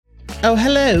Oh,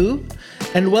 hello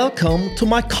and welcome to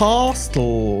my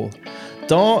castle.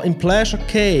 Hier im Pleasure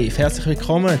Cave. Herzlich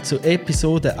willkommen zu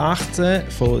Episode 18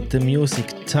 von The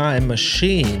Music Time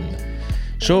Machine.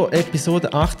 Schon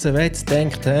Episode 18, wer jetzt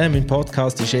denkt, mein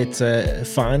Podcast ist jetzt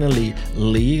finally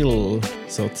legal,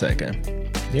 sozusagen.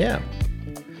 Ja. Yeah.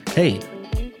 Hey,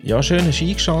 ja, schön hast du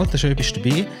eingeschaltet, schön bist du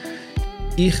dabei.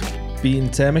 Ich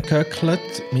bin zusammengehöckelt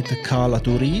mit der Carla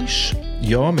Durisch.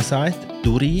 Ja, man sagt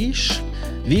Durisch.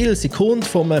 Weil sie kommt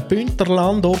vom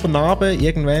Bündnerland oben runter,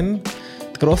 irgendwann,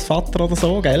 der Grossvater oder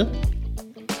so, gell?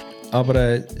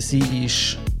 Aber sie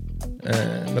ist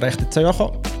ein rechter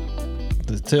Zürcher.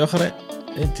 Der Zürcher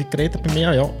integriert bei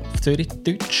mir, ja, auf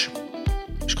Zürich-Deutsch.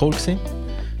 Das war cool.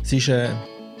 Sie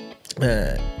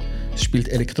spielt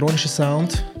elektronischen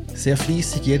Sound, sehr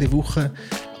fleissig, jede Woche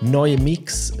neue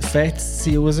Mix, fetzt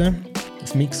sie raus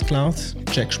auf Mixcloud.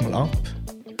 Checkst mal ab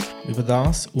über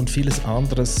das und vieles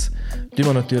anderes. Wir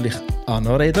wir natürlich auch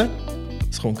noch reden.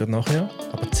 Das kommt gerade nachher.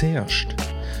 Aber zuerst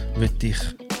würde ich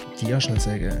dir schnell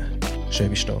sagen, schön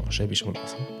bist du da, schön bist du da.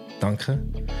 Danke.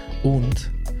 Und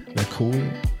wäre cool,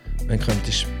 wenn du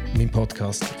meinem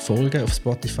Podcast folgen auf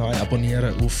Spotify,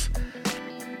 abonnieren auf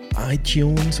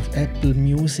iTunes, auf Apple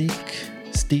Music,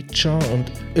 Stitcher und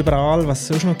überall, was es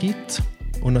sonst noch gibt.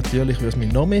 Und natürlich würde es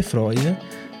mich noch mehr freuen,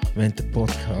 wenn der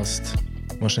Podcast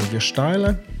mal schnell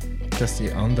teilen würdest, dass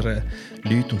die anderen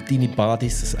Leute und deine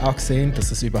Buddies es auch sehen, dass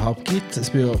es überhaupt gibt.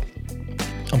 Es würde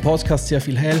am Podcast sehr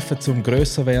viel helfen, um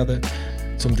grösser zu werden,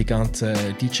 um die ganze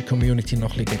DJ-Community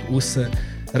noch ein bisschen gegen aussen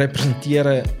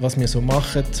repräsentieren, was wir so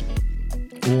machen.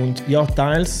 Und ja,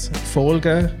 teils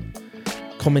folgen,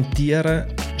 kommentieren,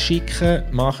 schicken,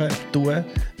 machen, tun,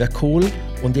 wäre cool.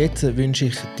 Und jetzt wünsche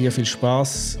ich dir viel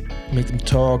Spass mit dem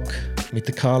Talk mit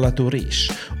der Carla Durisch.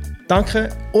 Danke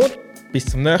und bis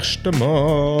zum nächsten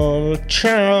Mal.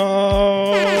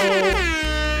 Ciao!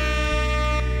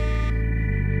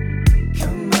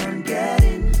 Come on, get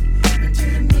into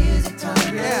the music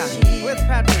time machine. With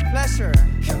Patrick Pleasure.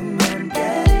 Come on,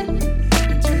 get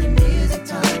into the music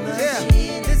time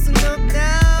machine. Listen up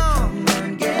now. Come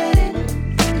on, get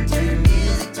into the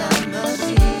music time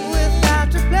machine. With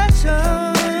Patrick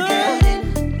Pleasure. Come on,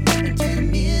 get into the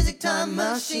music time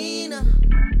machine.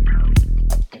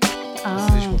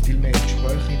 Es ist mal viel mehr in die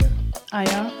Sprache rein, Ah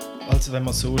ja? als wenn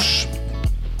man sonst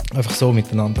einfach so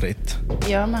miteinander redet.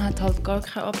 Ja, man hat halt gar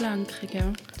keine Ablenkung, ja.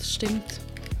 Das stimmt.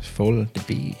 Voll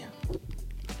dabei.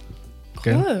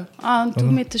 Gell? Cool. Ah, und du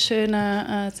Oder? mit der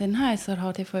schönen Sennheiser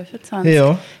HD25.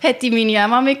 Ja. Hätte ich meine auch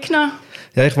mal mitgenommen.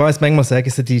 Ja, ich weiss, manchmal sagen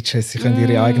sie DJs, sie können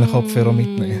ihre eigenen Kopfhörer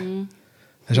mitnehmen.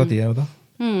 Hast du auch die, oder?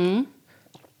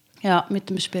 Ja, mit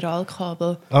dem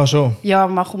Spiralkabel. Ah, schon. Ja,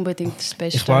 mach unbedingt das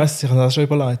Beste. Ich weiss, ich habe das schon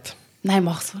überlegt. Nein,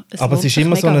 mach's. Aber es ist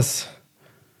immer so ein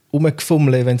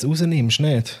Rumgefummel, wenn du es rausnimmst,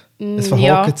 nicht? Es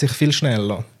verhakt sich viel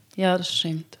schneller. Ja, das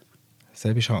stimmt. Das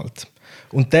ist halt.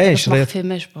 Und der Das ist macht viel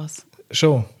mehr Spass.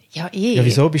 schon. Ja, eh. Ja,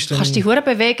 wieso bist du Kannst dich hure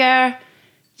bewegen.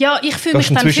 Ja, ich fühle mich Gehst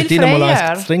du dann viel zwischendrin mal freier.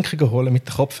 eins zu trinken holen mit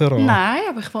den Kopfhörern? Nein,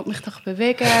 aber ich will mich doch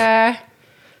bewegen.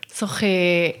 So ein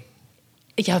bisschen...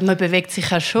 Ja, man bewegt sich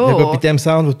ja schon. Ja, gut, bei dem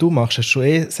Sound, den du machst, hast du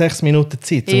schon 6 Minuten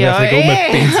Zeit, um Ja, ein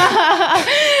bisschen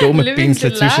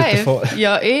rumpinseln zwischen den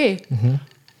Ja, eh.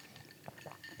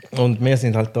 Und wir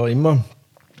sind halt da immer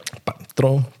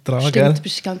dran, Stimmt, gell? du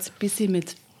bist ganz busy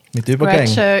mit Übergängen.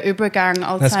 Scratchen, Übergängen,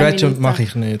 alle Nein, 10 Scratchen Minuten. mache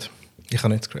ich nicht. Ich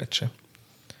kann nicht scratchen.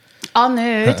 Ah,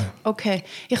 nicht? Ja. Okay.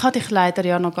 Ich habe dich leider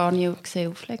ja noch gar nie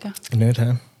gesehen auflegen. Nicht,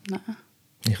 hä? Nein.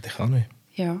 Ich dich auch nicht.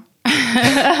 Ja.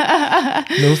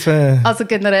 Nur auf, Also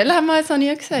generell haben wir uns noch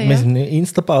nie gesehen. wir Ja. sind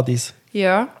Insta-Buddies.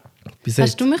 Ja. Bis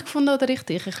jetzt. Hast du mich gefunden oder ich?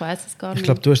 Ich weiß es gar nicht. Ich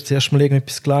glaube, du hast zuerst mal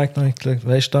irgendetwas geliked. Dann habe ich gesagt,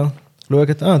 weißt du da?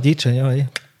 Schaut. Ah, DJ, ja, ey.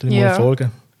 Tu mir Ja. mal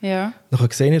folgen. Ja. Nachher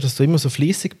gesehen, dass du immer so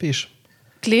fleissig bist.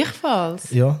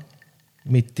 Gleichfalls. Ja.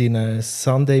 Mit deinen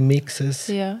Sunday-Mixes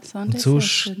Ja, Sunday und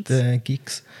sonst Sessions.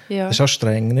 Gigs. Ja. Das ist auch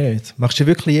streng, nicht? Machst du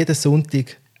wirklich jeden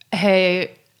Sonntag? Hey,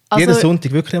 Jeden also,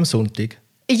 Sonntag, wirklich am Sonntag?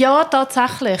 ja,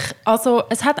 tatsächlich. Also,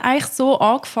 es hat eigentlich so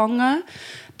angefangen,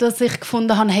 dass ich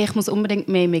gefunden habe, hey, ich muss unbedingt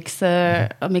mehr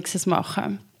Mixes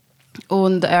machen.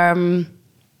 Und ja,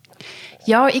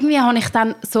 irgendwie habe ich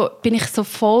dann bin ich so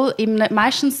voll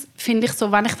meistens finde ich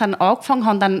so, wenn ich dann angefangen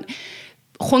habe, dann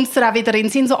kommt es dann auch wieder in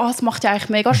den Sinn, so, es macht ja eigentlich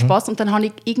mega Spass. Und dann habe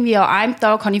ich irgendwie an einem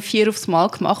Tag 4 aufs Mal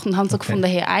gemacht und habe so gefunden,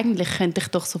 hey, eigentlich könnte ich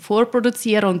doch so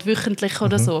vorproduzieren und wöchentlich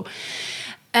oder so.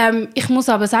 Ich muss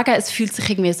aber sagen, es fühlt sich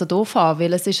irgendwie so doof an,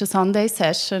 weil es ist eine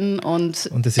Sunday-Session und es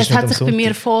es ist hat nicht sich am bei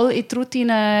mir Sonntag. voll in die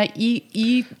Routine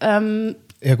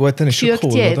Ja gut, dann ist schon gefügt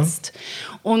cool, jetzt.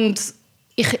 Und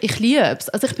ich liebe es.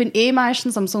 Also ich bin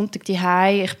meistens am Sonntag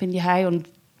daheim. Ich bin daheim und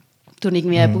tun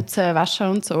irgendwie putzen, waschen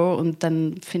und so. Und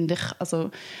dann finde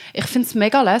ich finde es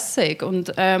mega lässig.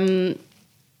 Und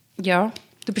ja,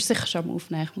 du bist sicher schon am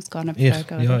Aufnehmen, ich muss gar nicht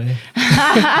fragen. Ja,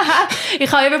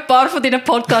 Ich habe eben ein paar von deinen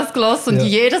Podcasts gehört und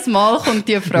jedes Mal kommt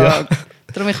die Frage. Ja.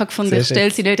 Darum ich habe gefunden, Sehr ich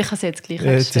stelle sie nicht, ich habe sie jetzt gleich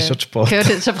Jetzt ist schon zu spät. Gehört,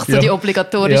 das ist einfach so die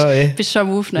obligatorische. Ja, Bist du schon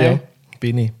am Aufnehmen? Ja,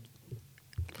 bin ich.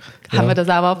 Haben wir das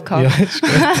auch abgehakt? Ja, ist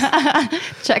gut.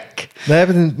 Check. Nein,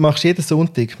 aber dann machst du jeden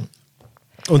Sonntag.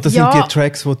 Und das Ja. sind die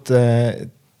Tracks, die du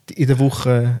in der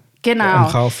Woche am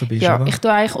Kaufen bist, ja, oder? ich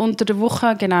tue eigentlich unter der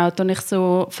Woche, tue ich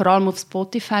so, vor allem auf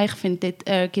Spotify, ich finde,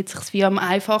 dort gibt es sich wie am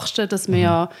einfachsten, dass man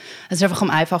ja, es ist einfach am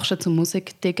einfachsten zum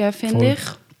Musik diggen, finde ich.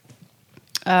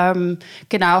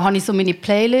 Habe ich so meine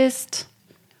Playlist,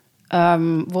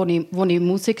 wo ich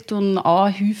Musik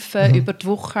anhäufe über die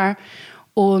Woche.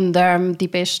 Und die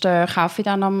besten kaufe ich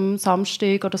dann am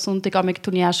Samstag oder Sonntag. Amig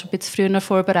tue ich auch schon ein bisschen früher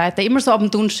vorbereiten. Immer so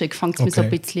am Donnerstag fängt es mich so ein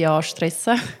bisschen an zu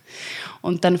stressen.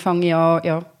 Und dann fange ich an,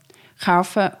 ja,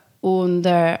 kaufen. Und,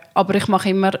 aber ich mache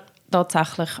immer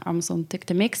tatsächlich am Sonntag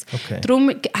den Mix. Okay.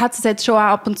 Darum hat es jetzt schon auch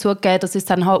ab und zu gegeben, dass ich es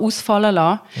dann ausfallen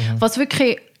lasse. Was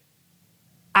wirklich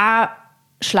auch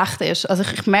schlecht ist. Also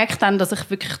ich merke dann, dass ich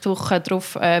wirklich die Woche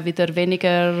darauf wieder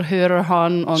weniger Hörer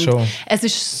habe. Und Schon. es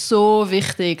ist so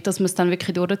wichtig, dass man es dann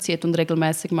wirklich durchzieht und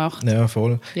regelmäßig macht. Ja,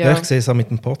 voll. Ja. Ja, ich sehe es auch mit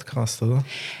dem Podcast, oder?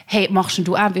 Hey, machst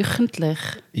du auch wöchentlich?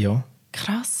 Ja.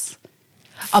 Krass.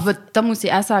 Aber da muss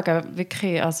ich auch sagen,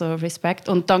 wirklich, also Respekt.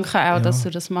 Und danke auch, dass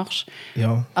du das machst.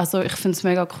 Ja. Also ich finde es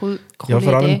mega cool. Ja,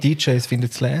 vor allem Idee. DJs finden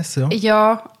es lesen. Ja.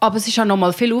 Ja, aber es ist auch noch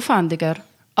mal viel aufwendiger.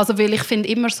 Also weil ich finde,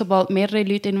 immer sobald mehrere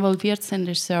Leute involviert sind,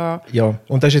 ist es ja... Ja,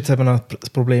 und das ist jetzt eben auch das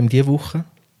Problem diese Woche.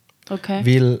 Okay.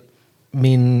 Weil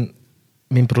mein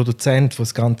Produzent, der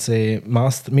das Ganze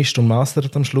mischt und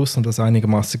mastert am Schluss und das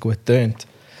einigermaßen gut tönt,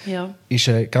 Ja.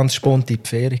 ist ganz spontan in die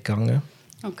Ferien gegangen.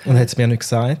 Okay. Und hat es mir nicht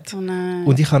gesagt. Oh nein.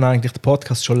 Und ich habe eigentlich den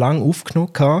Podcast schon lange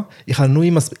aufgenommen. Ich musste nur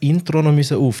immer das Intro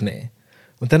noch aufnehmen.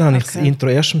 Und dann habe ich das Intro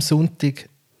erst am Sonntag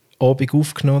Abend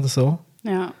aufgenommen oder so.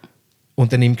 Ja.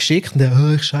 Und dann ihm geschickt und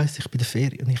er, ich scheiße, ich bin in der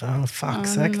Ferien. Und ich, fuck,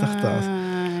 sag doch das.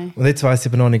 Und jetzt weiss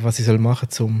ich aber noch nicht, was ich machen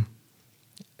soll, um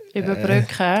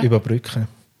überbrücken.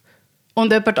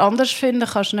 Und jemand anders finden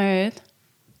kannst du nicht?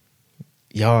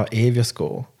 Ja, wie es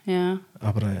geht. Ja.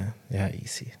 Aber ja,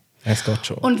 easy. Es geht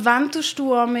schon. Und wann tust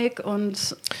du amig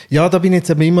und... Ja, da bin ich jetzt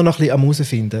eben immer noch ein bisschen am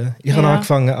herausfinden. Ich habe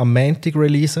angefangen am Montag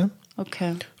releasen.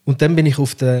 Okay. Und dann bin ich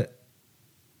auf der...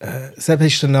 selbst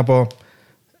ist dann aber...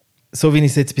 So wie ich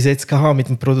es jetzt bis jetzt hatte mit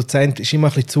dem Produzenten, ist immer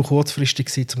ein bisschen zu kurzfristig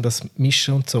gewesen, um das zu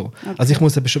mischen und so. Okay. Also ich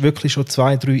muss eben wirklich schon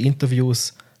 2-3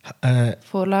 Interviews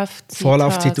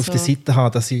Vorlaufzeit auf der Seite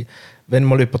haben, dass ich, wenn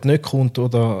mal jemand nicht kommt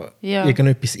oder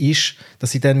irgendetwas ist,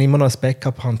 dass ich dann immer noch ein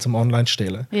Backup habe zum Online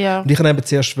stellen. Ja. Und ich wollte eben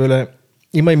zuerst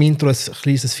immer im Intro ein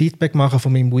kleines Feedback machen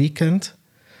von meinem Weekend.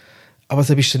 Aber es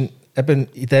ist dann eben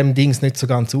in diesem Ding nicht so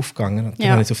ganz aufgegangen. Und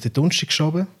dann habe ich es auf den Donnerstag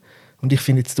geschoben. Und ich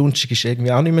finde, der Donnerstag ist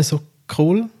irgendwie auch nicht mehr so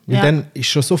cool, weil dann ist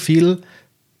schon so viel,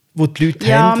 wo die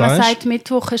Leute haben, man weißt? sagt,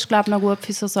 Mittwoch ist, glaube ich, noch gut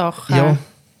für so Sachen. Ja,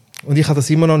 und ich habe das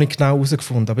immer noch nicht genau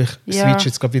herausgefunden, aber ich switche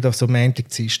jetzt gerade wieder auf so Montag,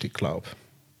 Dienstag, glaube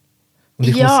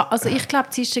ich. Also ich glaube,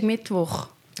 Dienstag, Mittwoch.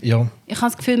 Ja. Ich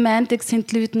habe das Gefühl, Montag sind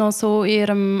die Leute noch so in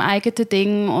ihrem eigenen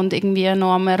Ding und irgendwie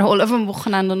noch am Erholen vom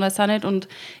Wochenende und weiß auch nicht. Und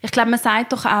ich glaube, man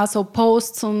sagt doch auch so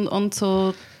Posts und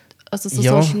so, also so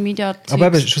Social Media Zeugs. Aber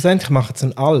eben, schlussendlich machen es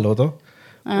dann alle, oder?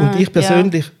 Und ich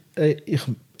persönlich, ich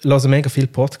höre mega viele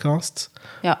Podcasts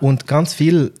und ganz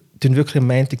viele tun wirklich am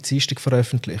Montag, Dienstag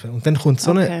veröffentlichen. Und dann kommt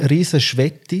so eine riesige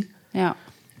Schwette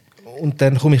und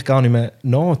dann komme ich gar nicht mehr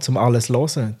nach, um alles zu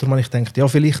hören. Darum habe ich gedacht, ja,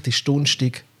 vielleicht ist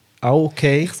Donnerstag auch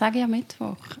okay. Ich sage ja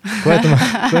Mittwoch. Gut,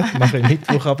 mache ich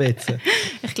Mittwoch ab jetzt.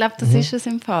 Ich glaube, das ist es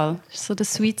im Fall. Das ist so der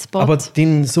Sweet Spot. Aber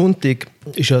dein Sonntag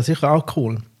ist ja sicher auch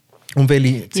cool. Und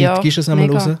welche Zeit gibst du es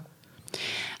einmal raus?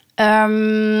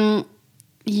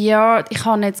 Ja, ich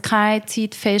habe jetzt keine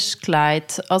Zeit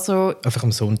festgelegt. Also, einfach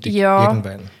am Sonntag,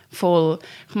 irgendwann. Voll.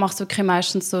 Ich mache es wirklich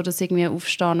meistens so, dass ich irgendwie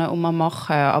aufstehe und mal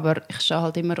mache. Aber ich stehe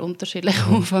halt immer unterschiedlich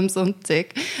auf am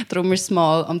Sonntag. Darum ist es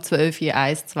mal am 12 Uhr,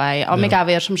 1, 2. Aber auch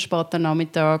erst am späten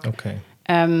Nachmittag. Okay.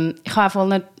 Ich habe einfach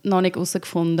noch nicht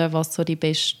herausgefunden, was so die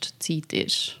beste Zeit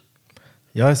ist.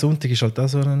 Ja, Sonntag ist halt auch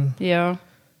so ein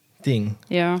Ding.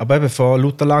 Ja. Aber eben von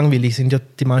lauter langweilig sind ja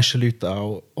die meisten Leute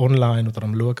auch online oder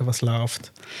am schauen, was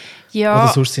läuft. Ja.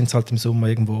 Oder sonst sind sie halt im Sommer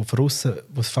irgendwo draussen,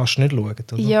 wo sie fast nicht schauen.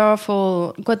 Oder? Ja,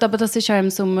 voll. Gut, aber das ist ja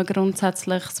im Sommer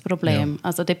grundsätzlich das Problem. Ja.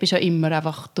 Also dort bist du ja immer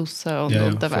einfach draussen und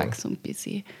unterwegs und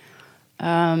busy.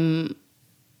 Ja.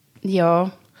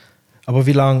 Aber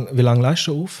wie lang leistest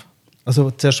du auf?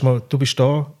 Also zuerst mal, du bist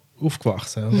da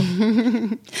aufgewachsen, oder?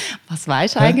 Was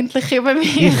weisst du eigentlich über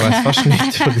mich? Ich weiß fast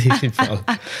nichts von dir im Fall.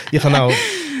 Ich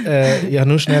habe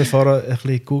nur schnell vorher ein bisschen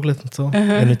gegoogelt und so. Ich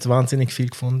habe nicht wahnsinnig viel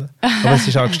gefunden. Aber es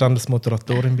ist auch gestanden, dass du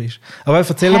Moderatorin bist. Aber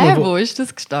erzähl mal, Wo ist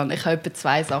das gestanden? Ich habe etwa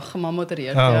 2 Sachen mal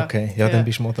moderiert. Ah, okay. Ja, dann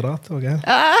bist du Moderator, gell?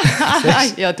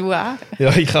 Ja, du auch.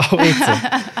 Ja, ich auch jetzt.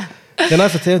 Ja, nein,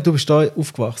 erzähl, du bist da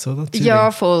aufgewachsen, oder? Zürich.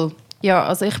 Ja, voll. Ja,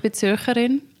 also ich bin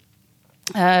Zürcherin.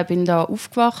 Bin da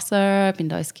aufgewachsen, bin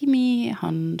da ins Gymi,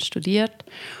 habe studiert.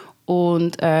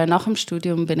 Und nach dem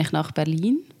Studium bin ich nach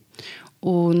Berlin.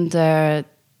 Und dort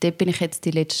bin ich jetzt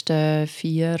die letzten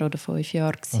 4 oder 5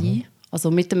 Jahre gewesen. Also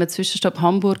mit einem Zwischenstopp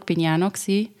Hamburg bin ich auch noch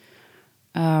gewesen.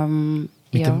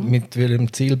 Mit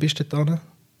welchem Ziel bist du da?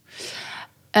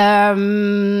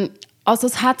 Also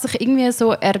es hat sich irgendwie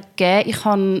so ergeben, ich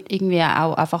kann irgendwie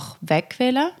auch einfach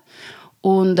wegwählen.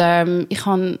 Und ich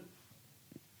habe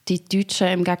die Deutschen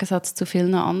im Gegensatz zu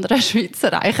vielen anderen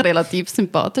Schweizer eigentlich relativ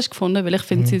sympathisch gefunden, weil ich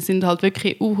finde, sie sind halt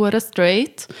wirklich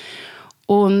straight.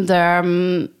 Und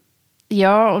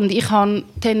und ich habe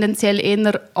tendenziell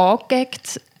eher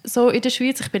angeeckt so in der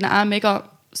Schweiz. Ich bin auch mega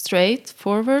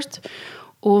straightforward.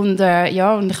 Und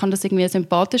und ich habe das irgendwie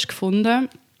sympathisch gefunden.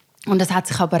 Und es hat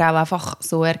sich aber auch einfach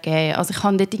so ergeben. Also ich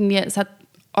habe dort irgendwie, es hat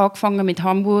angefangen mit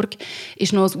Hamburg,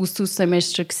 ist noch ein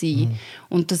Austauschsemester gewesen.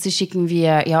 Und das ist irgendwie,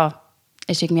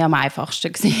 ist irgendwie am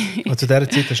einfachsten gewesen. Und zu dieser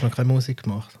Zeit hast du noch keine Musik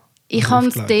gemacht? Ich habe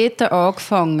dort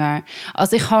angefangen.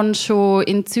 Also ich hatte schon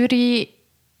in Zürich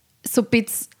so ein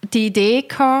bisschen die Idee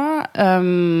gehabt.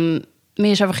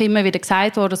 Mir ist einfach immer wieder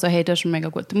gesagt worden, so, hey, du hast einen mega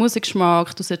guten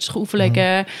Musikgeschmack, du solltest dich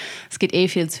auflegen. Es gibt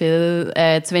viel zu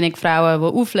wenig Frauen, die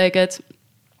auflegen.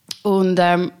 Und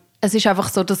es ist einfach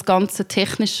so das ganze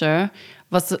Technische,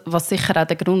 was sicher auch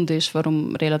der Grund ist,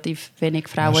 warum relativ wenig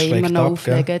Frauen immer noch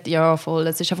auflegen. Ja, voll.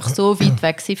 Es ist einfach so weit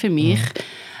weg für mich.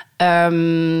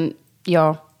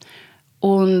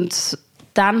 Und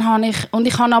dann habe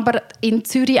ich habe aber in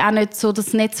Zürich auch nicht so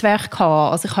das Netzwerk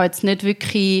gehabt. Also ich habe jetzt nicht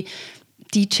wirklich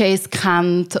DJs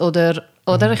kennt oder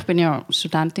ich bin ja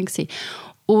Studentin gewesen.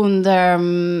 Und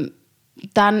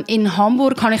dann in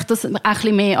Hamburg habe ich das ein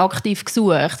bisschen mehr aktiv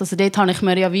gesucht. Also dort habe ich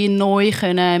mir ja wie neu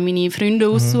meine Freunde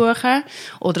aussuchen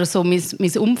oder so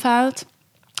mein Umfeld.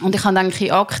 Und ich habe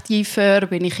eigentlich aktiver,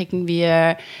 bin ich irgendwie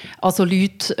also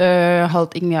Leute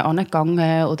halt irgendwie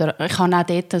angegangen oder ich habe auch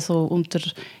dort so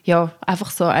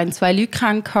einfach so 1-2 Leute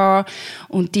kennengelernt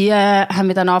und die haben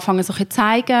mir dann angefangen so zu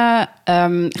zeigen.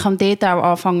 Ich habe dort auch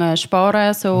angefangen zu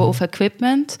sparen so auf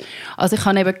Equipment. Also ich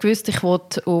habe eben gewusst, ich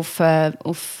wollte auf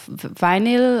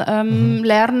Vinyl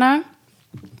lernen.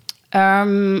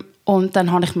 Und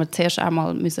dann habe ich mir zuerst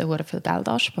einmal sehr viel Geld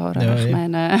ansparen. Ja, ich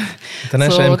meine, dann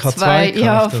hast du MK2 gekauft,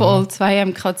 ja, voll, oder? 2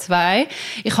 MK2.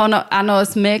 Ich hatte auch noch ein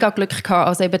mega Glück gehabt.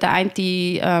 Also eben der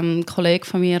eine Kollege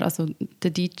von mir, also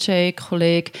der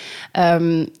DJ-Kollege,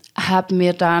 hat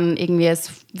mir dann irgendwie ein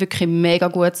wirklich mega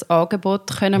gutes Angebot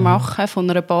können machen von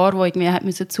einer Bar, die irgendwie hat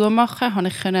zumachen musste.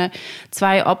 Ich konnte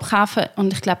 2 abkaufen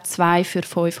und ich glaube 2 für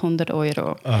 500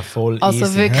 €. Ah, voll also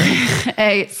easy,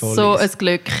 wirklich, so easy. ein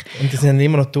Glück. Und die sind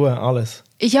immer noch tun, alles?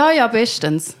 Ja,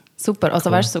 bestens. Super. Also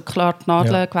Cool. weißt du, so klar die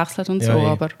Nadeln gewechselt und so,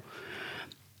 aber...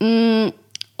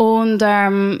 Und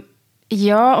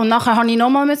nachher musste ich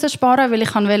nochmal sparen, weil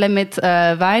ich mit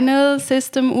Vinyl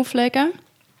System auflegen,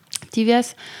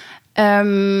 TVS.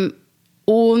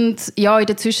 Und ja, in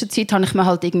der Zwischenzeit habe ich mir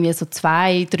halt irgendwie so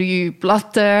 2-3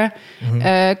 Platten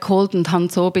geholt und habe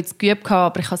so ein bisschen geübt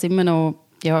gehabt, aber ich habe es immer noch,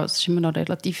 es ist immer noch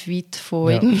relativ weit von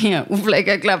irgendwie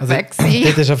Auflegen, glaube ich, weg gewesen.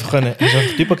 Dort hast du einfach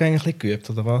die Übergänge ein bisschen geübt,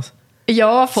 oder was?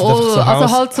 Ja, voll. So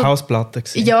halt so Hausplatten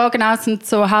gewesen. Ja, genau, es waren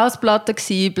so Hausplatten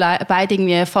gewesen, beide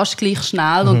irgendwie fast gleich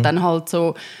schnell und dann halt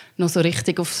so noch so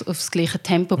richtig aufs gleiche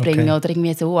Tempo bringen oder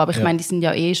irgendwie so. Aber ich meine, die sind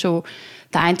ja schon...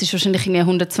 Der eine war wahrscheinlich irgendwie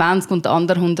 120 und der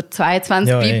andere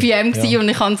 122 BPM gewesen, und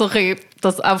ich habe so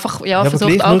das einfach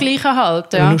versucht angleichen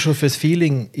halt. Ja. Nur schon fürs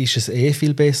Feeling ist es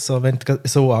viel besser, wenn du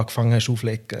so angefangen hast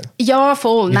aufzulegen. Ja,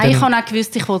 voll. Nein, ich habe auch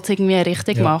gewusst, ich wollte es irgendwie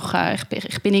richtig machen.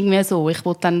 Ich bin irgendwie so. Ich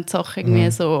wollte dann die Sachen irgendwie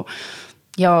so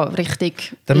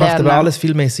richtig dann lernen. Macht aber alles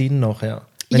viel mehr Sinn nachher.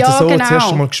 Wenn du so das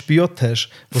erste Mal gespürt hast,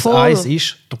 was eins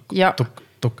ist,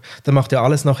 dann macht ja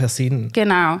alles nachher Sinn.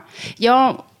 Genau.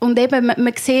 Ja, und eben,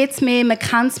 man sieht es mehr, man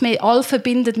kennt es mehr, alle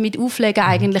verbindet mit Auflegen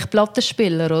eigentlich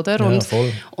Plattenspieler, oder? Ja, und,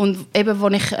 voll. Und eben, wo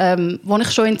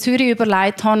ich schon in Zürich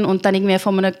überlegt habe und dann irgendwie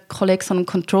von einem Kollegen so einen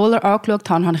Controller angeschaut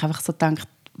habe, habe ich einfach so gedacht,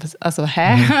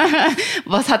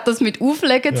 was hat das mit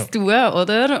Auflegen zu tun,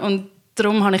 oder? Und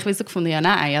darum habe ich so gefunden,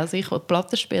 nein, also ich will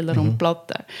Plattenspieler und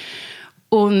Platten.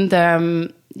 Und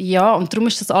und darum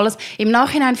ist das alles, im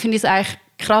Nachhinein finde ich es eigentlich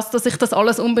krass, dass ich das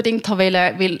alles unbedingt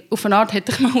wollte, weil auf eine Art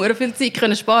hätte ich mir sehr viel Zeit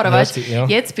können sparen. Weißt, ja.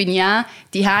 jetzt bin ich auch,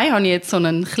 daheim habe ich jetzt so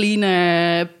einen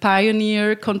kleinen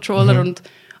Pioneer-Controller und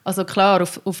also klar,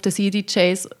 auf den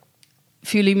CDJs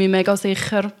fühle ich mich mega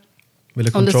sicher.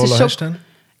 Welchen Und es Controller ist schon- hast du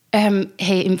denn?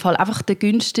 Hey, im Fall einfach der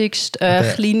günstigste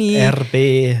kleine... RB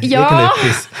Ja,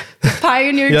 irgendetwas. der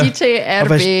Pioneer Ja. DJ RB.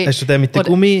 Aber hast du den mit den,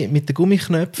 Oder- mit den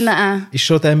Gummiknöpfen? Nein. Ist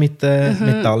schon der mit den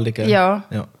metalligen? Ja.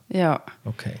 Ja. Ja.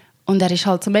 Okay. Und er ist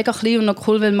halt so mega klein und noch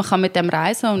cool, weil man kann mit dem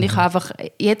reisen. Und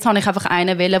jetzt habe ich einfach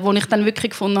einen wählen, wo ich dann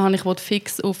wirklich gefunden habe, ich wollte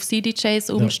fix auf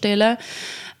CDJs umstellen.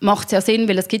 Macht ja Sinn,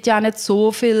 weil es gibt ja auch nicht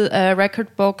so viele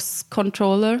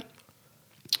Recordbox-Controller.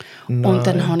 Nein. Und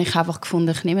dann habe ich einfach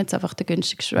gefunden, ich nehme jetzt einfach den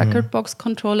günstigsten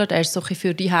Recordbox-Controller. Der ist so ein bisschen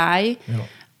für die Hause.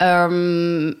 Ja.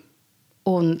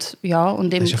 Und im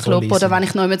Das ist ja voll Club oder easy. wenn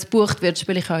ich noch jemals gebucht werde,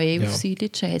 spiele ich auch Ja. auf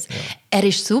CDJs. Er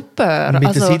ist super. Und mit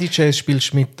Also, den CDJs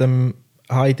spielst du mit dem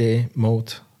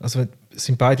HD-Mode. Also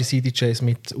sind beide CDJs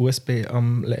mit USB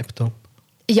am Laptop,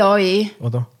 ja,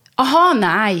 oder? Aha,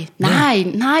 nein,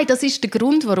 das ist der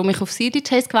Grund, warum ich auf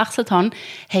CDJs gewechselt habe.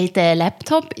 Hey, der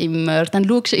Laptop immer, dann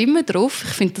schaust du immer drauf.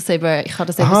 Ich finde das eben, ich habe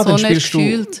das eben Aha, so dann nicht spielst du-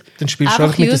 gefühlt. dann spielst du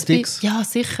einfach mit den USB. Sticks? Ja,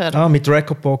 sicher. Ah, mit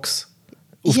Recordbox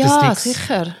auf den Ja, Sticks?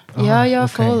 sicher. Aha, Ja,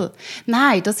 okay. voll.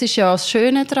 Nein, das ist ja das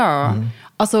Schöne daran.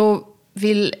 Also,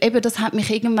 weil eben das hat mich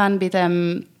irgendwann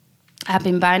beim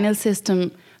Vinyl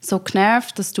System so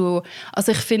genervt, dass du...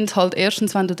 Also ich finde halt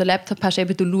erstens, wenn du den Laptop hast,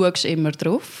 eben, du schaust immer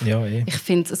drauf. Ja, Ich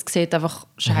finde, es sieht einfach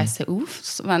scheiße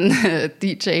aus, wenn ein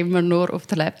DJ immer nur auf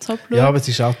den Laptop schaut. Ja, aber es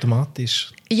ist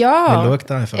automatisch. Ja. Man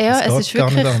schaut einfach. Ja, Es geht ist gar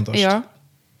nicht wirklich, anders. Ja.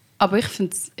 Aber ich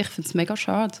finde es mega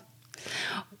schade.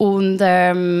 Und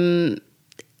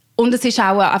es ist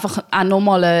auch einfach auch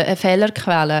nochmal eine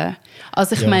Fehlerquelle.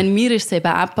 Also ich Ja. meine, mir ist es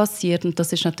eben auch passiert und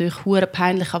das ist natürlich hure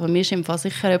peinlich, aber mir ist im Fall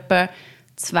sicher etwa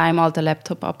 2-mal der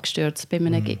Laptop abgestürzt bei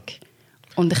einem Gig.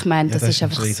 Und ich meine, Ja, das ist ein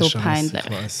einfach riesen so Scheiß, peinlich.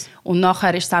 ich weiss. Und nachher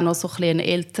war es auch noch so ein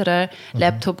älterer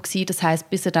Laptop gewesen. Das heisst,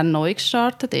 bis er dann neu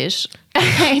gestartet ist,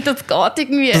 hey, das geht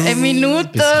irgendwie eine Minute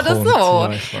bis oder kommt, so.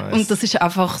 ja, ich weiss. Und das ist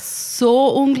einfach so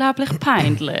unglaublich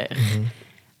peinlich.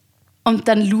 Und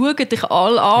dann schauen dich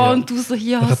alle an Ja. und du so,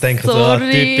 ja, Und dann denken sie,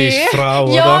 sorry. typisch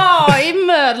Frau, ja,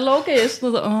 immer, logisch.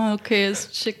 So, okay, es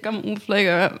ist schick am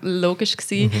Auflegen, logisch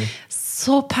gewesen.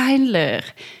 So peinlich.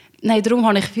 Nein, darum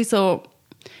habe ich wie so...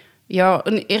 Ja,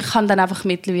 und ich habe dann einfach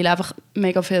mittlerweile einfach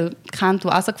mega viel gekannt, die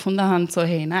auch so gefunden haben, so,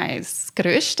 hey, nein, das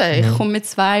Größte. Ich komme mit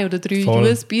 2 oder 3 Voll.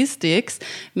 USB-Sticks,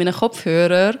 mit einem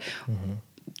Kopfhörer,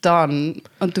 dann.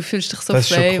 Und du fühlst dich so Das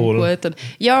ist frei schon cool. und gut. Und,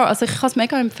 ja, also ich kann es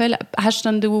mega empfehlen. Hast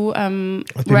denn du Bei mir-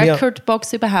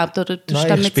 Recordbox überhaupt? Oder du Nein,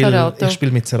 dann ich mit spiele Serato?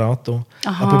 mit Serato.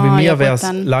 Aha, Aber bei ja mir gut, wäre es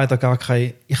dann. leider gar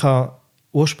kein... Ich habe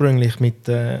ursprünglich mit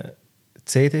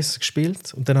CDs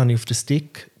gespielt und dann habe ich auf den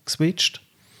Stick geswitcht.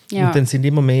 Ja. Und dann sind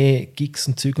immer mehr Gigs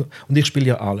und Zeug. Und ich spiele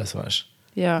ja alles, weißt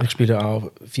du? Ja. Ich spiele ja auch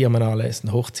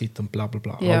Firmenanlässe, Hochzeit und bla bla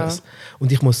bla. Ja. Alles.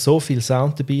 Und ich muss so viel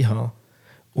Sound dabei haben.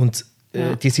 Und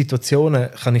die Situationen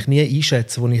kann ich nie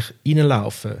einschätzen, wo ich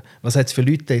reinlaufe. Was hat es für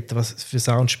Leute dort? Was für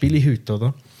Sound spiele ich heute,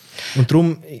 oder? Und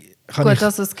darum kann Gut, ich...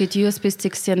 also es gibt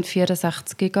USB-Sticks, die haben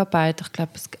 64 GB. Ich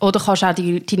glaube, oder kannst auch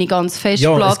deine ganze Ja,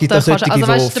 Festplatte... es gibt auch solche, also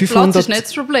weißt, die der 500 Platz ist nicht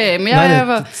das Problem. Ja, Nein, ja,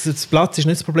 aber, das Platz ist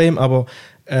nicht das Problem, aber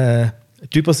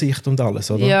die Übersicht und alles,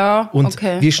 oder? Ja, und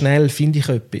okay. wie schnell finde ich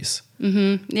etwas? ja.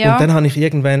 Und dann habe ich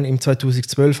irgendwann, im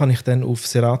 2012, habe ich dann auf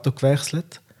Serato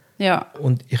gewechselt. Ja.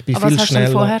 Und ich bin Aber viel was hast du denn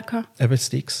schneller... vorher gehabt? Eben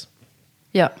Sticks.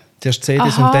 Ja. Zuerst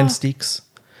CDs Aha. und dann Sticks.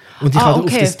 Und ich habe auf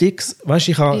okay. den Sticks, weißt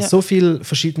du, ich habe Ja. so viele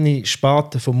verschiedene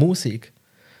Sparten von Musik.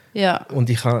 Ja.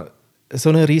 Und ich habe so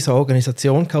eine riesige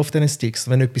Organisation auf diesen Sticks.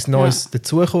 Wenn etwas Neues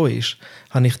dazugekommen ist,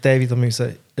 habe ich den wieder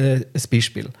müssen. Ein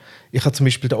Beispiel. Ich habe zum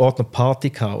Beispiel den Ordner Party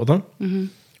gehabt, oder?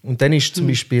 Und dann ist zum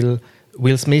Beispiel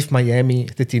Will Smith Miami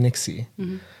dort drin gewesen.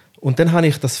 Und dann habe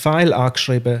ich das File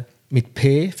angeschrieben mit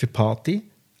P für Party,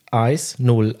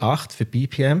 108 für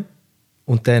BPM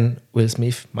und dann Will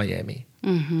Smith Miami.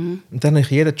 Und dann habe ich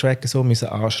jeden Track so müssen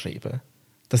anschreiben,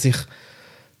 dass ich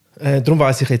darum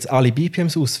weiss ich jetzt alle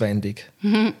BPMs auswendig.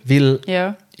 Weil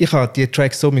Ja. ich habe die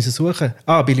Tracks so müssen suchen.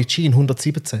 Billie Jean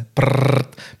 117. Brrr,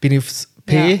 bin ich aufs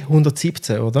P Ja.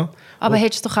 117, oder? Aber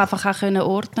hättest du doch einfach auch können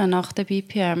ordnen nach der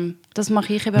BPM. Das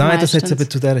mache ich eben Nein, meistens. das hat es eben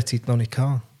zu dieser Zeit noch nicht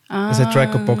gehabt. Es hat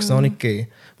Recordbox noch nicht gegeben,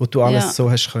 wo du alles Ja. so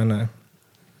hast können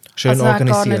schön also es hat gar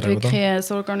organisieren, nicht wirklich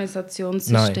oder? ein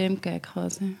Organisationssystem gegeben,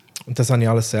 quasi. Und das habe ich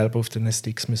alles selber auf den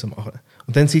Sticks müssen machen.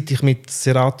 Und dann, seit ich mit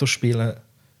Serato spiele,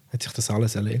 hat sich das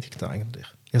alles erledigt eigentlich.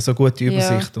 Ich habe so gute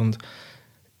Übersicht und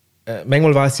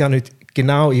manchmal weiss ich auch nicht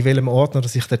genau, in welchem Ordner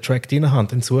dass ich den Track drin habe.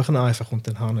 Dann suchen einfach und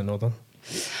dann haben, oder?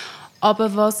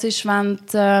 Aber was ist, wenn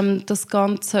du das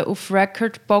Ganze auf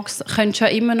Recordbox... Könntest du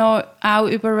ja immer noch auch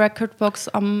über Recordbox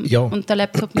und den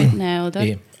Laptop mitnehmen, oder?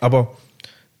 Aber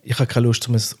ich habe keine Lust,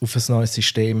 auf ein neues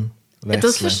System zu wechseln.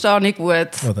 Das verstehe ich gut.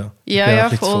 Oder? Ja,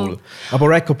 voll. Aber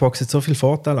Recordbox hat so viele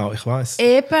Vorteile auch, ich weiss.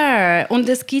 Eben. Und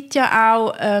es gibt ja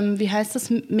auch, wie heisst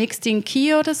das, Mixed in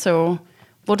Key oder so,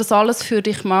 wo das alles für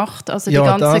dich macht, also die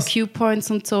ganzen Cue-Points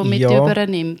und so mit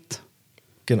übernimmt.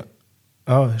 Genau.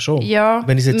 Ah, schon? Ja.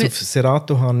 Wenn ich es jetzt auf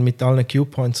Serato habe mit allen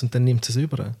Cue-Points und dann nimmt es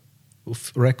über?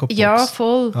 Auf Recordbox? Ja,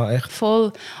 voll. Ah, echt?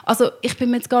 Voll. Also ich bin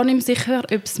mir jetzt gar nicht mehr sicher,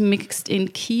 ob es Mixed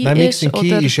in Key Nein, ist. Mixed in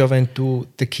Key oder... ist ja, wenn du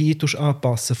den Key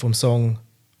anpassen vom Song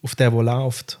auf den, der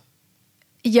läuft.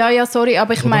 Ja, sorry,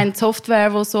 aber ich meine die Software,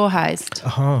 die so heisst.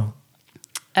 Aha.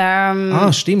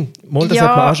 Stimmt. Das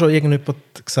hat mir auch schon irgendjemand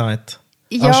gesagt.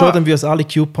 Ja. Schon, dann würde es alle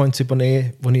Cue-Points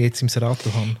übernehmen, die ich jetzt im Serato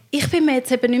habe. Ich bin mir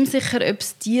jetzt eben nicht mehr sicher, ob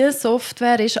es diese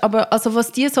Software ist, aber also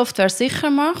was diese Software sicher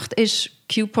macht, ist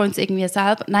Cue-Points irgendwie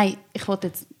selber... Nein, ich wollte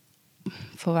jetzt...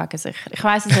 Von wegen sicher. Ich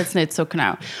weiss es jetzt nicht so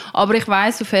genau. Aber ich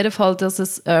weiss auf jeden Fall, dass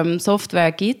es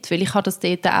Software gibt, weil ich das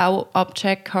dort auch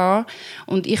abgecheckt habe.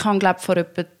 Und ich habe, glaube vor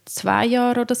etwa 2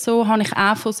 Jahren oder so, habe ich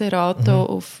auch von Serato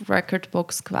auf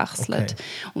Recordbox gewechselt. Okay.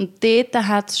 Und dort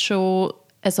hat es schon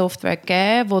eine Software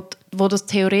gegeben, wo das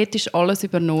theoretisch alles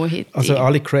übernommen hätte. Also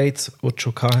alle Crates, die du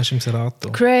schon hast im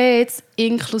Serato? Crates,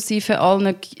 inklusive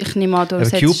allen, ich nehme an, du Aber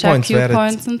setzt auch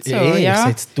Q-Points und so. Ich Ja.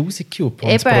 setze 1000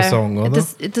 Q-Points pro Song, oder?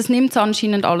 Das nimmt es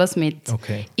anscheinend alles mit.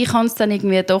 Okay. Ich habe es dann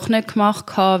irgendwie doch nicht gemacht,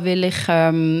 weil ich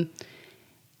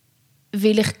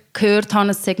gehört habe,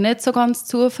 es sei nicht so ganz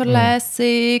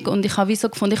zuverlässig. Und ich habe wie so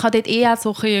gefunden, ich habe dort auch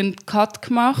so einen Cut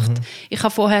gemacht. Ich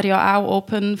habe vorher ja auch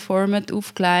Open Format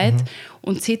aufgelegt.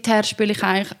 Und seither spiele ich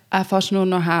eigentlich auch fast nur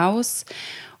noch House.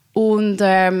 Und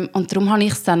darum habe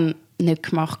ich es dann nicht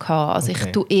gemacht. Also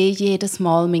ich tue jedes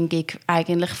Mal meinen Gig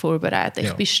eigentlich vorbereiten.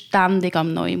 Ich bin ständig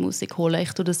am neue Musik holen.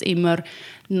 Ich tue das immer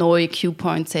neue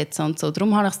Cue-Points setzen und so.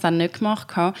 Darum habe ich es dann nicht gemacht.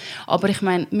 Aber ich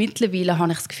meine, mittlerweile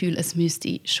habe ich das Gefühl, es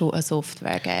müsste schon eine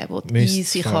Software geben, wo du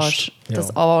easy kannst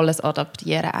das alles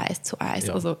adaptieren, 1:1.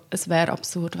 Ja. Also es wäre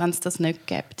absurd, wenn es das nicht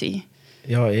gäbe.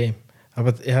 Ja,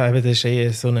 Aber das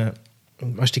ist so eine...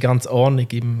 Weißt du, die ganze Ordnung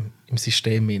im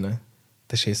System rein,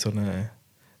 das ist so eine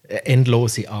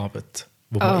endlose Arbeit,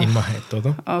 die man immer hat,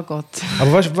 oder? Oh Gott.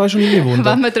 Aber weißt du, was mich wundert?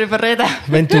 Wenn wir darüber reden.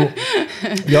 Wenn du...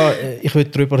 Ja, ich will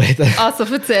darüber reden. Also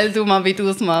erzähl du mal, wie du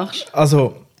es machst.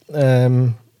 Also,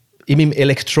 in meinem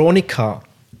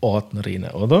Elektronika-Ordner rein,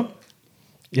 oder?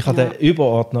 Ich habe den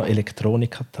Überordner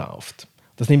Elektronika getauft.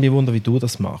 Das nimmt mich wunder, wie du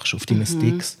das machst auf deinen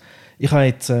Sticks. Ich habe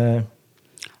jetzt... du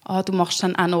machst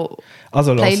dann auch noch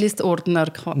also, Playlist-Ordner.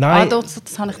 Nein. Das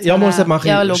habe ich ja, das mache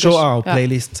ich logisch. schon auch,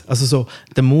 Playlist. Also so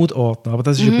den Mood-Ordner, aber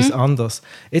das ist etwas anderes.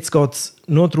 Jetzt geht es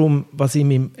nur darum, was in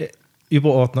meinem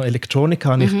Überordner Elektronik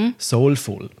habe ich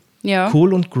Soulful. Ja.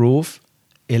 Cool und Groove,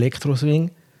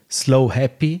 Electro-Swing, Slow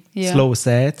Happy, Slow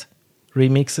Sad,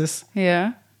 Remixes,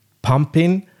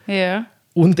 Pumpin,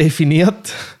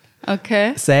 undefiniert,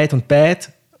 okay. Sad und Bad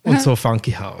und so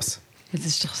Funky House. Das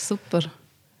ist doch super.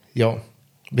 Ja.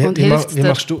 Und wie hilft's dir?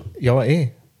 machst du? Ja,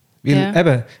 Weil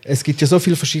eben, es gibt ja so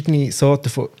viele verschiedene Sorten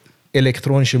von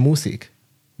elektronischer Musik.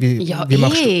 Wie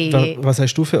machst du, was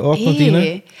hast du für Ordner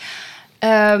drin?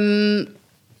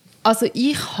 Also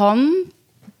ich habe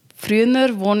früher,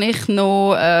 als ich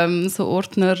noch so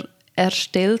Ordner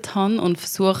erstellt habe und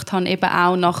versucht habe, eben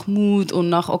auch nach Mood und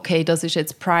nach, okay, das ist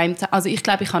jetzt Primetime. Also ich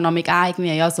glaube, ich habe nämlich auch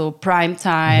irgendwie so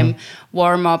Primetime,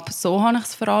 Warm-up, so habe ich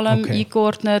es vor allem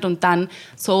eingeordnet. Und dann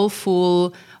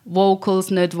Soulful,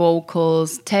 Vocals, nicht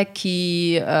Vocals,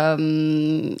 Techie,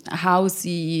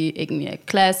 Housey, irgendwie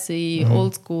Classy,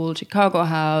 Oldschool, Chicago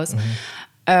House.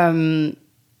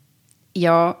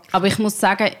 Ja, aber ich muss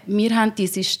sagen, mir haben die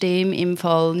Systeme im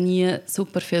Fall nie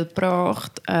super viel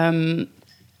gebracht.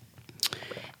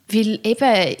 Weil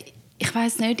eben, ich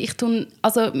weiss nicht,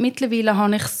 also mittlerweile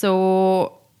habe ich so,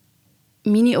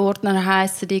 meine Ordner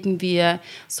heissen irgendwie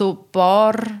so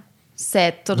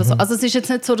Bar-Set oder so. Also es ist jetzt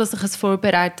nicht so, dass ich ein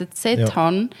vorbereitetes Set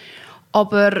habe,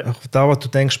 aber... Ach, da, was du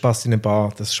denkst, passt in eine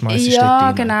Bar, das schmeißt du ja, dort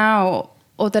rein. Genau.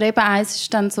 Oder eben eins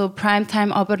ist dann so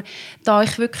Primetime, aber da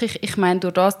ich wirklich, ich meine,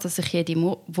 durch das, dass ich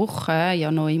jede Woche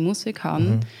ja neue Musik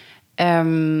habe,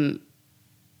 also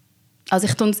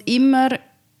ich tue es immer...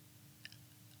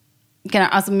 Genau,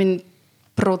 also mein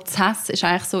Prozess ist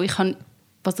eigentlich so,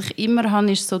 was ich immer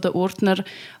habe, ist so der Ordner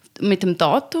mit dem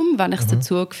Datum, wenn ich es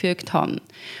dazugefügt habe.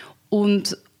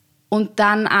 Und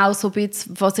dann auch so ein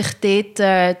bisschen, was ich dort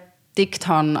gedickt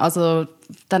habe. Also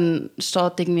dann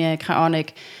steht irgendwie, keine Ahnung,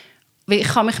 Weil ich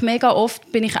kann mich mega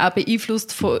oft, bin ich auch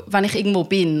beeinflusst, wenn ich irgendwo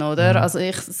bin, oder? Also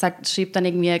ich schreibe dann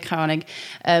irgendwie, keine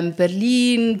Ahnung,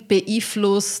 Berlin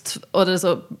beeinflusst oder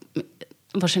so,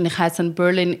 wahrscheinlich heisst es dann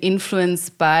Berlin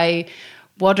influenced by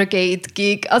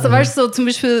Watergate-Gig. Also weißt du, so zum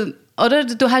Beispiel, oder?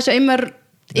 Du hast ja immer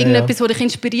irgendetwas, das dich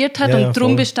inspiriert hat und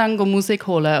darum bist du dann Musik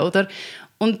holen, oder?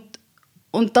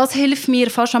 Und das hilft mir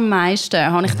fast am meisten,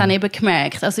 habe ich dann eben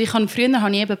gemerkt. Also früher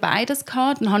habe ich eben beides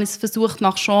gehabt, dann habe ich es versucht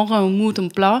nach Genre und Mood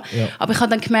und bla. Ja. Aber ich habe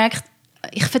dann gemerkt,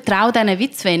 ich vertraue denen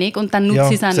wie zu wenig und dann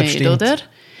nutze ich es auch nicht, stimmt. Oder?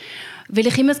 Weil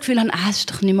ich immer das Gefühl habe, es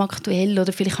ist doch nicht mehr aktuell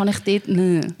oder vielleicht kann ich dort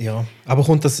nicht. Ja, aber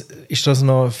ist das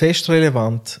noch fest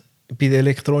relevant bei dem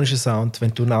elektronischen Sound,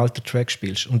 wenn du einen alten Track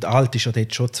spielst? Und alt ist ja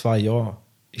dort schon 2 Jahre.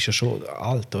 Ist ja schon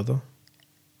alt, oder?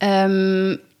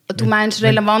 Du meinst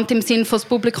relevant im Sinne von das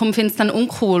Publikum findet es dann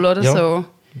uncool oder so?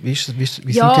 Wie sind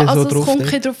die so also drauf? Es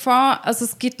kommt darauf an. Also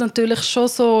es gibt natürlich schon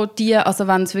so die, also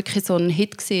wenn es wirklich so ein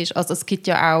Hit war, also es gibt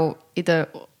ja auch in der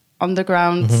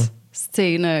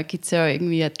Underground-Szene gibt's ja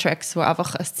irgendwie Tracks, die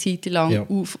einfach eine Zeit lang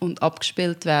auf- und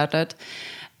abgespielt werden.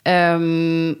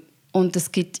 Und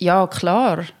es gibt, ja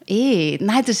klar,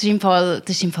 Nein, das ist im Fall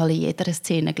in jeder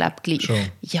Szene, glaube ich, gleich. Schon.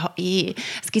 Ja,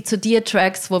 Es gibt so die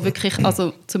Tracks, wo wirklich,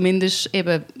 also zumindest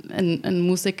eben ein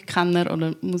Musikkenner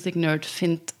oder Musiknerd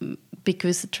findet bei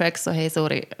gewissen Tracks so, hey,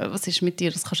 sorry, was ist mit dir,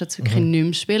 das kannst du jetzt wirklich nicht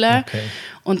mehr spielen. Okay.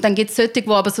 Und dann gibt es solche, die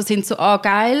aber so sind, so,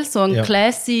 geil, so ein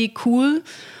classy, cool.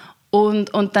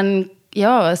 Und dann,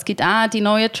 es gibt auch die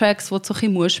neuen Tracks, die du so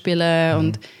ein bisschen spielen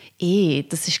und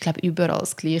das ist, glaube ich, überall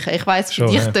das Gleiche. Ich weiss, für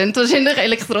dich tönt wahrscheinlich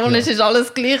elektronisch ist alles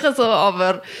das Gleiche, so,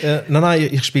 aber... Nein,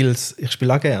 ich spiele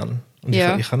auch gerne. Und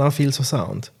ich habe auch viel so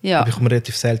Sound. Ja. Aber ich komme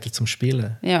relativ selten zum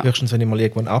Spielen. Ja. Höchstens, wenn ich mal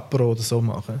irgendwo ein Apero oder so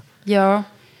mache. Ja.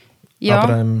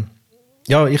 Aber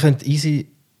ich könnte easy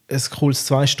ein cooles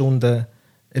 2 Stunden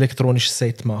elektronisches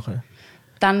Set machen.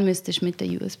 Dann müsstest du mit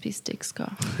den USB-Sticks gehen.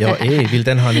 Ja, weil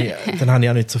dann habe ich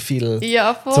auch nicht so viel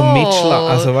zum Mitschlagen.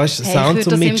 Also weißt du, Sound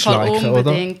zum Mitschlagen, oder? Ich würde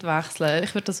das unbedingt wechseln.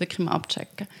 Ich würde das wirklich mal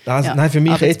abchecken. Nein, für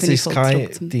mich jetzt ist es kein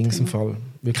Ding im Fall.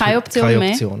 Wirklich keine Option mehr?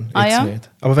 Jetzt nicht.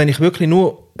 Aber wenn ich wirklich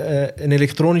nur ein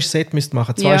elektronisches Set müsste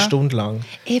machen, 2 Stunden lang,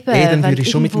 eben, dann würde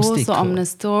ich schon mit dem Stick so an einem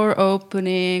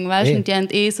Store-Opening, weißt du, die haben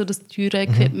so das teure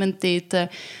Equipment dort.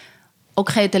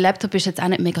 Okay, der Laptop ist jetzt auch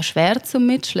nicht mega schwer zum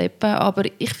Mitschleppen, aber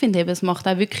ich finde eben, es macht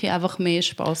auch wirklich einfach mehr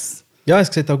Spass. Ja, es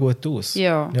sieht auch gut aus.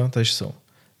 Ja, das ist so.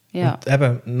 Ja. Und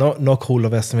eben, noch cooler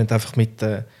wäre es, wenn du einfach mit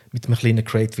einem kleinen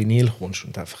Crate Vinyl kommst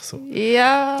und einfach so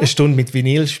eine Stunde mit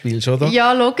Vinyl spielst, oder?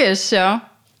 Ja, logisch, ja.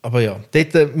 Aber ja,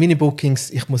 dort, meine Bookings,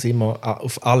 ich muss immer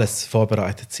auf alles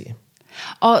vorbereitet sein.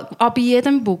 Bei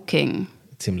jedem Booking?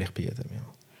 Ziemlich bei jedem, ja.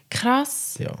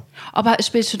 Krass. Ja. Aber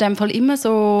spielst du in dem Fall immer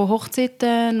so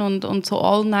Hochzeiten und so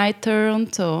All-Nighter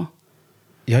und so?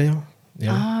 Ja.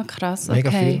 Krass, mega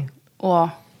okay. Viel. Oh.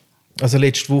 Also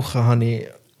letzte Woche habe ich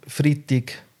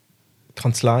Freitag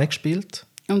Kanzlei gespielt.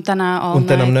 Und dann auch All-Night? Und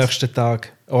dann am nächsten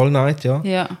Tag All-Night,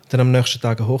 ja. Dann am nächsten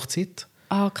Tag eine Hochzeit.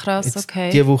 Krass, jetzt,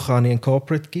 okay. Diese Woche habe ich einen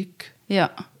Corporate-Gig. Ja.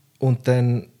 Und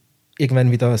dann irgendwann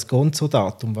wieder ein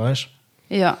Gonzo-Datum, weißt du?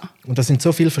 Ja. Und das sind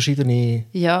so viele verschiedene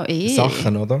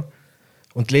Sachen, oder?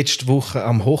 Und letzte Woche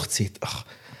am Hochzeit, weißt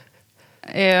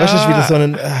du, das ist wieder so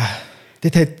ein...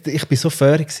 ich war so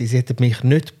feurig, sie hätten mich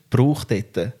nicht gebraucht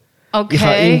dort. Okay. Ich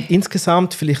habe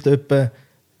insgesamt vielleicht etwa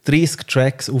 30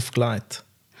 Tracks aufgelegt.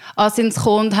 Sind sie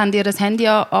gekommen und haben ihr das Handy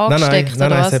angesteckt?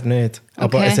 Nein, es hat nicht.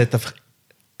 Aber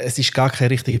es ist gar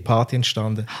keine richtige Party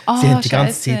entstanden. Sie haben die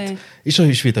ganze Zeit... Ist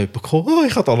wieder jemand gekommen,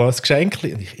 ich habe da noch ein Geschenk.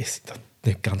 Und ich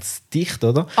nicht ganz dicht,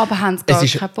 oder? Aber haben sie gar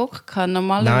keinen Bock gehabt,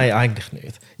 normalerweise? Nein, eigentlich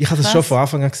nicht. Ich habe das schon von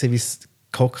Anfang an gesehen, wie sie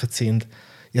gehockt sind.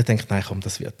 Ich dachte, nein, komm,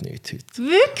 das wird nichts heute.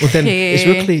 Wirklich? Und dann ist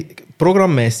wirklich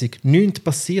programmmäßig nichts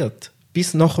passiert.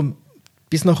 Bis nach dem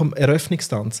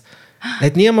Eröffnungstanz.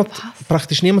 Hat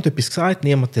praktisch niemand etwas gesagt,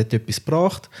 niemand hat etwas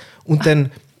gebracht. Und dann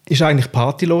ist eigentlich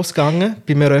Party losgegangen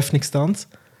beim Eröffnungstanz.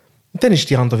 Und dann ist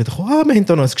die andere wieder gekommen, wir haben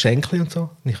da noch ein Geschenk und so.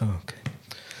 Und ich okay.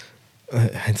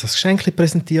 Haben sie das Geschenk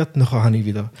präsentiert, dann habe ich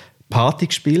wieder Party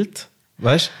gespielt,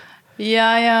 weißt?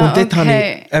 Ja, und dort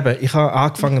habe ich habe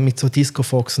angefangen mit so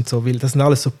Disco-Fox und so, weil das sind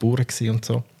alles so Bauern und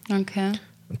so. Okay.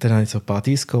 Und dann habe ich so ein paar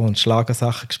Disco- und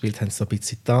Schlagersachen gespielt, haben so ein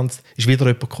bisschen getanzt. Ist wieder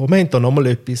jemand gekommen, wir haben da nochmal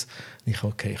etwas. Und ich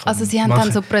okay, also sie haben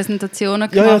dann so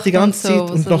Präsentationen gemacht? Ja, die ganze Zeit.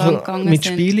 Und so nachher mit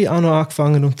Spielen auch noch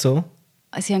angefangen und so.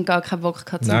 Sie haben gar keinen Bock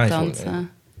gehabt zum Tanzen? Voll,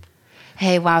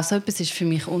 Hey, wow, so etwas ist für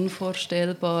mich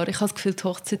unvorstellbar. Ich habe das Gefühl, die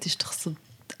Hochzeit ist doch so...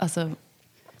 Also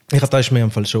das ist mir im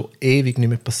Fall schon ewig nicht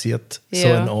mehr passiert, so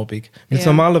ein Abend. Weil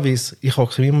normalerweise, ich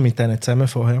hocke immer mit denen zusammen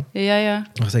vorher. Ja.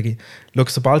 Und ich sage, schau,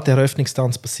 sobald der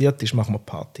Eröffnungstanz passiert ist, machen wir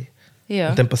Party. Ja.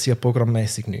 Und dann passiert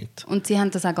programmmäßig nichts. Und sie haben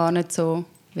das auch gar nicht so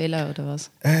wählen, oder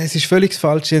was? Es ist völlig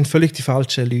falsch. Sie haben völlig die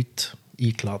falschen Leute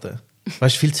eingeladen.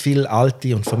 Weißt, viel zu viele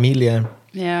Alte und Familie.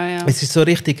 Ja. Es ist so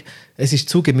richtig, es ist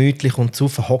zu gemütlich und zu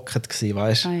verhockt gewesen,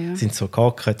 weißt? Ah, ja. Sind so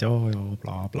gehockt, ja,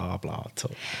 bla bla bla. So.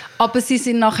 Aber sie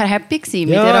sind nachher happy gewesen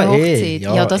mit Ja, ihrer Hochzeit.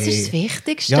 ja, Ja, das ist das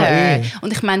Wichtigste. Ja,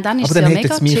 Und ich meine, dann ist Aber es dann ja hätten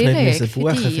mega sie mich nicht chillig müssen für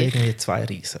buchen für dich. irgendwie 2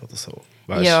 Reisen oder so.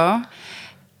 Weißt?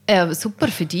 Ja, super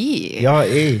für dich. Ja,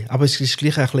 aber es ist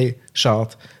gleich ein bisschen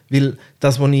schade, weil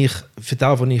das, wo ich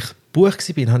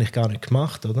gebucht war, habe ich gar nicht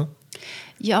gemacht, oder?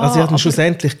 Ja, Also ich hatte aber-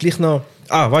 schlussendlich gleich noch...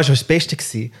 weißt du, was das Beste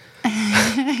war?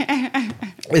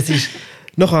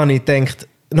 Nachher habe ich gedacht,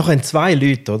 nachher haben 2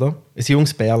 Leute, oder? Ein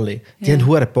junges Bärli, die haben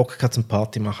verdammt Bock gehabt, zum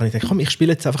Party zu machen. Ich dachte, komm, ich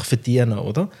spiele jetzt einfach für die noch,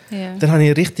 oder? Ja. Dann habe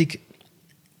ich richtig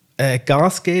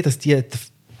Gas gegeben, dass die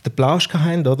den Plausch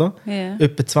hatten, oder? Ja.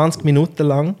 Etwa 20 Minuten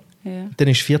lang. Ja. Dann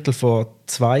war es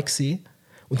 1:45 gewesen.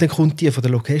 Und dann kommt die von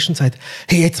der Location und sagt,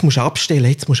 hey, jetzt musst du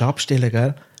abstellen,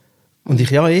 gell? Und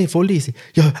ich, ja, voll easy.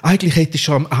 Ja, eigentlich hätte ich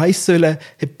schon am Eis hätte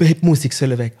die Musik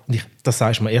weg. Und ich, das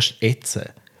sagst du mir erst jetzt.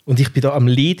 Und ich war da am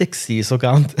Leiden gewesen,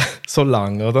 so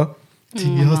lange, oder? Sie,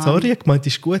 ja, sorry, ich meinte,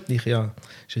 ist gut. Und ich, ja,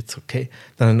 ist jetzt okay.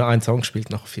 Dann habe ich noch einen Song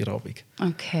gespielt nach 4 Abend.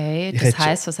 Okay, Ich das hätte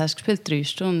heisst, was hast du gespielt? 3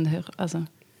 Stunden? Also,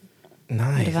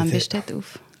 Nein. oder wann das- bist du dort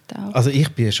auf? Also ich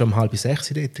war schon um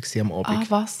 5:30 dort gewesen, am Abend. Ah,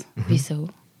 was? Wieso?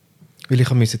 Weil ich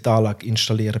musste die Anlage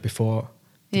installieren, bevor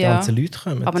die ganzen Leute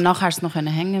kommen. Aber nachher hast du noch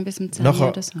hängen bis zum 10 Nachher-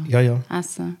 oder so? ja.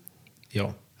 Essen?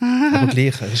 Ja. Aber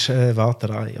gleich, es ist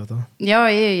Warterei, oder? Ja.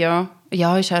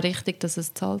 Ja, ist auch richtig, dass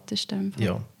es zahlt ist. in dem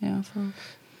Fall. Ja, voll.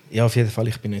 Ja, auf jeden Fall,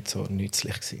 ich bin nicht so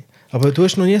nützlich gewesen. Aber du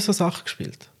hast noch nie so Sachen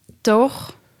gespielt?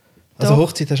 Doch. Also Doch.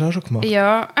 Hochzeit hast du auch schon gemacht?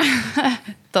 Ja,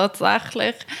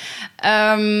 tatsächlich.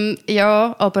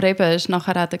 Ja, aber eben, ist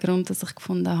nachher auch der Grund, dass ich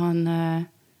gefunden habe,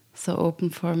 so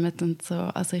Open Format und so.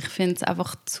 Also ich finde es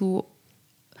einfach zu...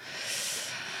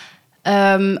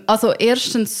 also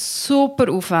erstens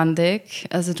super aufwendig.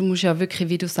 Also du musst ja wirklich,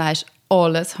 wie du sagst,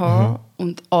 alles haben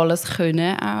und alles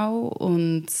können auch.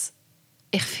 Und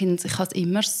ich finde, ich habe es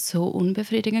immer so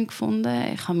unbefriedigend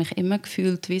gefunden. Ich habe mich immer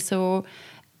gefühlt wie so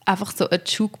einfach so eine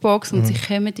Jukebox und sie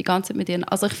kommen die ganze Zeit mit ihnen.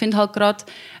 Also ich finde halt gerade,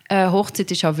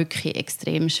 Hochzeit ist ja wirklich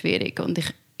extrem schwierig und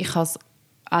ich habe es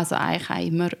also eigentlich auch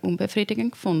immer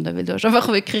unbefriedigend gefunden, weil du hast einfach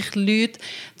wirklich Leute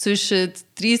zwischen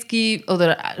 30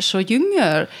 oder schon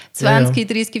jünger, 20,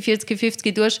 30, 40,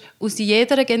 50, du hast aus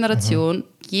jeder Generation,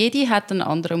 jede hat einen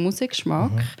anderen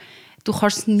Musikgeschmack. Du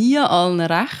kannst es nie allen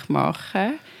recht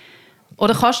machen.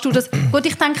 Oder kannst du das... Gut,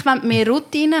 ich denke, wenn du mehr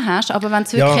Routine hast, aber wenn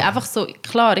es wirklich einfach so...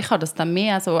 Klar, ich habe das dann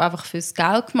mehr so einfach fürs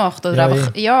Geld gemacht. Oder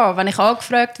einfach, wenn ich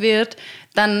angefragt werde,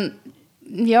 dann...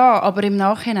 Ja, aber im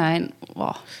Nachhinein...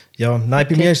 Wow. Ja, nein,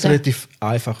 bei mir ist es relativ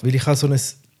einfach, weil ich habe so ein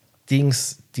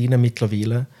Dings drin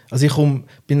mittlerweile. Also ich komme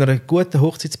bei einer guten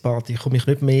Hochzeitsparty komme ich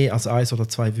nicht mehr als 1 oder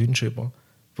 2 Wünsche über,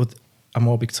 die am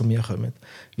Abend zu mir kommen.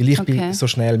 Weil ich bin so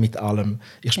schnell mit allem.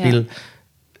 Ich spiele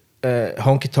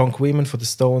Honky Tonk Women von den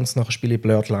Stones, nachher spiele ich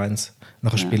Blurred Lines,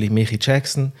 nachher spiele ich Michael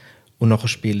Jackson und nachher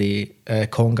spiele ich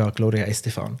Conga, Gloria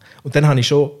Estefan. Und dann habe ich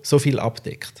schon so viel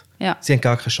abgedeckt. Ja. Sie haben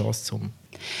gar keine Chance zum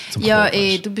Ja, kommen,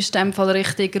 weisst. du bist in dem Fall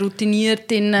richtig routiniert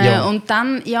drin. Ja. Und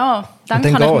dann, Und dann kann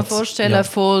ich mir geht's. vorstellen, Ja.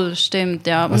 voll, stimmt.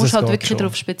 Ja. Man Also muss es halt geht wirklich schon.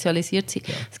 darauf spezialisiert sein.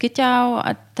 Es gibt ja auch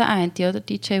den einen, oder?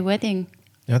 DJ Wedding.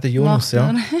 Ja, der Jonas,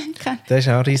 ja. Macht Der ist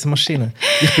auch eine riesen Maschine.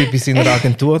 Ich bin bei seiner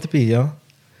Agentur dabei, ja.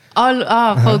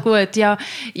 Voll gut. Ja,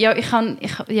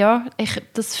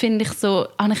 das finde ich so,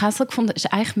 habe ich auch so gefunden,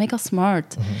 ist eigentlich mega smart.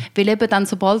 Weil eben dann,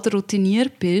 sobald du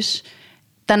routiniert bist,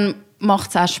 dann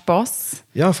macht es auch Spass.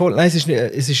 Ja, voll. Nein,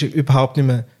 es ist überhaupt nicht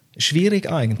mehr schwierig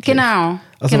eigentlich. Genau.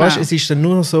 Also genau. weißt, es ist dann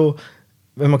nur so,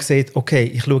 wenn man sieht, okay,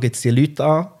 ich schaue jetzt die Leute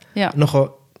an, Ja.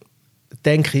 nachher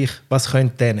denke ich, was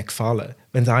könnte denen gefallen.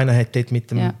 Wenn der eine hat dort mit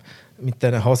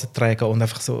diesen Hosenträgern und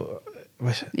einfach so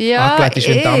angelegt ist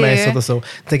wie ein Dames oder so,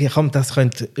 dann denke ich, komm, das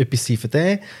könnte etwas sein für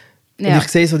den. Ja. Und ich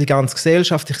sehe so die ganze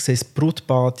Gesellschaft, ich sehe das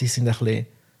Brutpaar, die sind ein bisschen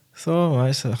so,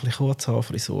 weißt du, ein bisschen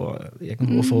Kurzhaarfrisur,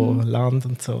 irgendwo von Land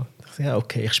und so. Ich sage, ja,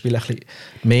 okay, ich spiele ein bisschen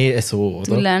mehr so,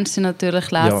 oder? Du lernst sie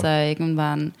natürlich lesen Ja.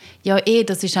 irgendwann. Ja,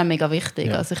 das ist auch mega wichtig.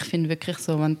 Ja. Also ich finde wirklich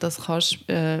so, wenn du das kannst,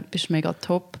 bist du mega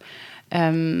top. Ich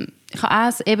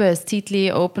habe auch ein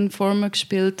Zeitchen Open Format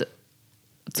gespielt,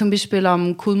 zum Beispiel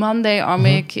am Cool Monday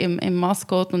Amig im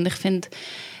Mascot, und ich finde,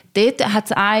 dort hat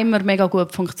es auch immer mega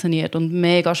gut funktioniert und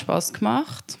mega Spass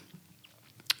gemacht.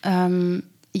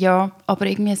 Ja, aber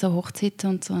irgendwie so Hochzeiten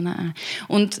und so, nein.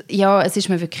 Und ja, es ist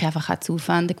mir wirklich einfach auch zu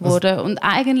aufwendig geworden. Und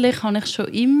eigentlich habe ich schon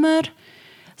immer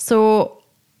so...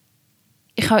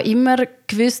 Ich habe immer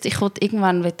gewusst,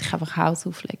 irgendwann will ich einfach Haus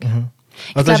auflegen.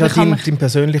 Also das glaube, ist auch dein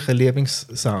persönlicher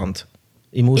Lieblingssound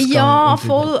im Ausgang? Ja, und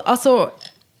voll. Also,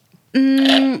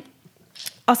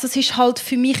 Also es ist halt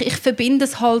für mich, ich verbinde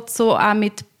es halt so auch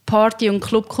mit Party- und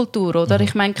Clubkultur, oder?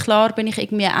 Ich meine, klar bin ich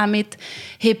irgendwie auch mit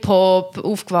Hip-Hop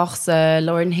aufgewachsen,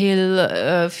 Lauryn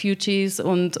Hill, Fugees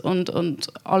und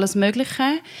alles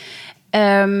Mögliche.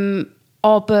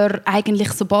 Aber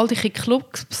eigentlich, sobald ich in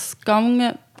Clubs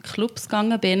gegangen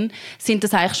bin, sind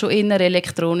das eigentlich schon eher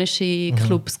elektronische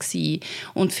Clubs gewesen.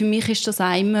 Und für mich ist das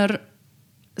auch immer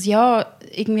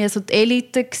irgendwie so die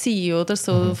Elite gewesen, oder?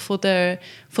 So von den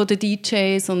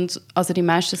DJs und also die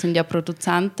meisten sind ja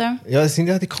Produzenten. Ja, das sind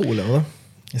ja die Coolen, oder?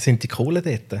 Das sind die Coolen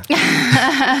dort.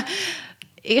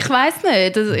 Ich weiß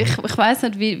nicht. Ich weiß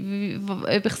nicht,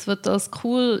 ob ich es als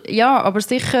cool... Ja, aber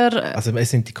sicher... Also es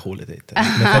sind die Kohlen dort.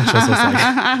 Man kann schon so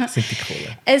sagen. Es sind die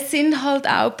Kohlen. Es sind halt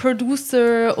auch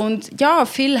Producer und ja,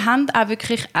 viele haben auch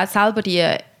wirklich auch selber die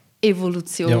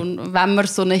Evolution, wenn man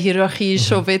so eine Hierarchie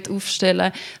schon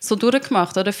aufstellen will, so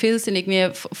durchgemacht. Oder? Viele sind irgendwie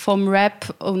vom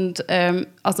Rap und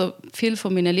also viele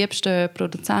von meinen liebsten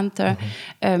Produzenten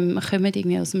kommen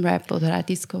irgendwie aus dem Rap oder auch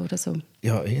Disco oder so.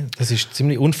 Ja, das ist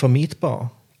ziemlich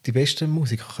unvermeidbar. Die besten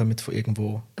Musiker kommen von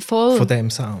irgendwo, von dem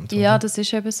Sound. Ja, oder? das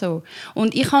ist eben so.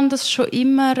 Und ich habe das schon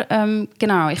immer,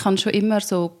 ich habe schon immer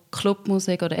so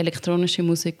Clubmusik oder elektronische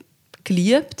Musik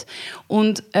geliebt.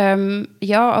 Und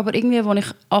aber irgendwie, als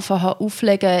ich angefangen habe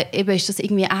aufzulegen, eben ist das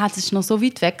irgendwie, das ist noch so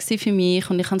weit weg für mich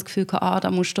und ich habe das Gefühl,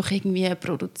 da musst du doch irgendwie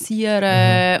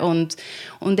produzieren und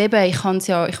eben, ich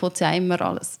wollte ja immer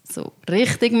alles so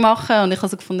richtig machen und ich habe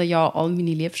so gefunden, ja, all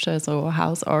meine liebsten so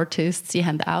House Artists, sie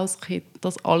haben auch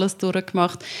das alles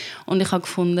durchgemacht und ich habe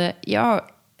gefunden, ja,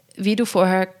 wie du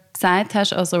vorher gesagt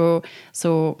hast, also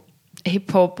so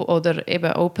Hip-Hop oder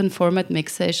eben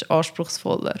Open-Format-Mixen ist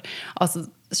anspruchsvoller. Also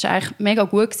es war eigentlich mega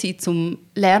gut zum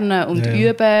Lernen und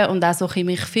Üben und auch so ein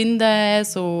mich finden.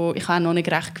 So, ich habe noch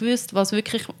nicht recht gewusst, was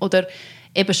wirklich... Oder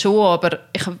eben schon, aber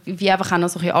ich wollte einfach auch noch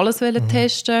so ein alles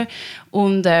testen.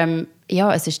 Und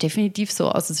es ist definitiv so.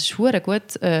 Also es ist verdammt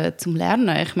gut zum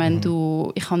Lernen. Ich meine,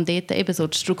 ich habe dort eben so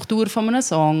die Struktur von einem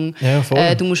Song. Ja,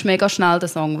 voll. Du musst mega schnell den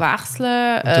Song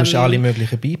wechseln. Und du hast alle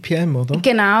möglichen BPM, oder?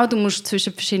 Genau, du musst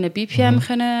zwischen verschiedenen BPM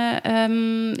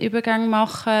können, Übergänge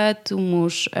machen. Du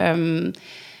musst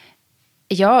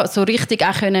so richtig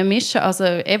auch können mischen. Also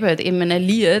eben in einem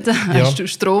Lied hast du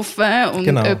Strophen und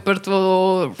jemand,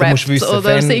 der rappt wissen,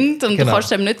 oder singt und du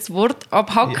kannst eben nicht das Wort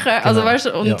abhacken. Ja, genau. Also,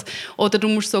 weißt, oder du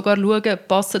musst sogar schauen,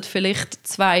 passen vielleicht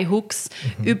 2 Hooks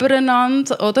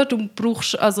übereinander. Oder? Du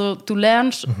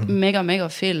lernst mega, mega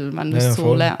viel, wenn du es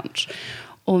so lernst.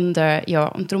 Und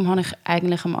und darum habe ich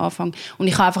eigentlich am Anfang... Und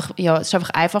ich habe einfach, es war einfach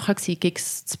einfacher gewesen,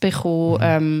 Gigs zu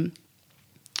bekommen.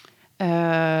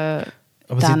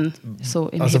 Dann, so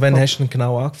im also wann hast du denn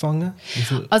genau angefangen?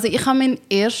 Also ich habe meinen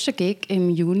ersten Gig im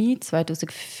Juni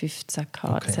 2015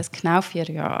 gehabt. Okay. Das heisst genau 4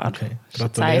 Jahre. Okay. Das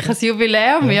ist ein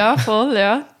Jubiläum, ja, voll,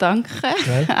 ja, danke.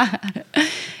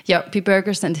 Ja, bei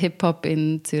Burgers and Hip-Hop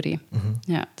in Zürich.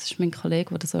 Ja, das ist mein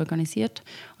Kollege, der das organisiert.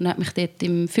 Und er hat mich dort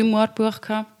im Filmart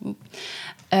gebucht.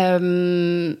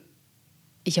 Und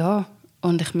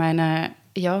ich meine...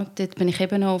 Ja, dort bin ich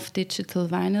eben noch auf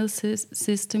Digital Vinyl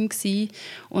System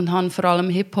und habe vor allem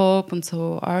Hip-Hop und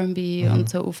so R&B und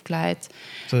so aufgelegt.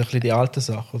 So ein bisschen die alten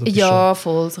Sachen, oder? Ja,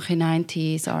 voll, so ein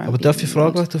 90s R&B. Aber darf ich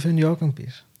fragen, was du für einen Jahrgang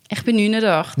bist? Ich bin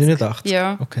 89. 89?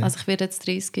 Ja, okay. Also ich werde jetzt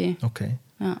 30. Okay.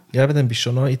 Ja, aber dann bist du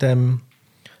schon noch in dem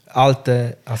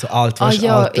alten, also alt, weißt du,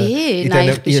 alte. In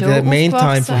der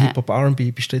Main-Time von Hip-Hop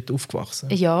R&B bist du dort aufgewachsen?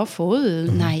 Ja, voll.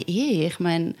 Nein, ich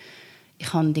meine...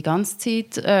 Ich habe die ganze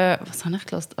Zeit, was habe ich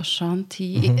gehört?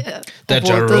 Ashanti. Das ist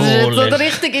jetzt so der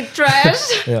richtige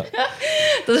Trash. Ja.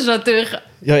 Das ist natürlich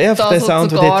einfach der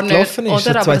Sound, der dort nicht, gelaufen ist. So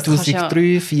oder?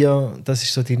 2003, 2004, das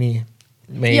ist so deine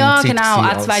Main-Zeit. Ja, genau,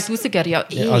 auch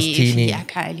 2000er, als Teenie. Ja,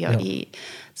 geil, ja.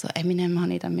 So Eminem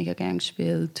habe ich dann mega gerne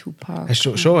gespielt, Tupac. Hast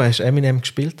du Eminem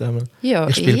gespielt? Ja,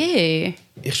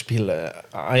 Ich spiele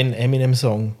einen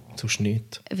Eminem-Song. Sonst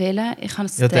nicht. Welchen? Ich habe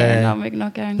den Namen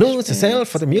noch gerne gespielt. Lose yourself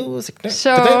for the music.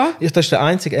 Schon? Das ist der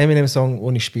einzige Eminem-Song,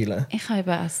 den ich spiele. Ich habe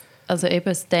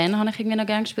eben Stan habe ich irgendwie noch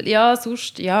gerne gespielt. Ja,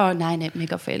 sonst, nein, nicht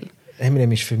mega viel.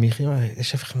 Eminem ist für mich,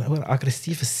 ist einfach ein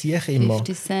aggressives Sieg immer.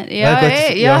 50 Cent.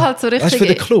 Ja, halt so richtig. Weißt du, für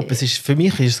den Club, für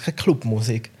mich ist es keine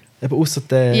Clubmusik. Eben ausser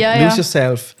der Lose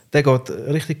Yourself, der geht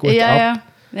richtig gut ab.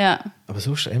 Ja. Aber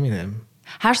sonst Eminem.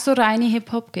 Hast du so reine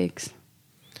Hip-Hop-Gigs?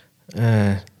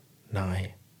 Nein.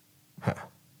 Ja.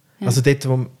 Also dort,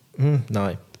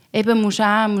 nein. Eben, musst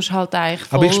halt eigentlich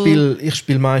voll... Aber ich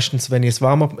spiele meistens, wenn ich es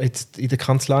warm habe, jetzt in der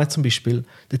Kanzlei zum Beispiel,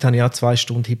 dort habe ich auch 2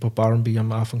 Stunden Hip-Hop R&B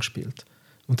am Anfang gespielt.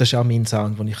 Und das ist auch mein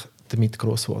Sound, wo ich damit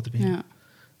gross geworden bin. Ja.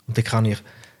 Und dann kann ich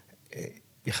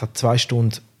habe 2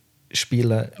 Stunden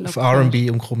spielen auf R&B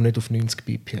und komme nicht auf 90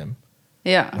 BPM.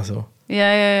 Ja. Also,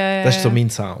 Ja. das ist so mein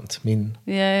Sound. Ja.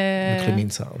 Mein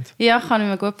Sound. Ja, kann ich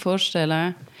mir gut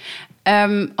vorstellen.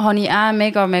 Habe ich auch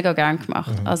mega, mega gerne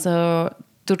gemacht. Also,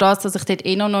 durch das, dass ich dort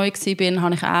noch neu war,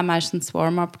 habe ich auch meistens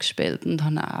Warm-up gespielt und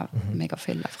habe auch mega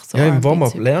viel einfach so Ja, im R&B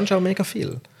Warm-up Zeug. lernst du auch mega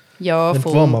viel. Ja, Wenn du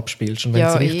voll. Warm-up spielst und wenn du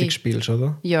es richtig spielst,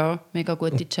 oder? Ja, mega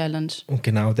gute Challenge. Und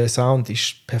genau, der Sound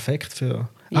ist perfekt für...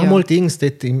 Ja. Auch mal Dings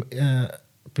dort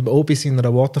beim Obis in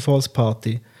einer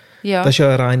Waterfalls-Party. Ja. Das ist ja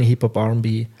eine reine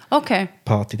Hip-Hop-R&B-Party. Okay.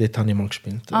 Dort habe ich mal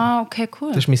gespielt. Ah, okay, cool.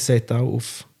 Das ist mein Set auch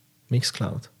auf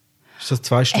Mixcloud. Das ist so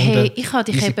 2 Stunden. Hey, ich habe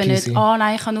dich easy eben nicht... peasy.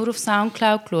 Nein, ich habe nur auf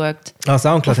Soundcloud geschaut.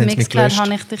 Soundcloud Auf haben sie mich Mixcloud gelöscht.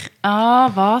 habe ich dich...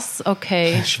 was?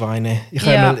 Okay. Schweine. Ich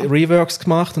Ja. habe mal Reworks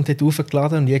gemacht und dort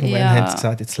aufgeladen und irgendwann Ja. haben sie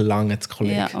gesagt, jetzt lange das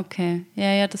Kollege. Ja, okay.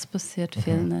 Ja, das passiert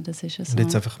vielen, das ist ja so. Und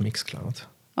jetzt einfach Mixcloud.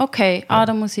 Okay,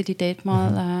 dann muss ich die dort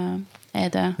mal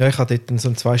adden. Ja, ich habe dort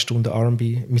so 2 Stunden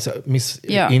R&B. Mein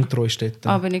Ja. Intro ist dort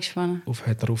Bin ich gespannt.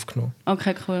 hat er aufgenommen.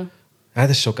 Okay, cool. Ja,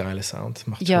 das ist schon ein geiler Sound.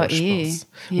 Macht Ja, voll Spaß.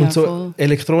 Ja, Und so voll.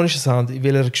 elektronischer Sound, in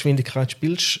welcher Geschwindigkeit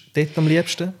spielst du dort am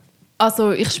liebsten?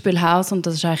 Also ich spiele House und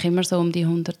das ist eigentlich immer so um die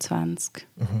 120.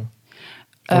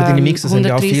 Aber deine Mixer sind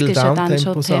ja auch 130 viele ist ja dann schon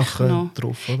Downtempo-Sachen Techno.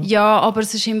 drauf, oder? Ja, aber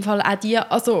es ist im Fall auch die...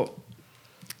 Also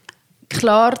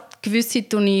klar, gewisse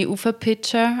tue ich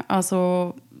aufpitchen.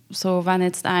 Also so, wenn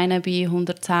jetzt einer bei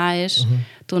 110 ist,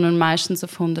 tue ich ihn meistens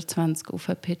auf 120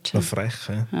 aufpitchen. Noch frech,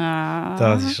 hä? Ja.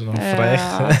 Das ist noch frech.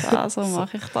 Ja, so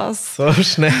mache ich das. So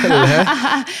schnell, hä?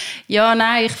 Ja,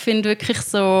 nein, ich finde wirklich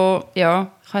so,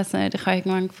 ja, ich weiß nicht, ich habe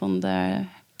irgendwann gefunden,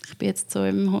 ich bin jetzt so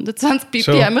im 120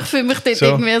 BPM, ich fühle mich dort Schon.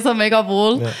 irgendwie so mega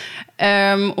wohl.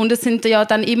 Ja. Und es sind ja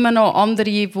dann immer noch andere,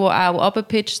 die auch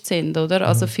abgepitcht sind, oder?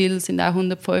 Also viele sind auch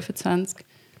 125,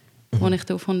 wo ich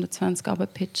da auf 120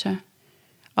 abpitche.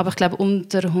 Aber ich glaube,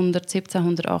 unter 117,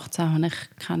 118 habe ich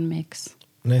keinen Mix.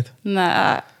 Nicht?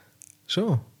 Nein.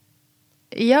 Schon.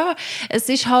 Ja, es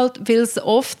ist halt, weil es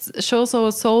oft schon so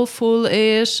soulful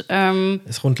ist.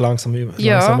 Es kommt langsam über.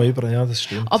 Ja. Ja, das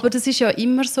stimmt. Aber das ist ja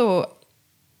immer so.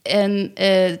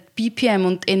 BPM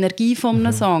und die Energie von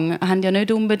einem Song haben ja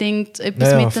nicht unbedingt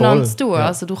etwas Ja, miteinander voll. zu tun. Ja.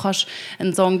 Also du kannst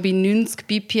einen Song bei 90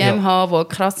 BPM Ja. haben, der eine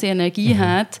krasse Energie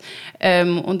hat,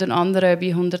 und einen anderen bei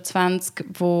 120,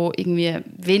 wo irgendwie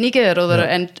weniger oder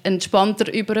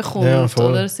entspannter überkommt. Ja,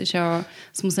 voll. Oder? Es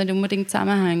muss nicht unbedingt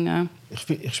zusammenhängen.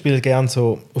 Ich spiele gerne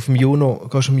so auf dem Juno.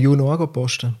 Gehst du am Juno auch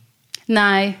posten?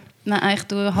 Nein, ich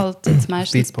tue halt jetzt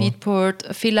meistens Beatport.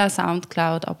 Beatport, viel auch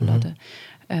Soundcloud abladen.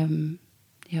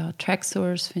 Ja,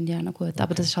 Tracksource finde ich auch noch gut,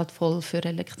 aber das ist halt voll für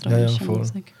elektronische voll.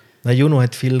 Musik. Nein, Juno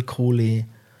hat viele coole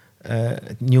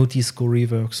New Disco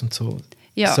Reworks und so.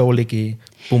 Ja. Soulige,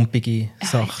 pumpige Ich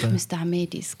Sachen. müsste auch mehr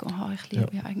Disco haben, ich liebe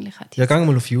ja eigentlich auch Ja, Disco. geh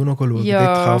mal auf Juno schauen. Ja.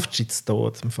 Dort kaufst du jetzt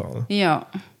tot im Fall. Ja.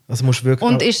 Also musst du wirklich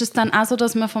Und ist es dann auch so,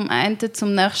 dass man vom einen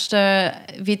zum nächsten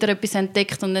wieder etwas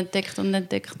entdeckt und entdeckt und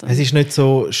entdeckt? es ist nicht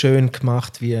so schön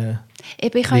gemacht wie...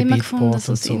 Eben, ich habe wie immer Beatport gefunden,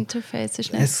 so und das so. Interface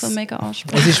ist nicht Es- so mega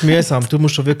ansprechend. Es ist mühsam. Du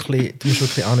musst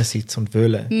wirklich ansitzen und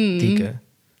wollen, Mhm. diggen.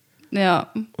 Ja,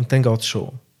 Und dann geht es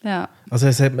schon. ja. Also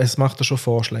es macht da schon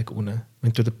Vorschläge unten.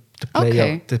 Wenn du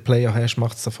den Player hast,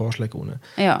 macht es da Vorschläge unten.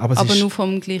 Ja, aber es ist, nur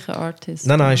vom gleichen Artist.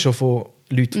 Nein, schon von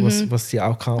Leuten, was sie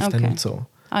auch gekauft haben Okay. und so.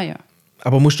 Ah ja,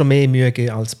 Aber musst du mehr Mühe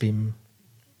geben als beim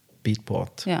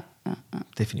Beatport. ja.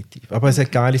 Definitiv. Aber es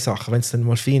hat geile Sachen. Wenn du es dann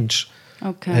mal findest,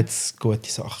 Okay. hat es gute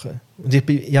Sachen. Und ich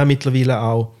bin ja mittlerweile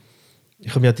auch...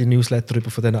 Ich habe ja die Newsletter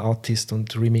über von diesen Artists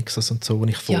und Remixers und so,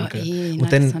 die ich folge. nein,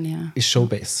 und das habe dann ich auch. ist es schon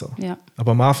besser. Ja.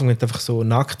 Aber am Anfang, wenn du einfach so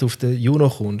nackt auf den Juno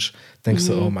kommst, denkst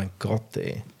du so, oh mein Gott,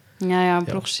 ey. Ja,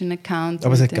 brauchst du einen Account.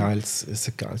 Aber es mit hat dem.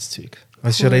 geiles Zeug. Also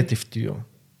es ist ja relativ teuer,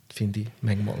 finde ich,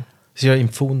 manchmal. Es ist ja im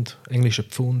Pfund, englischer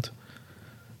Pfund.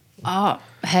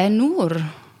 Nur?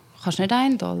 Kannst du nicht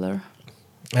 $1?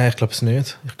 Ich glaube es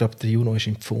nicht. Ich glaube, der Juno ist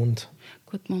im Pfund.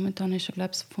 Gut, momentan ist ja,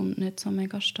 glaube ich, das Pfund nicht so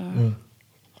mega stark.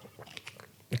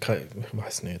 Ich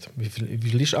weiß nicht. Wie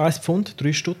viel ist 1 Pfund?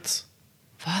 3 Stutz?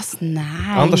 Was? Nein,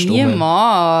 Andersrum.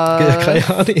 niemals. Keine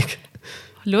Ahnung.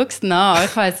 Schau es nach,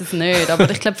 ich weiß es nicht. Aber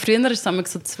ich glaube, früher war es immer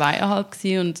so 2,5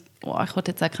 gewesen und ich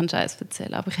wollte jetzt auch keinen Scheiß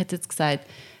erzählen, aber ich hätte jetzt gesagt,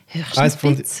 höchstens 1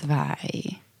 Pfund- bei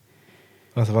 2.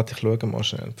 Also warte, ich schaue mal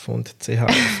schnell. Pfund CH.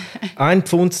 1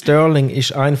 Pfund Sterling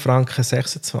ist 1,26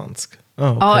 Franken.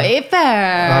 Okay. Eben!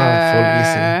 Voll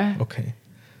easy. Okay.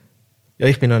 Ja,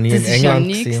 ich bin noch nie Das in ist ja England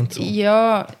nichts. gewesen und so.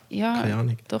 Ja, Keine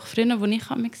Ahnung. doch früher, als ich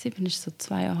war, war es so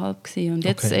 2,5 gewesen. Und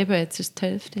jetzt, Okay. jetzt ist es die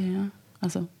Hälfte, ja.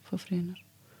 Also von früher.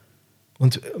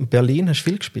 Und in Berlin hast du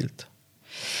viel gespielt?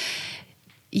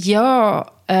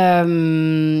 Ja,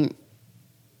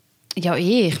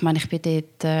 ich meine, ich bin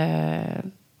dort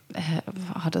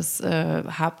habe das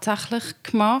hauptsächlich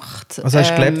gemacht. Also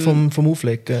hast du gelebt vom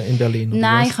Auflegen in Berlin? Oder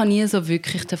Nein, was? ich habe nie so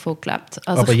wirklich davon gelebt.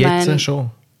 Also Aber ich jetzt mein, schon?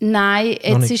 Nein,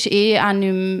 Noch jetzt nicht. ist auch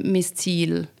nicht mehr mein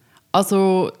Ziel.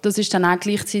 Also das ist dann auch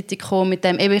gleichzeitig gekommen mit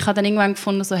dem, eben, ich habe dann irgendwann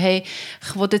gefunden, so, hey,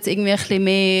 ich will jetzt irgendwie ein bisschen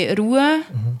mehr Ruhe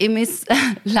in mein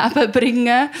Leben bringen,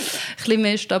 ein bisschen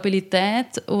mehr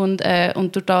Stabilität und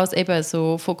durch das eben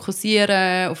so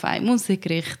fokussieren auf eine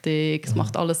Musikrichtung. Es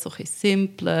macht alles so ein bisschen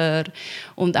simpler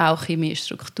und auch ein bisschen mehr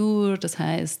Struktur, das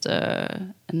heisst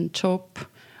einen Job.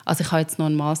 Also ich habe jetzt noch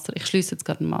einen Master, ich schließe jetzt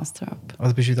gerade einen Master ab.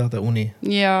 Also bist du wieder an der Uni?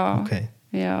 Ja, Okay.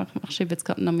 ja, ich schreibe jetzt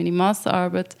gerade noch meine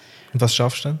Masterarbeit. Und was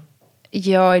schaffst du denn?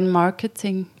 Ja, in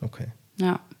Marketing. Okay.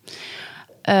 Ja.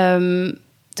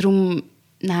 Darum,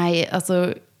 nein,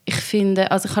 also ich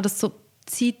finde, also ich habe das so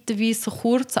zeitweise so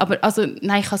kurz, aber also,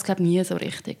 nein, ich habe es glaube nie so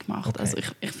richtig gemacht. Okay. Also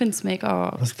ich finde es mega.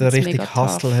 Also ich der find's richtige mega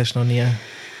Hustle tough. hast du noch nie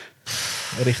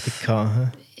richtig gehabt.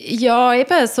 He? Ja,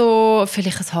 eben so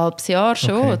vielleicht ein halbes Jahr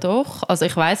schon, Okay. doch. Also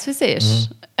ich weiß, wie es ist.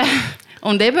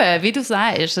 Und eben, wie du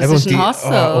sagst, es Eben, ist und ein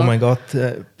Hustle. Oh mein Gott,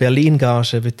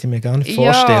 Berlin-Gage würde ich mir gar nicht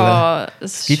vorstellen. Ja,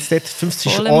 es Gibt es dort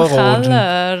 50 voll im Euro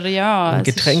Keller, ja. und es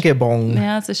ist- Getränkebon?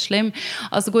 Ja, es ist schlimm.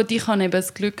 Also gut, ich habe eben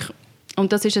das Glück,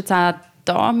 und das ist jetzt auch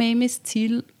da mehr mein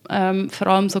Ziel, vor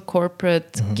allem so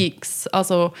Corporate Gigs.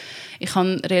 Also ich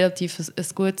habe relativ ein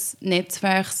gutes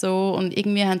Netzwerk so, und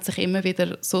irgendwie haben sich immer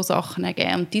wieder so Sachen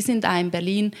ergeben. Und die sind auch in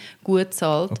Berlin gut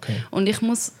bezahlt. Okay. Und ich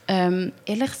muss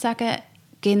ehrlich sagen,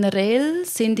 generell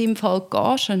sind im Fall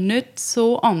Gagen nicht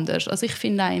so anders. Also ich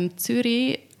finde auch in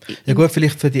Zürich, Ja gut,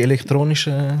 vielleicht für die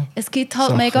elektronischen... es gibt halt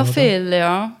Sachen, mega oder? viel,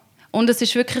 ja. Und es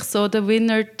ist wirklich so, the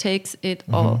winner takes it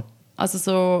all. Also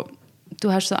so,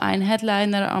 du hast so einen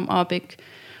Headliner am Abend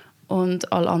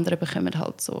und alle anderen bekommen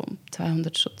halt so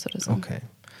 200 Stutz oder so. Okay.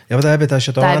 Ja, aber das ist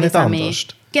ja da auch nicht Teilweise auch mehr. anders.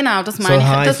 Genau, das So meine ich.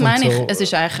 Hive Das meine und ich. so. Es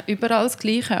ist eigentlich überall das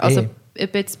Gleiche. Also Eh.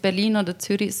 ob jetzt Berlin oder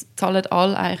Zürich, es zahlen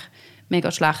alle eigentlich mega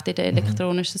schlecht in der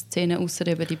elektronischen Szene, außer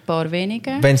eben die paar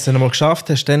wenigen. Wenn du es dann einmal geschafft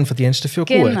hast, dann verdienst du dafür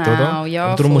gut, Genau, oder?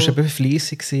 ja, Und darum musst du voll. eben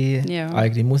fleissig sein, Ja.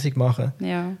 eigene Musik machen.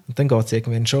 Ja. Und dann geht es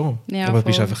irgendwann schon. Ja, aber du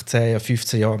bist voll. einfach 10,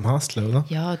 15 Jahre im Hustle, oder?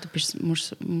 Ja, du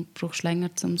brauchst länger,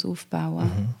 um es aufzubauen.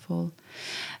 Mhm. Voll.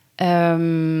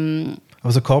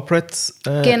 Also Corporate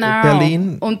Genau.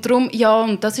 Berlin, Und darum, ja,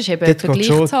 und das ist eben Dort etwa geht gleich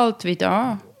schon- zahlt wie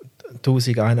da.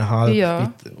 1000, 1,5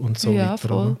 Ja. und so Ja, weiter.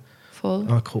 voll. oder? voll.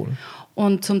 Ah, cool.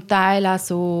 Und zum Teil auch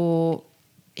so,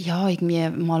 ja, irgendwie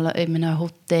mal in einem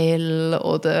Hotel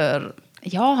oder,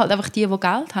 ja, halt einfach die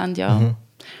Geld haben, ja.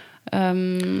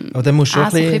 Aber dann musst du Auch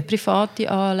schon so ein ein bisschen, bisschen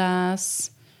private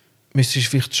Anlässe. müsstest du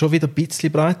vielleicht schon wieder ein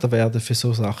bisschen breiter werden für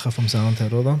so Sachen vom Sound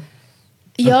her, oder?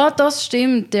 Ja, das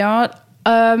stimmt, ja.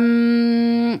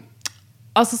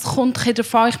 Also es kommt ein bisschen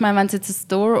darauf an, ich meine, wenn es jetzt ein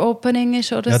Store-Opening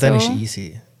ist oder Ja, so. dann ist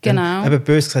easy. Genau. Dann, eben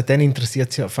böse gesagt, dann interessiert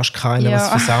es ja fast keiner, Ja. was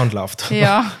für Sound läuft.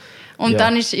 Ja. Und Ja.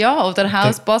 dann ist, ja, oder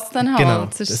Haus Dann- passt dann halt. genau,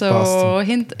 es ist das so,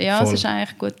 passt. ja, Voll. es ist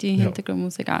eigentlich gute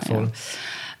Hintergrundmusik auch, ja. Voll.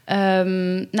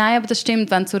 Nein, aber das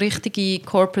stimmt, wenn so richtige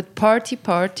Corporate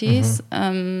Partys,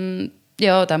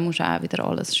 ja, dann musst du auch wieder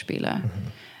alles spielen.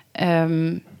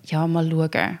 Ja, mal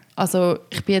schauen. Also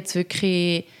ich bin jetzt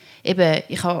wirklich, eben,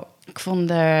 ich habe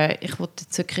gefunden, ich wollte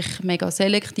jetzt wirklich mega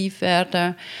selektiv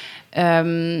werden.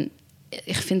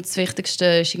 Ich finde, das Wichtigste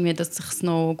ist irgendwie, dass es sich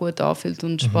noch gut anfühlt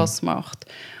und Spass macht.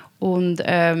 Und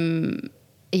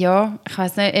ja, ich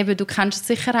weiss nicht, eben, du kennst es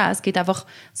sicher auch, es gibt einfach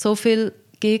so viele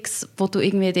Gigs, wo du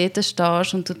irgendwie dort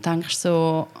stehst und du denkst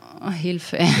so,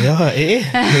 Hilfe. Ja,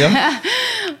 ja.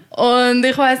 Und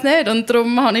ich weiss nicht, und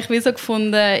darum habe ich wie so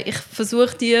gefunden, ich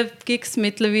versuche die Gigs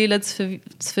mittlerweile zu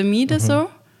vermeiden, so.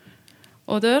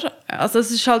 Oder? Also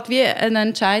es ist halt wie eine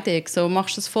Entscheidung, so,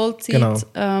 machst du es Vollzeit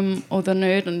oder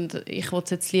nicht, und ich will es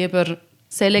jetzt lieber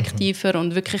selektiver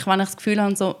und wirklich, wenn ich das Gefühl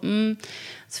habe, so,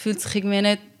 es fühlt sich irgendwie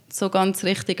nicht so ganz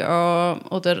richtig an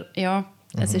oder ja,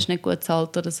 es ist nicht gut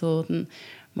bezahlt oder so, dann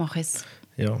mache ich es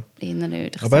Ja. eher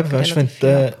nicht. Ich Aber eben, sage weißt, wenn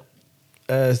relativ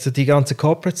viel ab. so die ganzen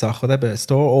Corporate-Sachen, oder eben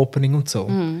Store-Opening und so,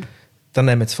 dann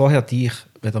nehmen sie vorher dich,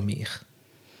 weder mich.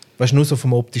 Weißt du, nur so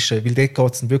vom Optischen, weil dort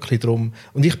geht es wirklich darum.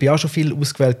 Und ich bin auch schon viel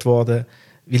ausgewählt worden,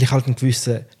 weil ich halt einen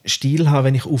gewissen Stil habe,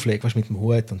 wenn ich auflege, weißt, mit dem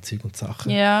Hut und Zeug und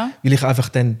Sachen. Ja. Weil ich einfach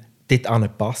dann dort auch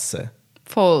nicht passe.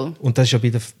 Voll. Und das ist ja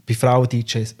bei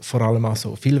Frauen-DJs vor allem auch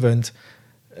so. Viele wollen,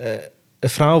 eine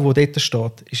Frau, die dort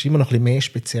steht, ist immer noch ein bisschen mehr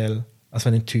speziell, als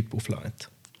wenn ein Typ auflegt.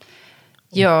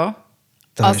 Ja,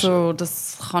 Das also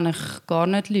das kann ich gar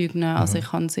nicht lügen. Also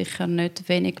ich habe sicher nicht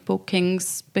wenig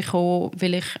Bookings bekommen,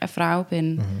 weil ich eine Frau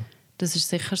bin. Das ist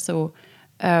sicher so.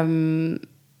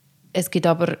 Es gibt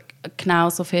aber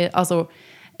genauso viel, also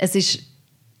es ist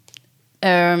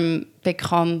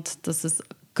bekannt, dass es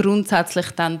grundsätzlich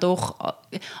dann doch,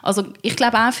 also ich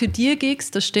glaube auch für die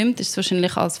Gigs, das stimmt, ist es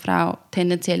wahrscheinlich als Frau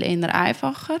tendenziell eher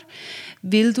einfacher,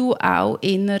 weil du auch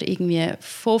eher irgendwie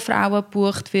von Frauen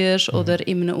gebucht wirst oder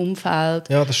in einem Umfeld.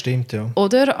 Ja, das stimmt, ja.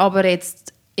 Oder? Aber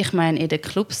jetzt, ich meine, in der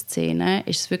Clubszene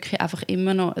ist es wirklich einfach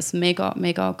immer noch ein mega,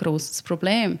 mega grosses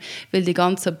Problem. Weil die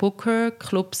ganzen Booker,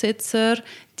 Clubsitzer,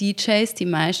 DJs, die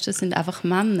meisten sind einfach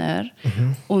Männer.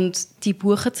 Und die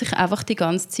buchen sich einfach die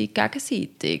ganze Zeit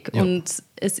gegenseitig. Ja. Und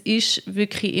es ist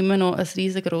wirklich immer noch ein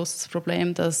riesengroßes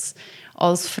Problem, dass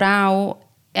als Frau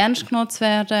ernst genommen zu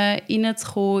werden,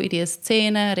 reinzukommen in diese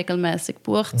Szene, regelmäßig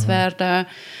gebucht zu werden,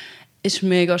 ist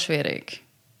mega schwierig.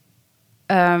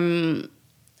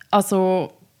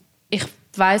 Also ich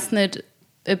weiss nicht,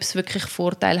 ob es wirklich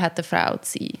Vorteil hat, eine Frau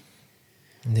zu sein.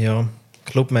 Ja,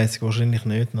 clubmäßig wahrscheinlich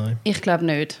nicht, nein. Ich glaube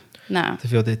nicht. Nein.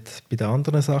 Dafür dort bei den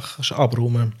anderen Sachen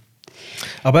abräumen.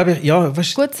 Aber eben, ja,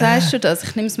 weißt Gut, sagst du das.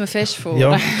 Ich nehme es mir fest vor.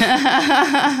 Ja.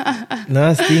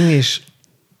 Nein, das Ding ist,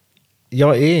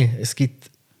 ja es gibt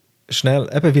schnell,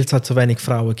 eben weil es halt so wenig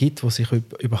Frauen gibt, die sich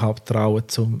überhaupt trauen,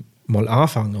 zum mal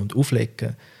anfangen und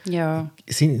auflegen. Ja.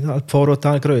 Sind halt die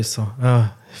Vorurteile grösser. Ah,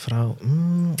 Frau,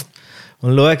 und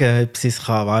schauen, ob sie es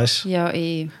kann, weißt du? Ja,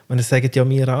 Und das sagen ja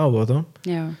wir auch, oder?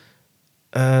 Ja.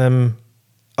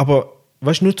 Aber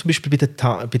weißt du, nur zum Beispiel bei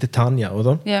der Tanja,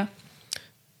 oder? Ja.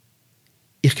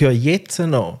 Ich höre jetzt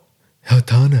noch, ja,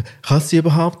 Tanja, kann sie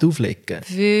überhaupt auflegen?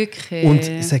 Wirklich? Und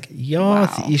ich sage, ja,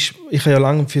 Wow. ich habe ja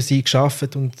lange für sie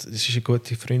gearbeitet und es ist eine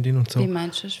gute Freundin und so. Wie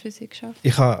meinst du, hast du für sie geschafft?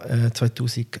 Ich habe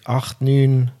 2008,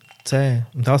 2009, 2010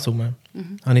 und das herum,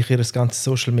 habe ich ihr das ganze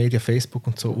Social Media, Facebook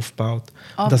und so aufgebaut.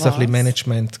 Ah, und das ein bisschen was?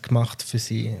 Management gemacht für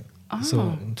sie. So,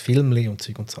 und Filmli und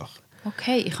Zeug und Sachen.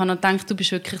 Okay, ich habe noch gedacht, du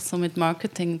bist wirklich so mit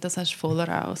Marketing, das hast du voll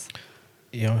raus.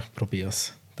 Ja, ich probiere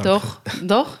es. Danke.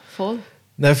 Doch, voll.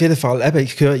 Nein, auf jeden Fall. Eben,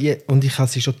 ich höre und ich habe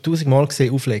sie schon 1000-mal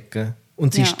gesehen auflegen.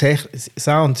 Und sie Ja. ist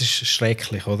Sound ist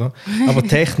schrecklich, oder? Aber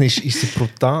technisch ist sie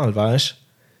brutal, weißt du?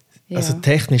 Ja. Also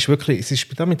technisch wirklich, sie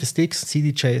spielt auch mit den Sticks,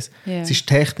 CDJs. Ja. Sie ist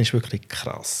technisch wirklich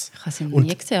krass. Ich habe sie noch Und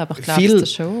nie gesehen, aber ich glaube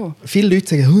es schon. Viele Leute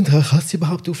sagen, «Hund, kann sie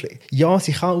überhaupt auflegen?» Ja,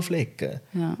 sie kann auflegen.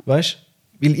 Ja. Weißt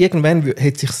du? Weil irgendwann hat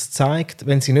es sich gezeigt,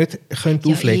 wenn sie nicht könnte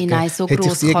auflegen nein, so hat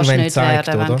gross sich's kannst du irgendwann nicht werden,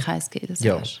 gezeigt, wenn oder? keins geht. Das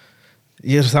Ja. hast.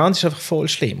 Ihr Sound ist einfach voll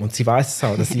schlimm und sie weiß es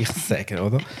auch, dass ich es sage,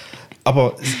 oder?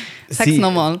 Aber Sag's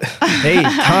nochmal. Hey,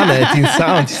 Tanne, dein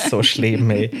Sound ist so schlimm,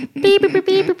 ey.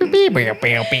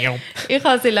 Ich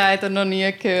habe sie leider noch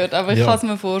nie gehört, aber ich Ja. kann es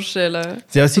mir vorstellen.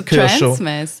 Ja, sie so hört schon.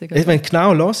 Trance-mässig, Wenn oder? du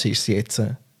genau hörst, ist sie jetzt,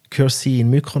 hörst sie in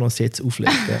Mykonos jetzt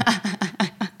auflegen.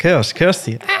 Hörst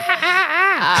sie?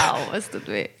 Au, es tut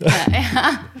weh. Nein,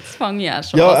 das fange ich auch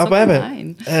schon Ja, an. aber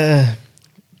gemein. eben.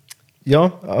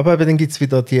 Ja, aber eben dann gibt es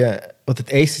wieder die. Oder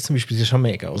die AC zum Beispiel, die ist schon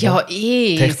mega, oder? Ja,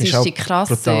 sie Technisch ist auch die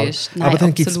krasseste. brutal. Nein, aber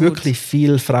dann gibt es absolut. wirklich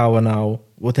viele Frauen auch,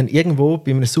 die dann irgendwo bei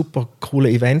einem super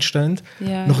coolen Event stehen.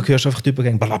 Ja. Nachher hörst du einfach die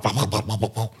Übergänge.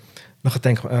 Nachher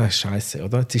denkst du, Scheiße,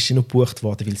 oder? Jetzt ist sie nur gebucht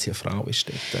worden, weil sie eine Frau ist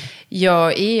dort. Ja,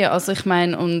 also ich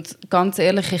meine, und ganz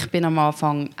ehrlich, ich bin am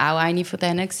Anfang auch eine von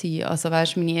denen gewesen. Also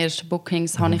weißt, meine ersten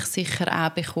Bookings habe ich sicher auch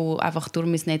bekommen, einfach durch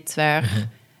mein Netzwerk.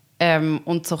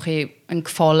 Und so ein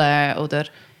Gefallen oder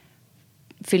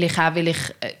vielleicht auch, weil ich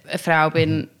eine Frau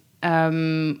bin.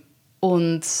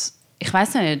 Und ich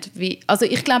weiß nicht, also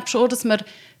ich glaube schon, dass man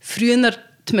früher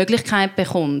die Möglichkeit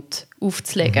bekommt,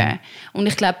 aufzulegen. Und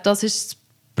ich glaube, das ist das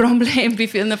Problem bei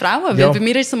vielen Frauen. Ja. Weil bei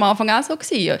mir war es am Anfang auch so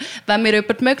gewesen. Wenn mir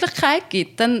jemand die Möglichkeit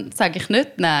gibt, dann sage ich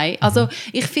nicht nein. Also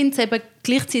ich finde es eben,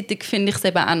 gleichzeitig finde ich es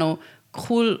eben auch noch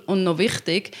cool und noch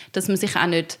wichtig, dass man sich auch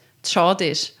nicht zu schade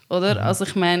ist. Oder? Also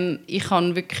ich meine, ich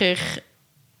habe wirklich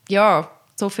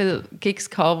so viele Gigs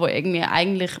gehabt, die irgendwie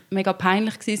eigentlich mega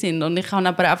peinlich waren. Und ich habe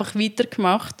aber einfach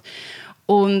weitergemacht.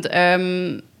 Und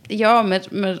also ich habe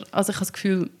das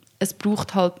Gefühl, es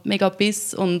braucht halt mega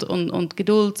Biss und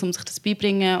Geduld, um sich das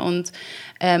beibringen. Und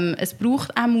es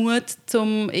braucht auch Mut,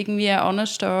 um irgendwie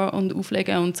anzustehen und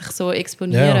auflegen und sich so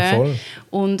exponieren. Ja, voll.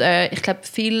 Und ich glaube,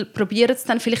 viele probieren es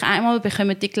dann vielleicht einmal,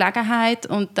 bekommen die Gelegenheit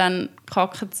und dann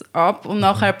kacken es ab. Und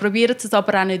nachher probieren sie es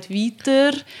aber auch nicht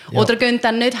weiter. Ja. Oder gehen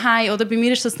dann nicht heim. Oder bei mir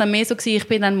war das dann mehr so, ich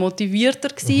bin dann motivierter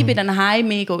gewesen, bin dann heim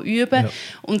mega üben. Ja.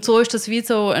 Und so war das wie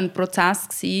so ein Prozess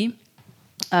gewesen.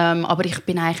 Aber ich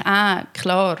bin eigentlich auch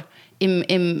klar,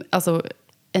 also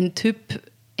ein Typ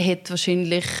hat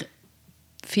wahrscheinlich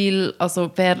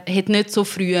hat nicht so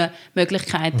früh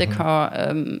Möglichkeiten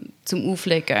gehabt, zum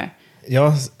Auflegen.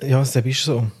 Ja, das ist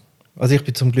so. Also ich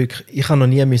bin zum Glück, ich habe noch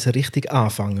nie richtig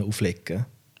anfangen auflegen.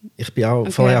 Ich bin auch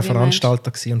vorher wie Veranstalter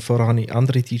gewesen und vorher habe ich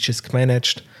andere DJs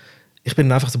gemanagt. Ich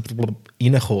bin einfach so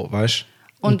reingekommen, weißt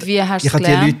du? Und wie hast du ich habe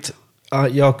die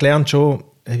Leute gelernt schon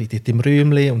dort im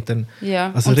Räumchen und dann...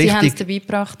 Ja, Also und sie haben es richtig, dabei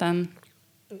gebracht dann?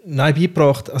 nein,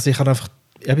 beigebracht. Also ich habe einfach...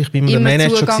 Ich bin immer der Immer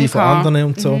Manager Zugang gewesen von gehabt. anderen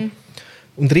und so.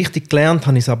 Und richtig gelernt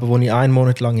habe ich es aber, als ich 1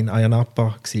 Monat lang in Ayanapa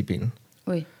war.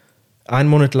 Ui. 1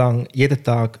 Monat lang, jeden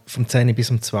Tag, vom 10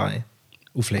 bis um 2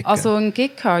 auflegen. Also ein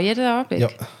Gig gehabt, jeden Abend? Ja.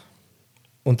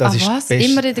 Und das ist was? das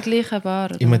Beste. Immer in der gleichen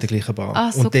Bar? Oder? Immer in der gleichen Bar.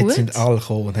 Ah, so und dort gut. sind alle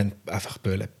gekommen und haben einfach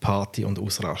Party und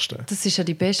ausrasten. Das ist ja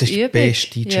die beste Das ist die Übung.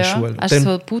 beste DJ-Schule. Ja. Hast du Dann- so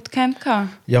ein Bootcamp gehabt?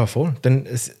 Ja, voll. Dann,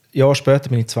 ein Jahr später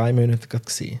bin ich 2 Monate gerade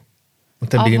gewesen.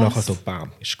 Und dann Ah, bin ich was? nachher so,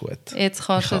 bam, ist gut. Jetzt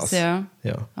kannst du Ich es, kann's. ja.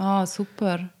 Ja. Ah,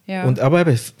 super. Ja. Und, aber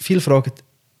eben, viele fragen,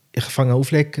 ich fange an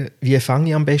auflegen, wie fange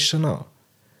ich am besten an?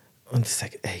 Und ich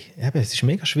sage, ey, eben, es ist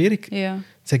mega schwierig. Ja.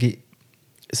 Sage ich,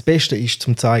 das Beste ist,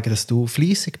 zum zu zeigen, dass du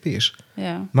fleissig bist.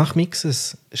 Ja. Mach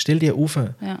Mixes, stell die auf.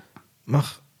 Ja. Eben,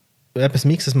 das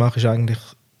Mixes machen ist eigentlich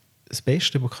das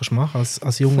Beste, was du machen kannst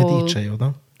als junger Voll. DJ,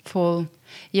 oder? Voll.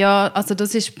 Ja, also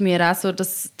das ist bei mir auch so,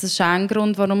 das ist auch ein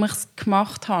Grund, warum ich es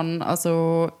gemacht habe.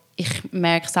 Also ich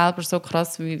merke selber so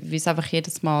krass, wie es einfach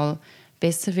jedes Mal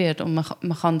besser wird und man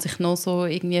kann sich noch so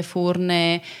irgendwie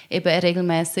vornehmen, eben eine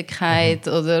Regelmäßigkeit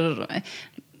oder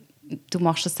du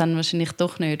machst das dann wahrscheinlich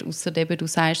doch nicht, außer eben du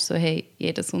sagst so, hey,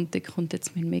 jeden Sonntag kommt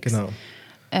jetzt mein Mix. Genau.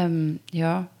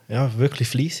 Ja. Ja, wirklich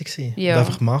fleissig sein. Ja. Und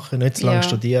einfach machen, nicht zu lange Ja.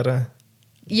 studieren.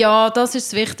 Ja, das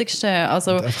ist das Wichtigste.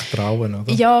 Also, Und einfach trauen,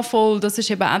 oder? ja, voll. Das ist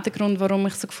eben auch der Grund, warum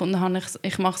ich so gefunden habe,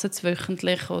 ich mache es jetzt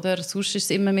wöchentlich. Oder sonst ist es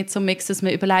immer mit so Mixes,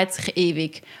 man überlegt sich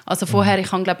ewig. Also vorher,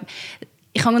 ich habe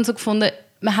dann so gefunden,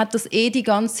 man hat das die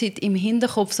ganze Zeit im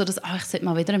Hinterkopf, so dass ich sollte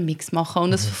mal wieder einen Mix machen.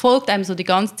 Und es verfolgt einem so die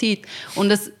ganze Zeit.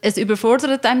 Und es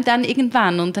überfordert einem dann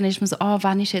irgendwann. Und dann ist man so,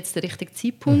 wann ist jetzt der richtige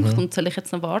Zeitpunkt? Und soll ich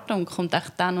jetzt noch warten? Und kommt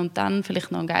echt dann und dann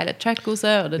vielleicht noch ein geiler Track raus?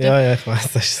 Oder Ja, ich weiss,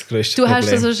 das ist das grösste du Problem.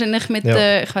 hast das wahrscheinlich mit,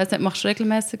 Ja. ich weiss nicht, machst du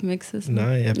regelmäßig Mixes?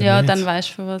 Nein, eben ja, nicht. dann weißt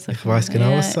du, von was Ich weiss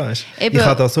genau, was du sagst. Eben, Ich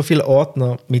habe da so viele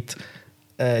Ordner mit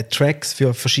Tracks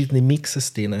für verschiedene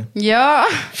Mixes drin. ja,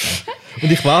 Und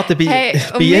ich warte Hey,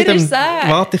 bei und mir jedem ist es auch.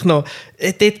 warte ich noch.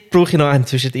 Dort brauche ich noch einen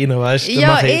zwischendrin, weißt du?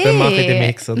 Dann mache ich den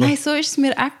Mix, oder? Nein, so ist es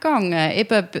mir auch gegangen.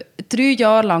 Eben 3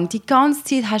 Jahre lang. Die ganze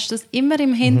Zeit hast du das immer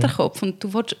im Hinterkopf und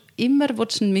du willst immer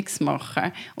einen Mix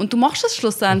machen. Und du machst es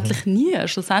schlussendlich nie.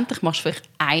 Schlussendlich machst du vielleicht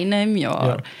einen im Jahr.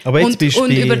 Ja. Aber jetzt bist du und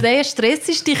bei- über den stresst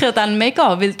es dich ja dann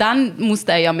mega, weil dann muss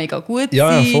der ja mega gut Ja,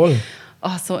 sein. ja, voll.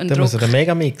 So ein Dann Druck. muss er ein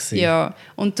Megamix sein. Ja,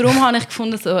 und darum habe ich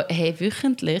gefunden, so, hey,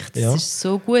 wöchentlich, das Ja. ist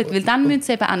so gut, weil dann müssen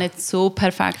sie eben auch nicht so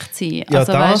perfekt sein. Ja,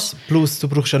 Also, das, plus du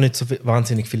brauchst ja nicht so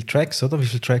wahnsinnig viele Tracks, oder? Wie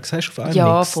viele Tracks hast du auf einem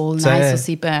ja, Mix? voll, 10? nein, so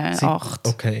 7, 8.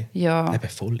 Okay. Ja. Eben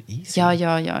voll easy.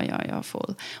 Ja,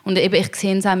 voll. Und eben, ich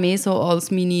sehe es auch mehr so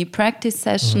als meine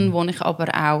Practice-Session, die ich aber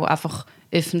auch einfach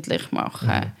öffentlich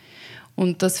mache.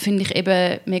 Und das finde ich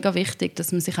eben mega wichtig,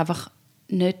 dass man sich einfach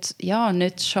nicht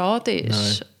schade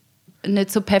ist,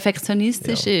 nicht so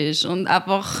perfektionistisch ist und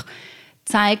einfach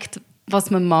zeigt,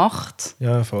 was man macht.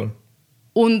 Ja, voll.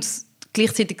 Und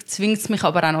gleichzeitig zwingt es mich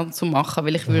aber auch noch zu machen,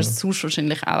 weil ich würde es sonst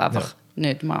wahrscheinlich auch einfach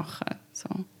nicht machen. So.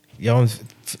 Ja, und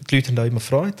die Leute haben da immer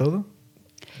Freude, oder?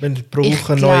 Wenn pro Ich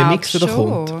Woche ein neuer glaub Mix wieder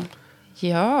schon. kommt.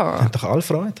 Ja, Haben doch alle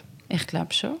Freude, ich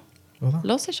glaube schon. oder?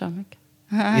 Los ist Amig.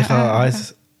 Ich habe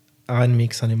einen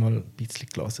Mix habe ich mal ein bisschen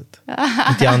gelesen.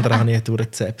 Und die anderen habe ich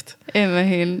durchgezappt.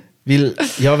 Immerhin. Weil,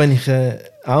 ja, wenn ich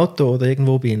Auto oder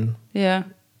irgendwo bin, Ja,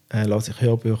 lasse ich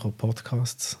Hörbücher,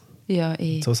 Podcasts, ja,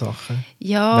 so Sachen.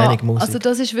 Ja, Wenig Musik. also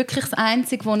das ist wirklich das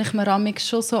Einzige, wo ich mir amig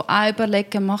schon so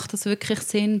überlege, macht das wirklich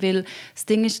Sinn? Weil das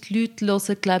Ding ist, die Leute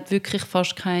hören, glaube ich, wirklich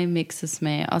fast keine Mixes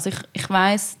mehr. Also ich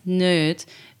weiss nicht,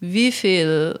 wie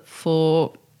viel von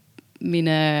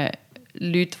meinen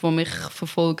Leuten, die mich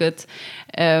verfolgen,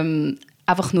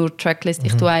 einfach nur Tracklist.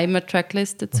 Ich tue auch immer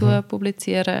Tracklist dazu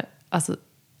publizieren. Also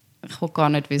ich will gar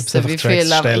nicht wissen, einfach wie Tracks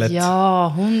viel. Aber, stellen. ja,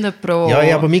 100 Pro.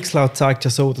 Ja, aber Mixcloud zeigt ja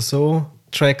so oder so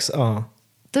Tracks an,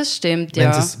 Das stimmt, wenn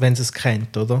ja. sie es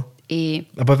kennt, oder?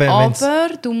 Aber wenn's-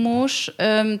 du musst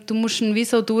ihn wie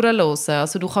so durchhören.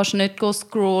 Also du kannst nicht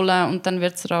scrollen und dann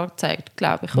wird es dir angezeigt,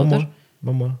 glaube ich, oder?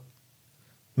 Mal.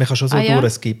 Man kann schon so Ja?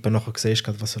 durchskippen, nachher siehst du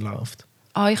gerade, was läuft.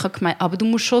 Ich habe gemeint, aber du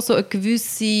musst schon so eine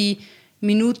gewisse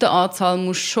Minutenanzahl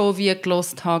musst schon wie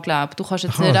gelost haben, glaube ich. Du kannst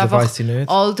jetzt Aha, nicht das einfach weiss ich nicht.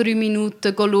 alle 3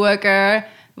 Minuten schauen,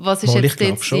 was ist Mal, jetzt ich glaub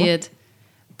dort schon. Lied.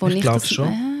 Wo Ich glaube das-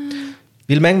 schon.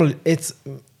 Weil manchmal jetzt,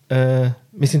 wir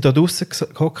sind hier draußen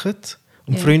gehockt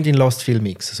und die Freundin lässt viel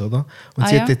Mixes, oder? Und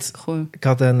sie ja? hat jetzt Cool.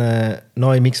 gerade einen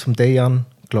neuen Mix von Dejan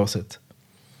gelesen.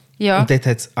 Ja. Und dort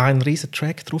hat es einen riesen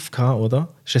Track drauf gehabt, oder?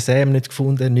 Shazam nicht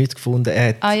gefunden, nichts gefunden. Er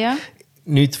hat Ja?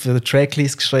 nichts für die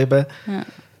Tracklist geschrieben.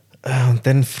 Und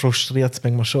dann frustriert es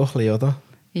manchmal schon ein bisschen, oder?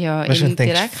 Ja, Weißt du, ihm dann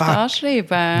denkst du, direkt fuck.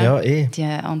 anschreiben. Ja, eh. Die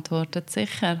antwortet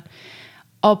sicher.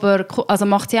 Aber also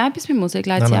macht sie auch etwas mit Musik?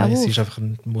 Legt sie auch Nein, auf? sie ist einfach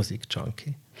ein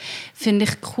Musik-Junkie. Finde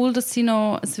ich cool, dass sie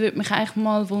noch... Es würde mich eigentlich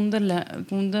mal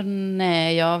wundern,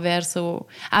 ja, wer so...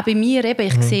 Auch bei mir eben,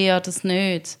 ich sehe ja das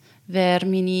nicht, wer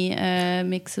meine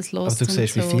Mixes los. Aber du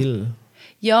siehst, so. wie viel?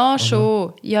 Ja,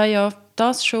 schon. Ja,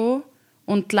 das schon.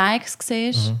 Und die Likes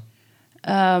siehst.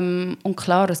 Und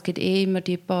klar, es gibt immer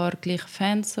die paar gleichen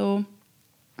Fans so.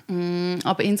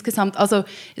 Aber insgesamt, also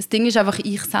das Ding ist einfach,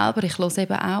 ich selber, ich höre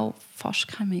eben auch fast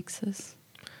keine Mixes.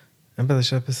 Aber das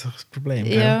ist eben so das Problem.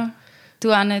 Ja,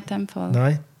 du auch nicht in dem Fall.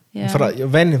 Nein. Ja. Und vor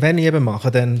allem, wenn ich eben mache,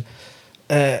 dann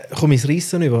komme ich ins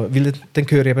Reissen über. Weil dann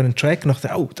höre ich eben einen Track und dachte,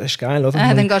 oh, das ist geil. Oder?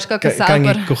 Dann gehst du gerade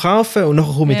selber. Gehe ich kaufen und dann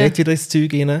komme ich dort wieder ins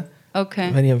Zeug rein. Okay.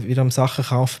 Wenn ich wieder am Sachen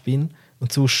kaufen bin.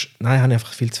 Und sonst, habe ich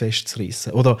einfach viel zu fest zu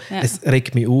reissen. Oder es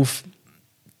regt mich auf,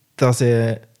 dass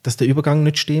der Übergang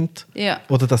nicht stimmt. Ja.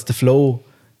 Oder dass der Flow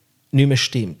nicht mehr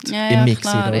stimmt im Mix.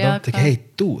 Klar, oder? ja, Ich denke, hey,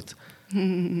 Dude,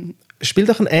 spiel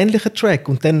doch einen ähnlichen Track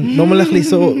und dann nochmal ein bisschen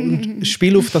so und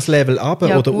spiel auf das Level ab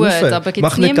Ja, oder gut, rauf. aber gibt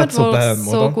Mach es nicht niemanden, grad so der Bäm,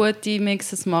 so oder? gute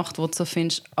Mixes macht, wo du so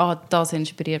findest, das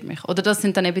inspiriert mich? Oder das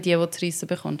sind dann eben die du zu reissen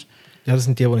bekommst? Ja, das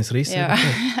sind die ins Reissen Ja. bekomme.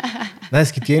 Nein,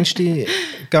 es gibt jenste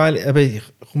geile, aber ich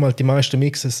komme halt die meisten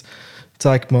Mixes,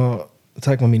 zeigt mir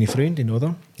meine Freundin,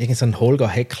 oder? Irgend so ein Holger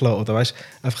Heckler oder weißt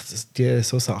einfach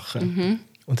so Sachen.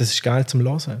 Und das ist geil zum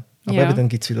Hören. Aber Ja. eben, dann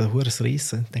gibt es wieder hure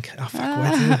Reissen. Dann denke ich, fuck,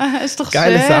 what? Ist doch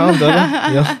Geiler schön. Sound,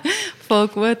 oder? Ja. Voll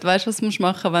gut. Weißt du, was du musst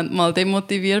machen, wenn du mal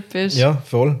demotiviert bist? Ja,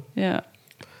 voll. Ja.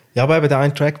 Ja, aber eben der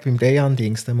eine Track beim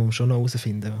Dejan-Dings, den muss man schon noch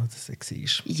herausfinden, was das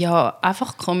war. Ja,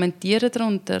 einfach kommentieren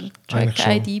darunter. Eigentlich schon.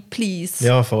 Track-ID, please.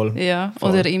 Ja, voll. Ja,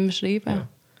 Voll. oder ihm schreiben.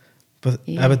 Aber,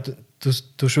 Ja. aber du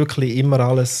tust wirklich immer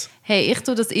alles Hey, ich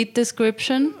tue das in die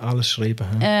Description. schreiben.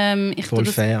 Hm? Ich Voll tue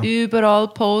das fair. überall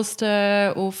posten,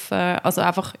 also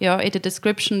einfach in der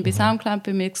Description bei Soundcloud,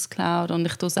 bei Mixcloud, und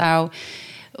ich tue es auch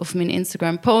auf meinen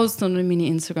Instagram-Post und in meine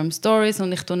Instagram-Stories,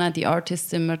 und ich tue auch die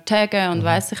Artists immer taggen und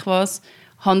weiss ich was.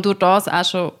 Habe durch das auch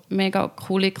schon mega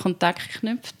coole Kontakte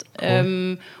geknüpft.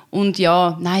 Und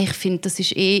ja, nein, ich finde, das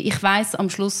ist ich weiss am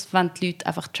Schluss, wenn die Leute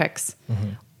einfach Tracks.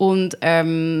 Und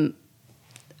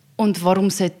warum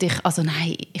sollte ich... Also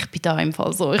nein, ich bin da im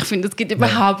Fall so. Ich finde, es gibt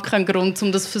überhaupt keinen Grund,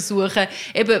 um das zu versuchen.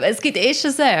 Eben, es gibt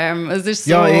Shazam. Es ist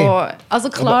so... Ja, Also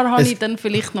klar Aber habe es- ich dann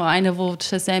vielleicht noch einen, der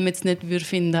Shazam jetzt nicht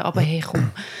finden würde. Aber hey,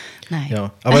 komm. Nein.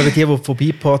 Ja. Aber eben die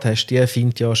vorbeigebracht hast, die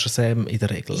findet ja Shazam in der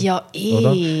Regel. Ja,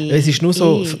 Oder? Es ist nur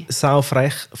so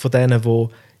saufrech von denen, die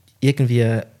irgendwie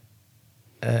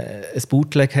ein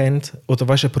Bootleg haben oder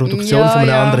weißt, eine Produktion Ja, von einem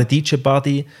ja. anderen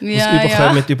DJ-Buddy, die Ja, es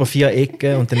überkommen über 4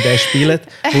 Ecken und dann der spielt,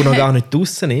 der noch gar nicht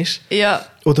draussen ist. Ja.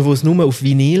 Oder wo es nur auf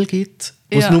Vinyl gibt,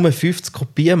 wo es Ja. nur 50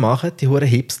 Kopien machen, die huren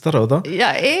Hipster, oder?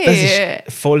 Ja, Das ist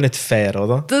voll nicht fair,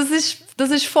 oder? Das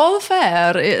ist voll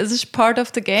fair. Es ist part of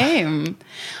the game.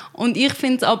 Und ich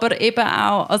finde es aber eben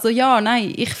auch... Also ja,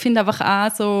 nein, ich finde einfach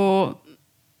auch so...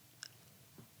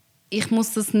 Ich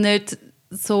muss das nicht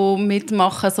so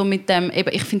mitmachen, so mit dem...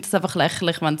 Eben, ich finde es einfach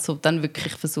lächerlich, wenn du so dann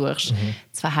wirklich versuchst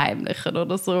zu verheimlichen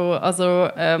oder so. Also,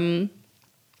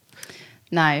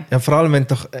 nein. Ja, vor allem, wenn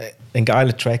du doch einen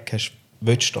geilen Track hast,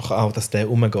 willst du doch auch, dass der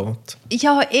rumgeht.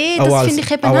 Ja, Auch das als- finde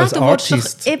ich eben auch auch. als Du willst doch,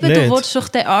 Artist du nicht. willst doch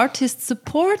den Artist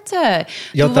supporten.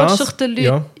 Ja, du das, willst doch den Leuten...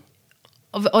 ja.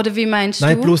 Oder wie meinst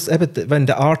Nein, du? plus eben, wenn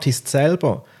der Artist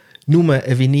selber nur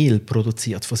ein Vinyl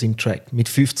produziert von seinem Track mit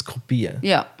 50 Kopien,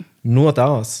 Ja, nur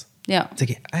das, ja.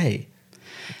 sage ich, ey,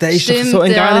 der ist doch Stimmt, so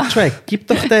ein ja. geiler Track. Gib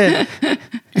doch den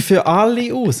für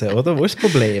alle raus, oder? Wo ist das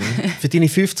Problem? Für deine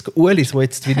 50 Ulis, die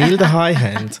jetzt die Vinyl daheim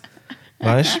haben.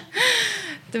 Weißt du?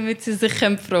 Damit sie sich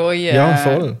freuen können. Ja,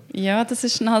 voll. Ja, das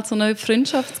ist dann halt so eine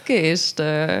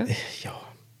Freundschaftsgeste. Ja.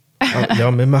 Ja,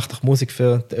 man macht doch Musik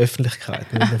für die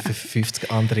Öffentlichkeit, nicht nur für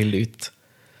 50 andere Leute.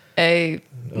 Ey,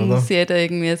 Oder? muss jeder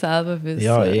irgendwie selber wissen.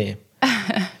 Ja,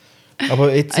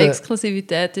 Aber jetzt...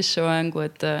 Exklusivität ist schon ein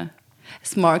gutes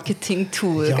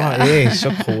Marketing-Tool. Ja, gell? ist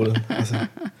schon cool. Also,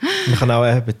 man kann auch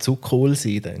eben zu cool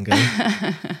sein. Dann, gell?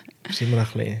 Muss immer ein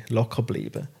bisschen locker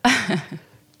bleiben.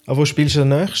 Aber wo spielst du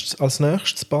als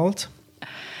nächstes bald?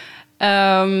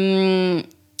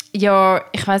 Ja,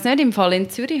 ich weiss nicht, im Fall in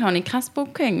Zürich habe ich kein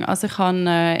Booking. Also ich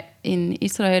habe in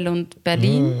Israel und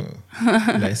Berlin.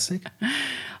 Lässig.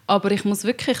 Aber ich muss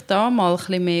wirklich da mal ein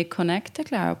bisschen mehr connecten,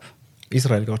 glaube ich.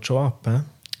 Israel geht schon ab, he?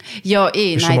 Ja, Bist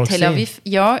du schon nein, mal Tel gesehen? Aviv.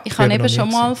 Ja, ich Ich habe bin eben noch schon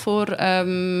nie mal vor,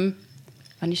 wann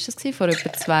war das gewesen? Vor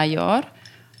etwa 2 Jahren,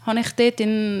 habe ich dort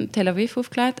in Tel Aviv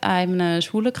aufgelegt, in einem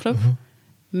schwulen Club.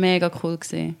 Mega cool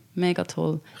gewesen, mega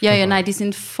toll. Ja, nein, die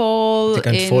sind voll... Die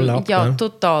gehen voll ab, ja, ne?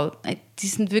 total. Die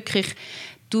sind wirklich...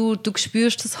 Du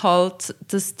spürst das halt,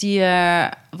 dass die,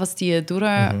 was die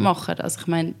durchmachen. Also ich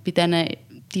meine, bei denen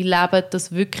die leben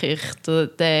das wirklich.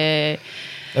 Der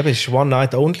Eben, es ist One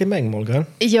Night Only manchmal, gell?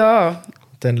 ja,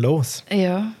 Dann los.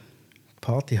 ja,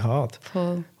 Party hart.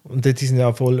 voll. Und die sind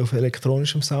ja voll auf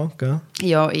elektronischem Sound, gell?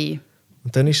 Ja,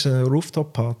 Und dann ist es eine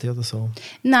Rooftop-Party oder so.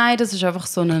 Nein, das ist einfach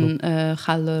so ein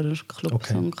Kellerclub,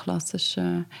 Okay. so ein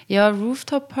klassischer. Ja,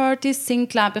 Rooftop-Partys sind,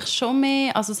 glaube ich, schon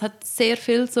mehr. Also es hat sehr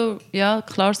viel so, ja,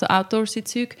 klar, so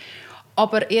Outdoorsy-Zeug.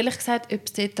 Aber ehrlich gesagt, ob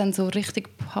sie dort dann so richtig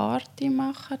Party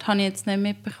machen, habe ich jetzt nicht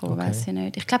mitbekommen, Okay. weiß ich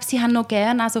nicht. Ich glaube, sie haben noch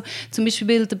gerne, also zum Beispiel,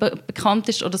 weil der bekannt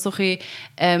ist, oder so ein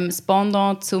das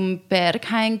Pendant zum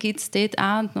Berghain gibt es dort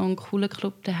auch noch einen coolen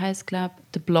Club, der heisst, glaube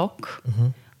ich, «Der Block».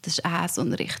 Das ist auch so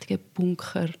ein richtiger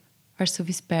Bunker, weißt du, so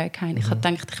wie das Berghain. Ich habe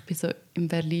gedacht, ich bin so in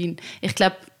Berlin. Ich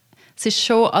glaube, es ist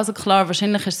schon, also klar,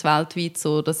 wahrscheinlich ist es weltweit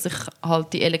so, dass sich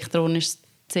halt die elektronische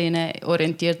Szene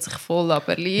orientiert sich voll an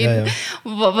Berlin. Ja, ja.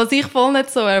 Was ich voll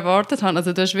nicht so erwartet habe.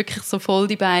 Also du hast wirklich so voll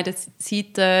die beiden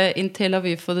Seiten in Tel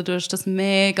Aviv. Oder du hast das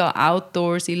mega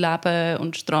outdoorsy Leben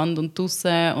und Strand und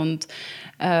draussen und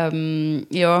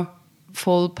ja,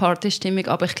 voll Partystimmung.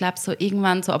 Aber ich glaube, so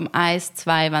irgendwann so am 1,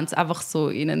 2, wenn es einfach so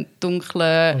in einen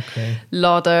dunklen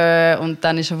Laden und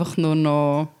dann ist einfach nur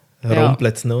noch...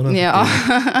 Rumpelt es noch. Ja.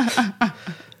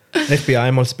 Ich war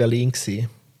einmal in Berlin.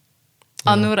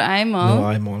 Ah, nur einmal? Nur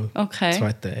einmal. Okay.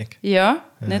 2 Tage. Ja,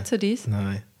 nicht so dies.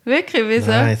 Nein. Wirklich,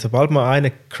 wieso? Nein, sobald man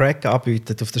einen Crack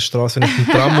anbietet auf der Straße, wenn ich mit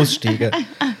dem Tram aussteige,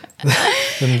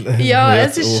 dann Ja,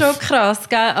 hört's es ist auf. schon krass,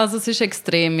 gell? Also es ist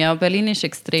extrem, ja. Berlin ist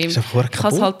extrem. Ist einfach Ich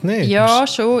has kaputt, halt, nicht? ja,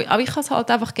 schon. Aber ich habe es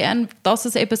halt einfach gern, dass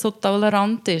es eben so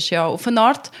tolerant ist. Ja. Auf eine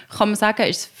Art kann man sagen,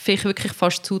 ist es vielleicht wirklich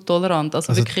fast zu tolerant.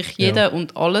 Also wirklich jeder ja.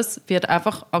 und alles wird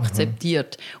einfach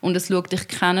akzeptiert. Und es schaut dich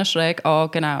keiner schräg an,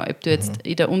 genau. Ob du jetzt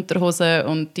in der Unterhose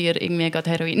und dir irgendwie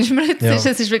gerade Heroin spritzt. Ja. Es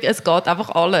ist wirklich, es geht einfach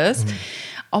alles.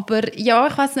 Aber ja,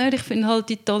 ich weiß nicht, ich finde halt,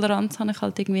 die Toleranz habe ich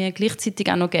halt irgendwie gleichzeitig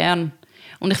auch noch gern.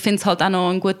 Und ich finde es halt auch noch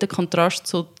einen guten Kontrast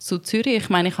zu Zürich. Ich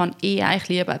meine, ich habe eigentlich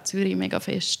liebe auch Zürich mega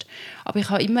fest. Aber ich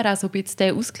habe immer auch so ein bisschen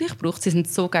den Ausgleich gebraucht. Sie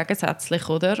sind so gegensätzlich,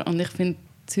 oder? Und ich finde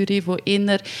Zürich, wo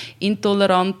eher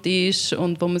intolerant ist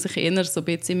und wo man sich eher so ein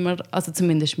bisschen immer, also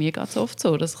zumindest mir geht es oft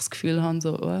so, dass ich das Gefühl habe,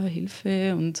 so, oh,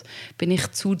 Hilfe und bin ich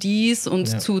zu dies und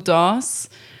zu das.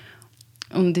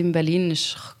 Und in Berlin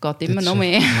geht immer Das noch ist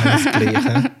mehr. alles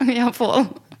Gleiche. Ja, voll.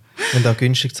 Und auch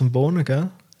günstig zum Wohnen, gell?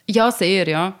 Ja, sehr,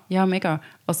 ja. Ja, mega.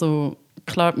 Also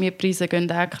klar, die Mietpreise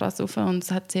gehen auch krass rauf und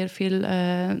es hat sehr viel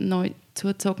neu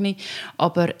zugezogene.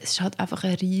 Aber es ist halt einfach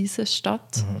eine riesige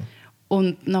Stadt.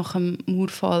 Und nach dem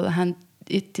Mauerfall haben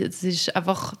das ist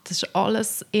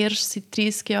alles erst seit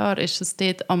 30 Jahren ist es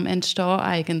dort am Entstehen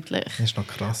eigentlich. Das ist noch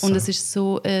krass. Und es ist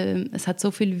so, es hat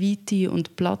so viel Weite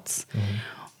und Platz.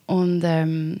 Und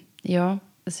ja,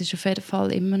 es ist auf jeden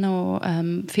Fall immer noch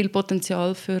viel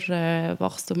Potenzial für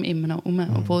Wachstum immer noch rum,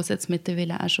 obwohl es jetzt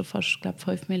mittlerweile auch schon fast, glaube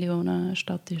 5 Millionen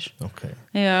Stadt ist. Okay.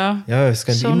 Ja, Ja, es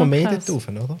gehen schon immer noch mehr krass. dort rauf,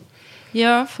 oder?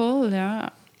 Ja, voll,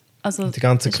 ja. Also, die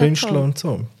ganzen ist halt Künstler toll. und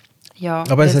so. Ja,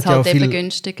 Aber weil es es hat ja halt auch eben viel-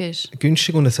 günstig ist.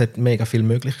 Günstig und es hat mega viele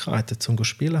Möglichkeiten zum zu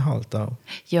spielen halt auch.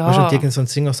 Ja. Weißt du, wenn du irgend so ein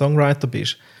Singer-Songwriter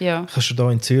bist, Ja. kannst du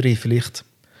da in Zürich vielleicht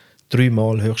 3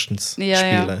 Mal höchstens Ja,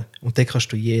 spielen. ja. Und dann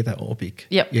kannst du jeden Abend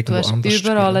Ja, irgendwo du hast anders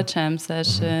überall eine spielen.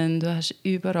 Jam-Session, du hast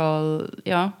überall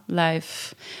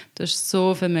live. Du hast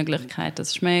so viele Möglichkeiten.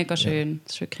 Das ist mega schön.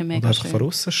 Das ist wirklich Und mega einfach schön. von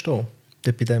außen stehen.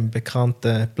 Dort bei diesem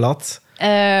bekannten Platz. Wo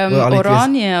alle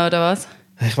Oranje oder was?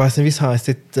 Ich weiß nicht, wie es heisst.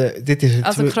 Dort ist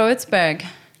Also Kreuzberg.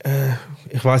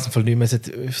 ich weiß im Fall nicht mehr. Es hat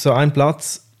so einen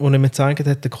Platz, wo er mir gezeigt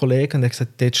hat, der Kollege, und er hat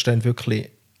gesagt, dort stehen wirklich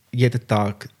jeden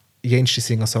Tag jenste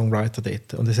Singer-Songwriter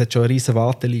dort. Und es hat schon eine riesige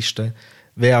Warteliste,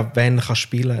 wer wann kann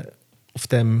spielen auf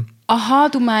dem Aha,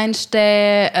 du meinst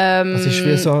den. Es ist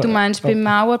wie so- du meinst beim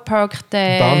Mauerpark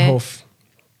den. Bahnhof.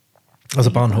 Also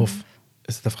Bahnhof.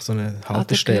 Es ist einfach so eine Ah, der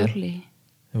Haltestelle. Görli.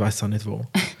 Ich weiß auch nicht wo.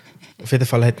 Auf jeden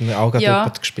Fall hat auch gerade Ja.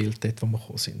 jemand gespielt, dort, wo wir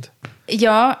gekommen sind.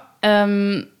 Ja,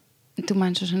 du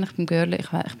meinst wahrscheinlich beim Görli.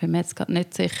 Ich bin mir jetzt gerade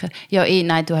nicht sicher. Ja,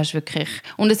 nein, du hast wirklich.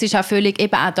 Und es ist auch völlig,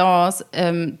 eben auch das,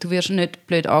 du wirst nicht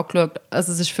blöd angeschaut.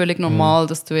 Also es ist völlig normal,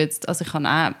 dass du jetzt, also ich habe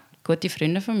auch gute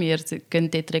Freunde von mir, sie gehen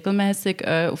dort regelmäßig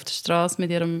auf der Straße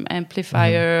mit ihrem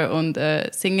Amplifier und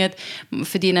singen,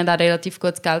 verdienen auch relativ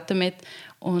gutes Geld damit.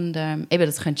 Und eben,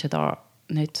 das könntest du da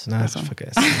nicht. Nein, also. das ist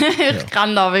vergessen. Ich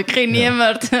kann da wirklich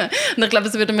niemand. Und ich glaube,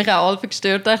 es würde mich auch alle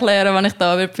gestört erklären, wenn ich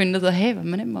da würde finden, so, hey, wollen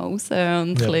wir nicht mal raus und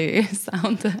ein bisschen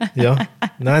sounden. Ja,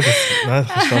 nein, das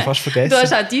hast du auch fast vergessen. Du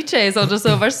hast auch DJs oder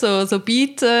so, weißt du, so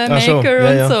Beatmaker Ach schon,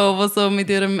 ja, ja. und so, die so mit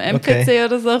ihrem MPC Okay.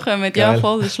 oder so kommen. Ja, Geil.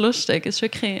 voll, das ist lustig. Das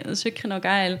ist wirklich noch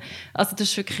geil. Also das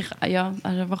ist wirklich, ja,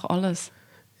 also einfach alles.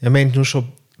 Ja, wir haben nur schon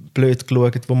blöd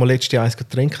geschaut, wo wir letztes Jahr eins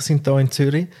trinken sind hier in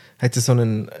Zürich, hat es so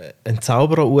einen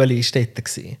Zauberer-Ueli in Städten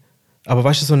gesehen. Aber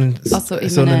weißt du,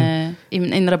 Also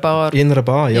in einer Bar? In einer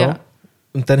Bar, ja. Ja.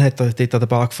 Und dann hat er dort an der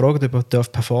Bar gefragt, ob er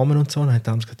performen und so. Und dann hat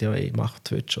er gesagt, ja, ey, mach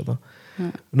Twitch, oder? Ja.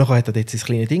 Und dann hat er dort sein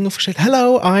kleines Ding aufgestellt.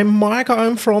 Hello, I'm Mike,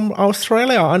 I'm from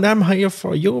Australia and I'm here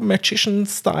for you, Magician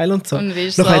Style und so. Und wie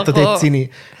ist dann hat er dort so?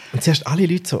 Und zuerst alle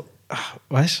Leute so,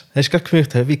 weißt du, hast du gerade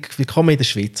gemerkt, wie kommen wir in der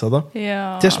Schweiz, oder?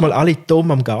 Ja. Zuerst mal alle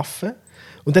dumm am Gaffen.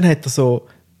 Und dann hat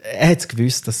er hat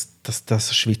gewusst, dass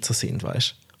das Schweizer sind,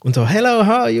 weißt du? Und so, hello, how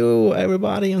are you,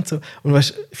 everybody? Und so. Und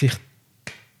weißt du, vielleicht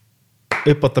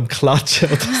jemand am Klatschen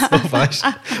oder so, weißt du?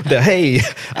 Und dann, hey,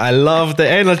 I love the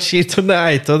energy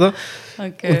tonight, oder?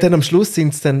 Okay. Und dann am Schluss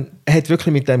sind es dann, er hat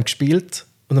wirklich mit dem gespielt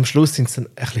und am Schluss sind es dann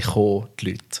ein bisschen gekommen, die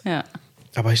Leute. Ja.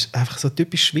 Aber es war einfach so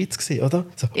typisch Schweiz gewesen, oder?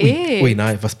 So, ui,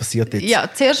 nein, was passiert jetzt? Ja,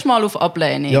 zuerst mal auf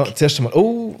Ablehnung. Ja, zuerst einmal,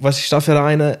 oh, was ist das für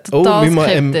eine? Total Oh,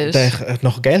 müssen wir skeptisch.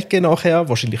 noch Geld geben nachher?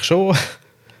 Wahrscheinlich schon.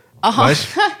 Aha. Weißt?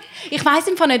 Ich weiss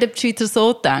im Fall nicht, ob die Schweizer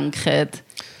so denken.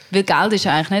 Weil Geld ist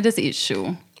eigentlich nicht das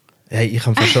Issue. Hey, ich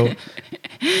habe schon...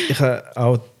 ich habe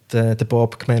auch den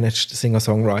Bob gemanagt, den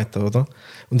Singer-Songwriter, oder?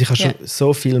 Und ich habe schon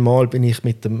so viel Mal bin ich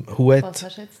mit dem Hut Was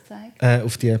hast du jetzt gezeigt?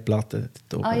 auf die Platte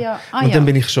dort oben. Ja. Und dann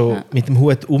bin ich schon mit dem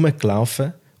Hut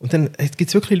rumgelaufen. Und dann gibt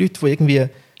es wirklich Leute, die irgendwie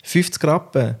 50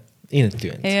 Rappen rein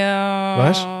tun. Ja,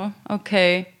 Weißt?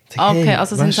 okay. Sag, hey, Okay,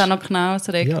 also sind weißt- sie auch noch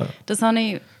knausrig. Ja. Das habe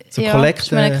ich... So ja, Kollekte,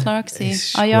 ist mir nicht klar gewesen.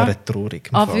 ist ja. verdammt traurig.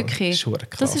 im Fall. Wirklich? Ist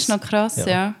verdammt krass. Das ist noch krass,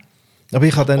 ja. Aber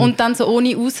ich habe dann... Und dann so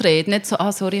ohne Ausrede, nicht so,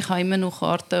 sorry, ich habe immer noch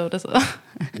Karten oder so.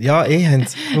 Ja, haben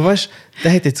sie. Aber weißt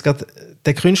du,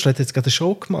 der Künstler hat jetzt gerade eine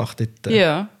Show gemacht. Dort.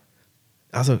 Ja.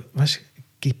 Also, weißt du,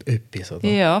 gib etwas, oder?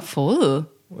 Ja, voll.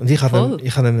 Und ich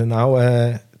habe ihm dann auch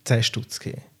 10 Stutz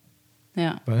gegeben.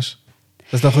 Ja. Weißt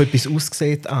du? Dass noch etwas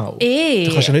aussieht auch.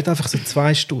 Du kannst ja nicht einfach so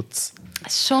 2 Stutz.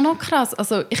 Das ist schon noch krass.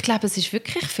 Also, ich glaube, es ist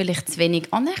wirklich vielleicht zu wenig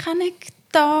Anerkennung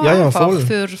da Ja, einfach voll.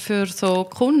 für so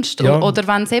Kunst. Ja. Oder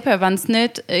wenn es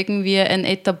nicht irgendwie ein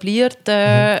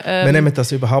etablierter... Wir nehmen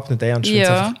das überhaupt nicht ernst, wenn es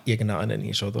ja. einfach irgendeiner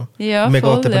ist, oder? Ja, Und wir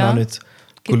voll, gehen eben ja. auch nicht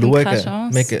Gibt ihm keine schauen.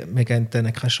 Chance. Wir geben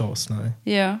denen keine Chance, nein.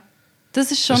 Ja. Das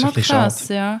ist schon Das ist noch ein bisschen krass,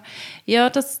 ja. Ja,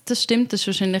 das stimmt. Das ist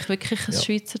wahrscheinlich wirklich ein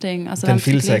Schweizer Ding. Also, Dann wenn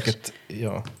viele du sagen,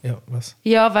 vergleichst- was?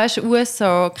 Ja, weißt du,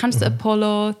 USA, kennst du das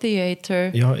Apollo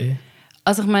Theater? Ja,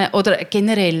 Also ich meine, oder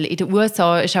generell in den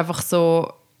USA ist einfach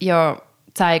so, ja,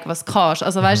 zeig, was du kannst.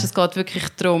 Also weißt du, es geht wirklich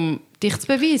darum, dich zu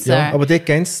beweisen. Ja, aber dort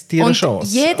geben sie dir eine und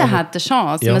Chance. jeder aber, hat eine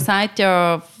Chance. Ja. Man sagt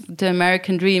ja, der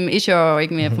American Dream ist ja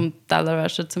irgendwie vom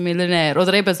Tellerwäscher zum Millionär.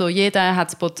 Oder eben so, jeder hat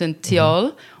das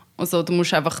Potenzial. Also du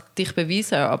musst einfach dich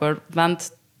beweisen. Aber wenn du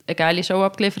eine geile Show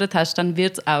abgeliefert hast, dann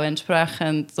wird es auch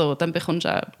entsprechend so. Dann bekommst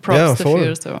du auch Props ja, voll.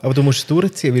 dafür. So. Aber du musst es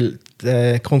durchziehen, weil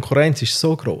die Konkurrenz ist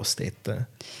so gross dort.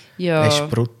 Ja. Es ist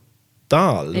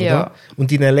brutal, Ja. oder?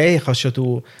 Und in L.A. kannst ja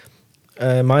du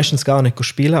meistens gar nicht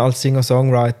spielen als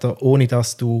Singer-Songwriter, ohne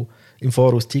dass du im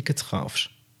Voraus Tickets kaufst.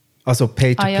 Also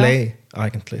Pay-to-Play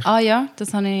eigentlich. Ah ja, das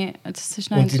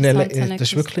ist noch Und in L.A. interessant, das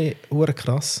ist wirklich hure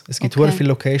krass. Es gibt Okay. hure viele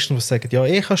Locations, die sagen, ja,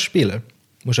 ich kann spielen.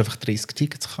 Du musst einfach 30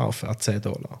 Tickets kaufen an $10.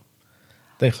 Dann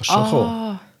kannst du schon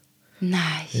kommen. Nein.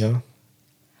 Ja,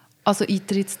 Also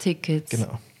Eintrittstickets.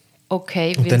 genau.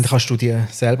 Okay. Und dann kannst du die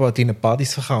selber deinen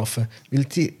Buddies verkaufen. Weil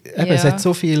es hat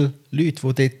so viele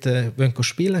Leute, die dort wollen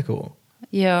spielen gehen.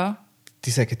 Ja. Die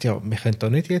sagen, ja, wir können da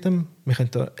nicht jedem...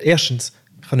 Erstens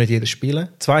kann nicht jeder spielen.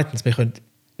 Zweitens, wir können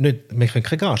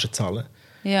keine Gage zahlen.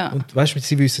 Ja. Und weißt du,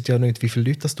 sie wissen ja nicht, wie viele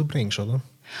Leute das du bringst, oder?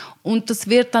 Und das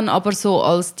wird dann aber so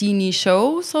als deine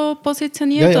Show so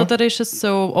positioniert? Ja. Oder ist es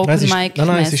so Open Nein, es ist- Mic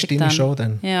nein, es ist deine Show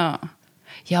dann. Ja.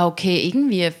 Ja, okay,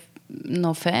 irgendwie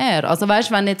noch fair. Also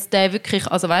weißt, wenn jetzt der wirklich,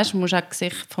 also weißt, du musst auch das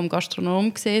Gesicht vom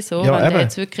Gastronom sehen, so, Ja, wenn eben. der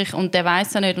jetzt wirklich, und der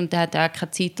weiß ja nicht und der hat ja auch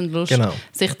keine Zeit und Lust, Genau.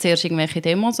 sich zuerst irgendwelche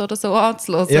Demos oder so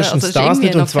anzuhören. Erstens also, ist das irgendwie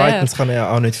nicht und noch fair. zweitens kann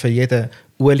er auch nicht für jeden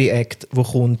Uli-Act, der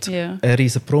kommt, Ja. eine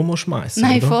riesen Promo schmeißen.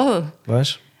 Nein, oder? voll.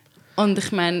 Weißt Und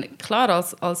ich meine, klar,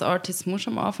 als Artist musst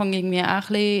du am Anfang irgendwie auch ein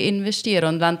bisschen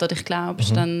investieren. Und wenn du dich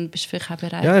glaubst, dann bist du vielleicht auch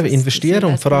bereit. Ja, das investieren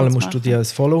und vor allem musst du machen. dir ein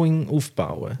Following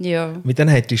aufbauen. Ja. Weil dann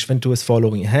hättest, wenn du ein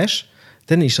Following hast,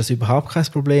 dann ist das überhaupt kein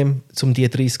Problem, um die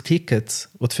 30 Tickets,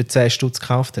 die du für 10 Stutz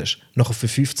gekauft hast, nachher für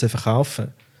 15 verkaufen.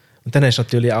 Und dann hast du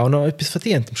natürlich auch noch etwas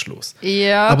verdient am Schluss.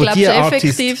 Ja, Aber glaubst die du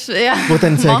Artists, effektiv, ja, die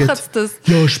dann sagen, machen's das?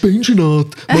 ja, Spendenat,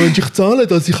 meinst du, ich zahle,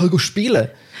 dass ich spielen kann?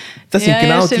 Das sind Ja,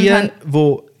 genau ja, stimmt, die, haben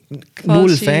die null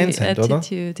Falsche Fans haben, oder?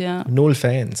 Attitude, ja. Null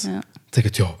Fans. Ja. Die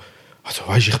sagen, ja, also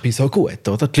weisst, ich bin so gut,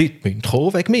 oder? Die Leute müssen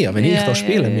kommen wegen mir. Wenn ich Ja, da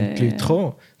spiele, ja, müssen die ja, Leute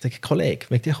kommen. Ich sage, Kollege,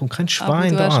 wegen dir kommt kein Aber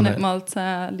Schwein du da hast hin. nicht mal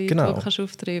 10 Leute, Genau. die kannst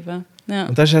auftreiben. Ja.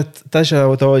 Und das ist ja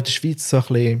auch hier in der Schweiz so ein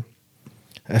bisschen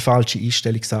eine falsche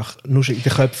Einstellungssache. Nur schon in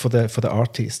den Köpfen von der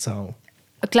Artists auch.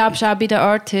 Glaubst du auch bei den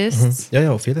Artists?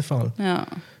 Ja, auf jeden Fall. Ja.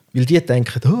 Weil die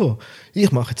denken, oh,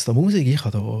 ich mache jetzt da Musik, ich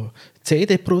habe da eine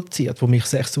CD produziert, die mich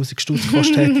 6'000 Stutz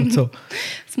gekostet hat und so.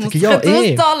 Das muss Ich sage, ich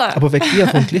jetzt auszahlen. aber wegen dir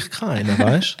kommt gleich keiner,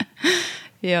 weißt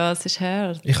du? Ja, es ist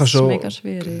hart. Ich habe Das ist schon mega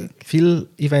schwierig. viele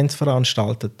Events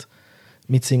veranstaltet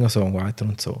mit Singer-Songwriter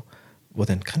und so, wo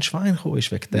dann kein Schwein gekommen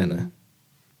ist wegen denen.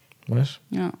 Weißt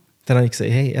du? Ja. Dann habe ich gesagt,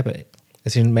 hey, eben,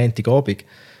 es ist ein Montagabend,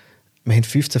 wir haben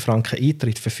 15 Franken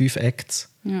Eintritt für 5 Acts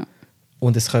Ja.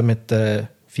 und es kommen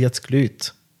 40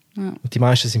 Leute. Ja. Und die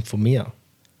meisten sind von mir.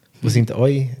 Wo sind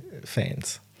eure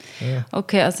Fans? Ja.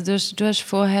 Okay, also du hast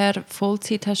vorher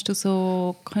Vollzeit hast du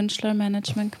so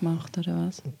Künstlermanagement gemacht, oder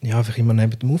was? Ja, einfach immer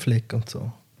neben dem Auflegen und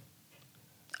so.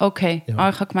 Okay, Ja.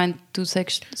 ich habe gemeint, du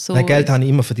sagst so... Nein, Geld habe ich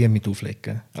immer verdient mit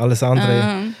Auflegen. Alles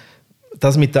andere,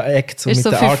 das mit den Acts und Ist mit so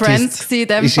den für Artists, Friends gewesen in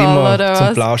dem ist Fall, immer oder zum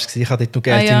was? Plausch gewesen. Ich habe dort nur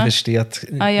Geld ja. investiert,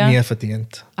 Ja. nie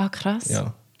verdient. Ah, krass.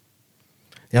 Ja,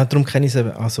 ja, darum kenne ich es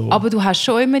eben. Also, Aber du hast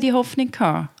schon immer die Hoffnung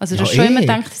gehabt. Also du Ja, hast schon immer eh.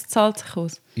 gedacht, es zahlt sich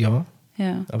aus. ja,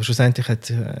 Ja. aber schlussendlich hat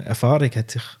Erfahrung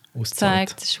hat sich ausgezahlt.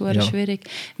 Zeigt, das ist schwer schwierig.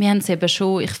 Wir haben es eben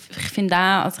schon, ich finde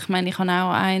auch, also ich meine, ich habe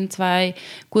auch 1, 2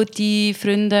 gute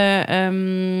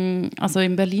Freunde, also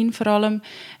in Berlin vor allem,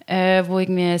 wo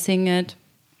irgendwie singen.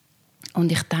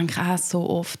 Und ich denke auch so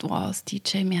oft, wow, als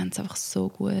DJ, wir haben es einfach so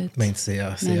gut. Ich meine,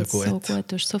 sehr, Wir sehr haben es gut. so gut.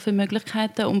 Du hast so viele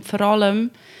Möglichkeiten und vor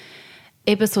allem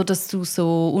eben so, dass du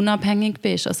so unabhängig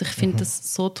bist. Also ich finde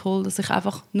das so toll, dass ich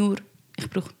einfach ich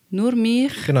brauche nur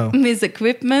mich, Genau. mein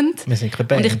Equipment. Wir sind keine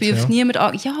Band, und ich bin ja. auf niemanden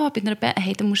an. Ja, bei einer Band,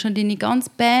 hey, du musst schon deine ganze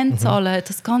Band zahlen,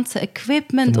 das ganze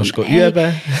Equipment. Du musst und,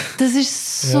 üben. Das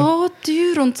ist so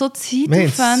teuer und so Wir haben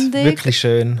es zeitaufwendig. wirklich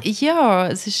schön. Ja,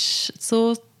 es ist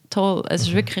so toll. Es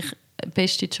ist wirklich der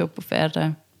beste Job auf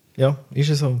Erden. Ja, ist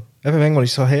es so. Eben, manchmal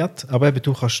ist es so hart, aber eben,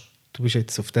 du bist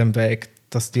jetzt auf dem Weg,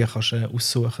 dass du dir kannst,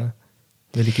 aussuchen,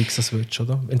 welche Gigs das willst,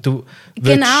 oder? Wenn du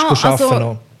willst, arbeiten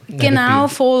noch genau, nebenbei.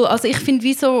 voll. Also ich finde,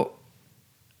 wie so,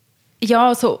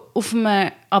 ja, so auf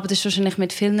einem, aber das ist wahrscheinlich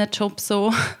mit vielen Jobs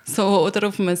so oder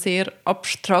auf einem sehr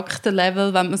abstrakten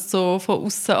Level, wenn man es so von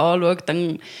außen anschaut,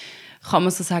 dann kann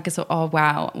man so sagen, so,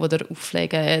 wow, oder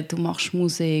auflegen, du machst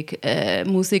Musik,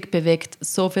 Musik bewegt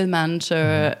so viele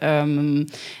Menschen,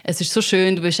 es ist so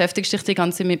schön, du beschäftigst dich die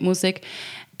ganze Zeit mit Musik.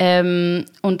 Und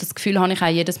das Gefühl habe ich auch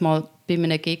jedes Mal bei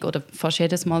einem Gig, oder fast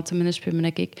jedes Mal zumindest bei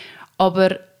einem Gig.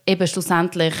 Aber eben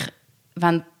schlussendlich,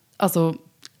 wenn, also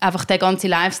einfach der ganze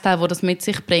Lifestyle, der das mit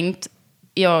sich bringt,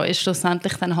 ja, ist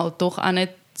schlussendlich dann halt doch auch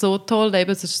nicht so toll.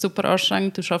 Eben, es ist super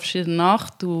anstrengend, du schaffst in der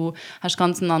Nacht, du hast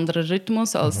ganz einen anderen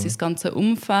Rhythmus als das ganze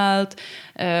Umfeld.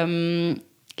 Ich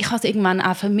habe es irgendwann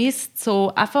auch vermisst,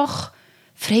 so einfach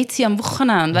Freizeit am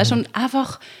Wochenende, weißt, und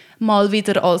einfach mal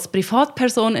wieder als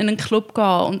Privatperson in einen Club gehen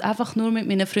und einfach nur mit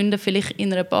meinen Freunden vielleicht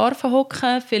in einer Bar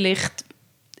verhocken, vielleicht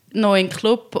noch in einen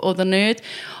Club oder nicht,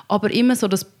 aber immer so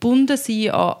das Bunden sein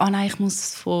an, nein, ich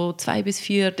muss von 2 bis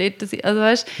 4 dort sein. Also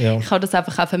weißt, Ja. ich habe das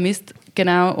einfach auch vermisst,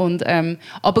 genau. Und,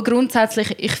 aber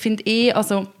grundsätzlich, ich finde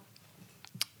also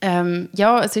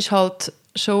ja, es ist halt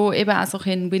schon eben auch so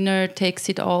ein Winner takes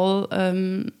it all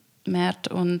Markt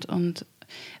und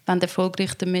wenn du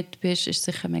erfolgreich damit bist, ist es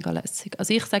sicher mega lässig.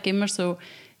 Also ich sage immer so,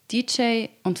 DJ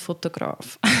und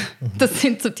Fotograf. Das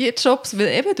sind so die Jobs, weil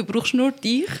eben, du brauchst nur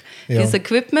dich, Ja. das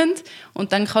Equipment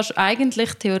und dann kannst du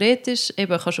eigentlich theoretisch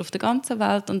eben, kannst du auf der ganzen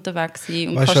Welt unterwegs sein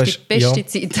und Weißt, kannst die beste ja.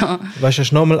 Zeit haben. Weißt du,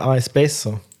 hast noch mal eins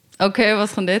besser. Okay,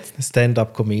 was kommt jetzt?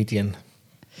 Stand-up-Comedian.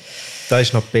 Das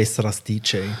ist noch besser als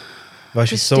DJ.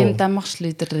 Weißt du, Das so. stimmt, dann machst du die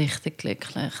Leute richtig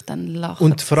glücklich, dann lachen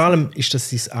Und sie. vor allem ist das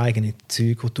dein eigenes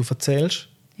Zeug, das du erzählst.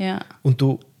 Ja. Und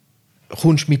du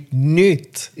kommst mit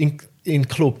nichts in den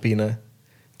Club rein.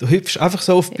 Du hüpfst einfach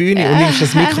so auf die Bühne und nimmst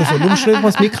das Mikrofon. Du musst nicht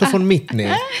mal das Mikrofon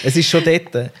mitnehmen. Es ist schon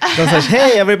dort. Dann sagst du,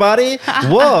 hey everybody,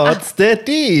 what's the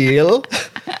deal?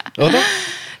 Oder?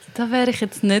 Da wäre ich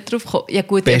jetzt nicht drauf gekommen. Ja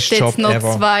gut, Best ich habe jetzt Job noch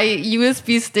ever. 2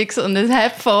 USB-Sticks und ein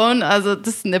Headphone. Also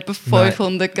das sind etwa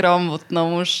 500 Gramm, die du noch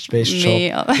musst Best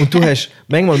mehr. Job. Und du hast,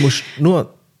 manchmal musst du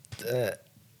nur,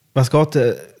 was geht,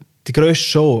 die grösste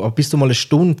Show, aber bis du mal eine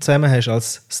Stunde zusammen hast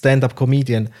als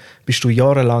Stand-up-Comedian, bist du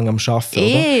jahrelang am Arbeiten,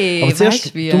 oder? Aber zuerst,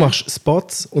 weisst wie? du machst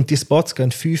Spots und die Spots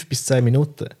gehen 5 bis 10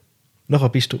 Minuten. Nachher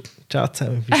bist du, ciao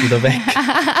zusammen, bist wieder weg.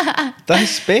 Das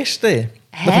ist das Beste.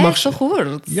 Nachher So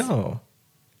kurz? Ja.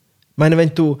 Ich meine,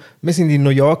 wir sind in New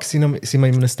York, sind wir in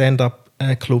einem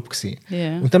Stand-up-Club gewesen.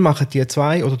 Ja. Und dann machen die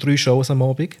 2 oder 3 Shows am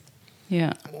Abend. Ja.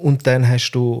 Und dann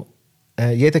hast du,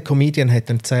 jeder Comedian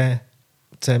hat dann 10,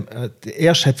 der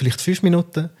erste hat vielleicht 5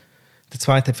 Minuten, der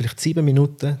zweite hat vielleicht 7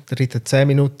 Minuten, der dritte hat 10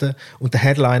 Minuten und der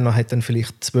Headliner hat dann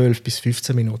vielleicht 12 bis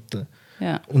 15 Minuten.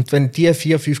 Ja. Und wenn die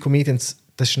 4, 5 Comedians,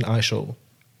 das ist eine Show.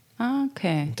 Ah,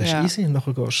 okay. Das ist ja. easy, und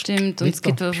nachher gehst du. Stimmt, und es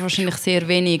gibt wahrscheinlich sehr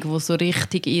wenig, die so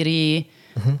richtig ihre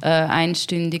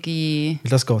einstündige... Weil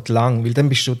das geht lang, weil dann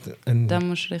bist du Dann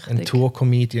musst du richtig. ein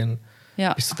Tour-Comedian,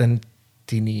 Ja. bis du dann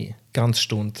deine ganze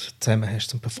Stunde zusammen hast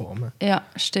zum Performen. Ja,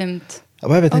 stimmt.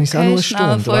 Aber eben, dann ist es auch nur eine schnell,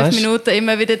 Stunde, 5 weißt? Minuten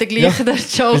immer wieder den gleichen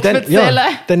Joke Weil erzählen. Ja,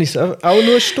 dann ist es auch nur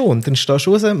eine Stunde. Dann stehst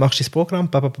du raus, machst dein Programm,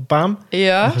 bam, bam, bam,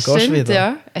 Ja, nachher gehst du stimmt, wieder.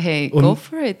 ja. Hey, Und- go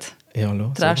for it. Ja,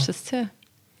 los. Traust du es zu?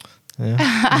 Ja.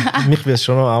 Mich will es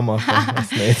schon noch anmachen,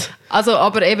 weiß nicht. Also,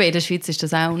 aber eben in der Schweiz ist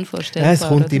das auch unvorstellbar. Ja, es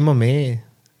kommt oder? immer mehr,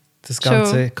 das ganze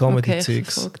Schon? Okay, Comedy-Zeugs.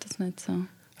 ich verfolge das nicht so.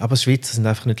 Aber die Schweizer sind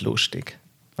einfach nicht lustig.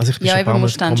 Also ich bin Ja, schon ein eben paar Mal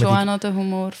musst du dann schon Comedy- auch noch den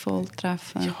Humor voll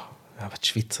treffen. Ja, aber die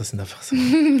Schweizer sind einfach so...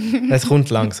 Es kommt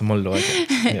langsam mal, Leute.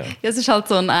 Ja. Ja, es ist halt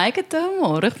so ein eigener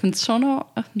Humor. Ich finde es schon noch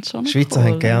Die Schweizer cool,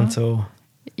 haben gerne ja. so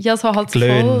Ja, so halt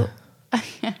Glöhn. voll...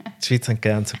 Die Schweizer haben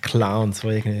gerne so Clowns, die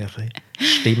irgendwelche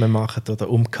Stimmen machen oder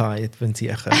umkehren, wenn sie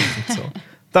kommen und so.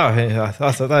 Da, ja,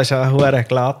 also, da war auch verdammt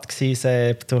glatt,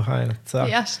 Sepp, du Heiland.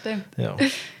 Ja, stimmt. Ja.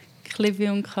 Clivi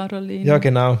und Caroline. Ja,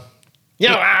 genau.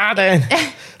 Ja, dann!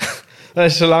 Das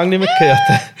hast du schon lange nicht mehr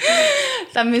gehört.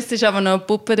 Dann müsstest du aber noch eine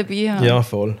Puppe dabei haben. Ja,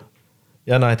 voll.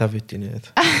 Ja, nein, das würde ich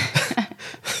nicht.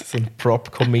 So ein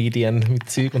Prop-Comedian mit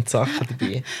Zeug und Sachen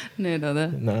dabei. Nicht, oder?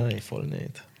 Nein, voll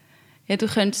nicht. Ja, du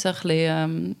könntest ein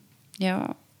bisschen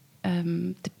der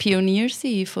Pionier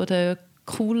sein von den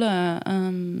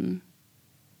coolen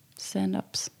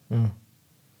Stand-ups.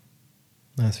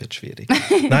 Nein, es wird schwierig.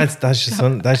 Nein, das ist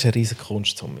eine riesige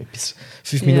Kunst, um etwas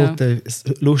 5 Ja. Minuten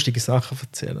lustige Sachen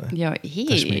zu erzählen. Ja, Das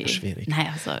ist mega schwierig. Nein,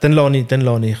 also, Dann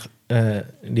lasse ich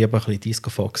lieber ein bisschen Disco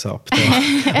Fox ab.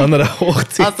 Da, an einer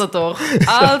Hochzeit. also doch. Siehst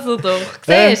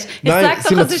du? Ich Nein, sage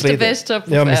sind doch, wir es ist der zufrieden? beste Job auf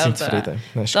Ja, wir Erden. sind zufrieden.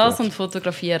 Das ist Das gut. und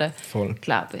fotografieren. Voll.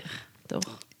 Glaube ich. Doch.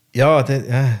 Ja,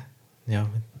 ja,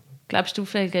 Glaubst du,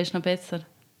 Auflegen ist noch besser?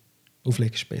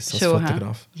 Auflegen ist besser Schon, als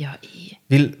Fotograf. hä? Ja, ich.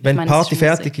 Weil, wenn meine, die es Party ist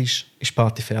fertig ist, ist die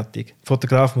Party fertig. Der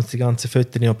Fotograf muss die ganzen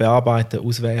Fotos noch bearbeiten,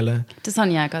 auswählen Das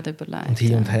habe ich auch gerade überlegt. und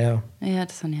hin und her. Ja,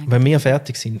 das habe ich auch Wenn wir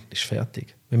fertig sind, ist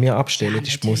fertig. Wenn wir abstellen, Ja, ist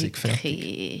nicht die Musik fertig.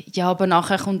 wirklich. Ja, aber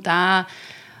nachher kommt auch,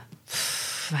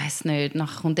 weiß nicht,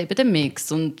 nachher kommt eben der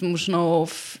Mix und du musst noch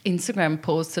auf Instagram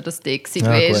posten, dass du exig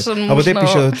Ja, bist. gut. Und Aber musst dort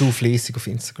bist noch- ja du fleissig auf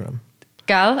Instagram.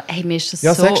 Gell? Hey, mir ist das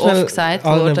Ja, so sag schnell oft gesagt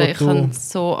allen, worden. wo Ich du- kann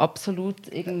so absolut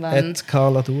irgendwann...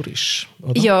 Carla Durisch,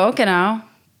 oder? Ja, genau.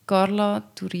 Carla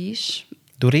Durisch.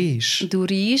 Durisch.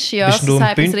 Durisch, ja, Bist du so ein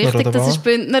sagt man es Bündner, richtig, oder das was? ist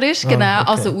bündnerisch, genau. okay.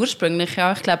 Also ursprünglich,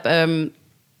 ja. Ich glaube,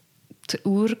 die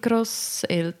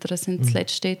Urgrosseltern sind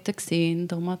zuletzt dort gewesen, in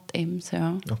Domat-Ems,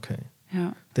 ja. Okay.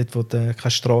 Ja. Dort, wo du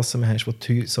keine Strasse mehr hast, wo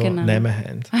die Häuser Genau. Namen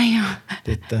haben. Ah ja,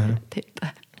 Dort, dort.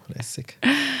 lässig.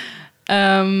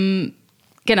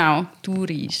 Genau,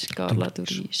 Durisch, Carla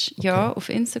Durisch. Durisch. Ja, auf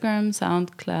Instagram,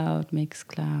 Soundcloud,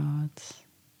 Mixcloud,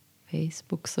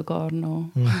 Facebook sogar noch.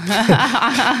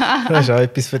 Das ist auch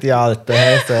etwas für die Alten.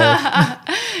 hä, Sepp?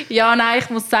 Ja, nein, ich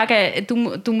muss sagen,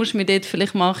 du musst mir dort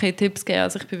vielleicht mal ein bisschen Tipps geben.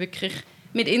 Also ich bin wirklich...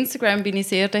 Mit Instagram bin ich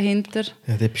sehr dahinter.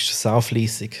 Ja, dort bist du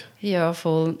saufleissig. Ja,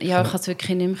 voll. Ja, ich konnte es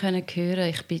wirklich nicht mehr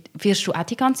hören. Wirst du auch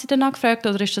die ganze Zeit danach gefragt?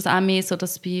 Oder ist das auch mehr so,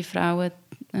 dass bei Frauen,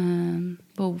 die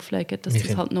auflegen, dass Mich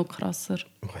das halt noch krasser...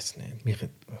 Ich weiß nicht. Ich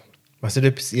weiß nicht,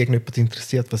 ob es irgendjemand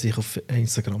interessiert, was ich auf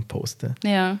Instagram poste.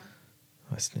 Ja.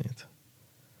 Ich weiß nicht.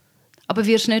 Aber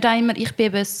wirst du nicht auch immer... Ich bin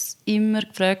eben immer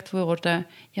gefragt worden,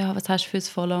 ja, was hast du für ein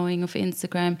Following auf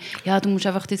Instagram? Ja, du musst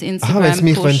einfach dein Instagram Wenn sie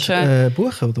mich pushen.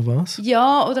 buchen oder was?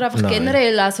 Ja, oder einfach Nein.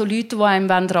 generell auch so Leute, die einem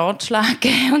Ratschläge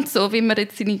geben wollen und so, wie man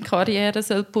jetzt seine Karriere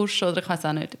soll pushen soll. Oder ich weiß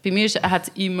auch nicht. Bei mir hat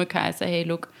es immer geheißen, hey,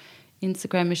 schau,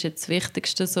 Instagram ist jetzt das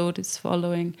Wichtigste, so, das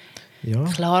Following. Ja.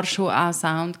 Klar schon auch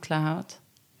Soundcloud.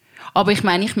 Aber ich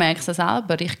meine, ich merke es auch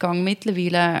selber. Ich gehe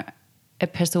mittlerweile eine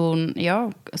Person,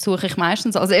 ja, suche ich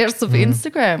meistens als erstes auf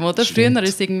Instagram, oder? Stimmt. Früher war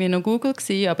es irgendwie noch Google,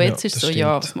 aber jetzt Ja, ist es das so,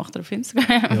 ja, stimmt. was macht er auf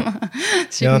Instagram? Ja. Das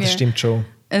ist Ja, irgendwie- das stimmt schon.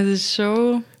 Es ist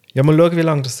schon... Ja, mal schauen, wie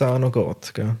lange das auch noch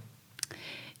geht. Gell?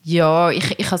 Ja, ich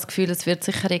habe das Gefühl, es wird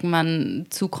sicher irgendwann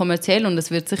zu kommerziell und es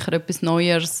wird sicher etwas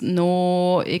Neues,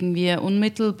 noch irgendwie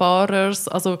Unmittelbareres.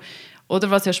 Also, oder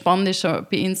was ja spannend ist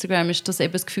bei Instagram, ist, dass du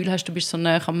eben das Gefühl hast, du bist so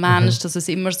nah am Mensch, dass es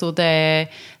immer so der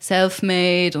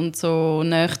Selfmade und so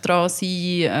nah dran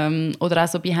sein oder auch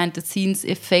so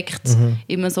Behind-the-Scenes-Effekt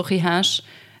immer so ein bisschen hast.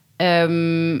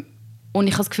 Und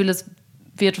ich habe das Gefühl, es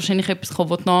wird wahrscheinlich etwas kommen,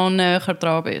 wo du noch näher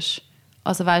dran bist.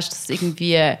 Also weißt du, dass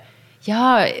irgendwie,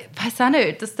 ja, ich weiss auch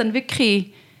nicht, dass dann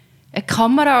wirklich eine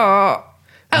Kamera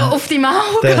auf deinem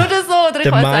Auge oder so. Oder ich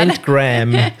Der weiss auch nicht.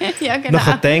 Mindgram. Ja, genau.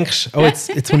 Nachher denkst du, oh, jetzt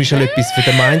muss ich schon etwas für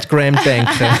den Mindgram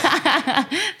denken.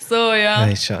 So, ja.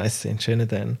 Nein, scheiße, einen schönen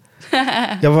dann.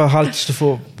 Ja, aber haltest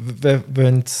du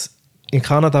davon, in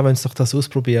Kanada wollen sie doch das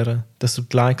ausprobieren, dass du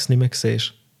die Likes nicht mehr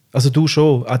siehst? Also du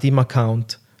schon, an deinem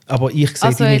Account. Aber ich sehe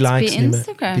Also deine jetzt Likes bei nicht mehr.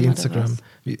 Instagram, Bei oder Instagram.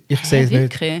 Ich sehe es nicht.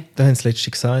 wirklich? Das haben sie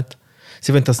letztens gesagt.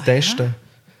 Sie wollen das testen.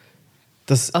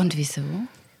 Das, Und wieso?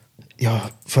 ja,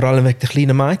 vor allem wegen der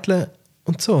kleinen Mädchen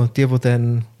und so. Die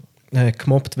dann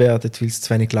gemobbt werden, weil sie zu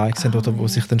wenig Likes haben oder wo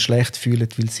sich dann schlecht fühlen,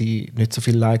 weil sie nicht so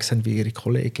viele Likes haben wie ihre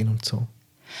Kollegin und so.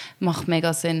 Macht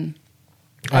mega Sinn.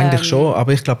 Eigentlich schon,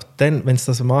 aber ich glaube, wenn sie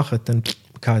das machen, dann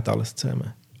geht alles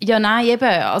zusammen. Ja, nein, eben.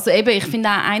 Also eben, ich finde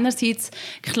auch einerseits,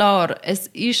 klar, es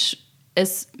ist ein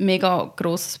mega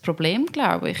grosses Problem,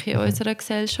 glaube ich, in unserer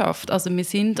Gesellschaft. Also wir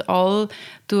sind alle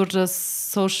durch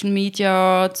das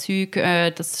Social-Media-Zeug,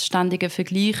 das ständige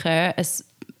Vergleichen, es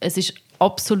ist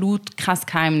absolut kein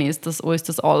Geheimnis, dass uns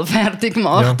das alle fertig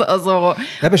macht. Ja. Also,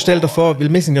 Eben, stell dir vor,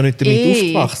 weil wir sind ja nicht damit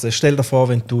aufgewachsen, stell dir vor,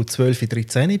 wenn du 12,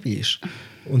 13 bist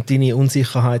und deine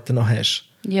Unsicherheiten noch hast.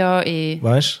 ja,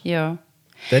 Weißt du? Ja.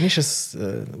 Dann ist es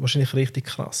wahrscheinlich richtig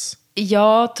krass.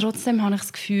 Ja, trotzdem habe ich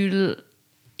das Gefühl,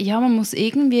 ja, man muss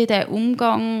irgendwie den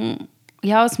Umgang,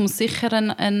 ja, es muss sicher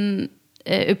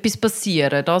etwas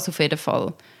passieren, das auf jeden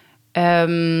Fall.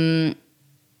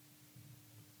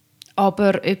 Aber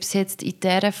ob es jetzt in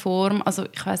dieser Form, also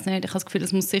ich weiß nicht, ich habe das Gefühl,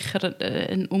 es muss sicher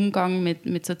ein Umgang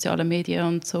mit sozialen Medien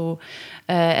und so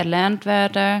erlernt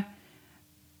werden.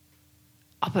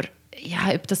 Aber ja,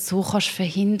 ob das so kannst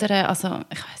verhindern, also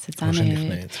ich weiß jetzt auch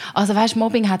nicht. Also weißt,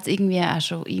 Mobbing hat es irgendwie auch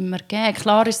schon immer gegeben.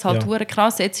 Klar ist es halt hure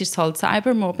krass, jetzt ist es halt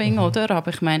Cybermobbing, oder?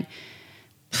 Aber ich meine,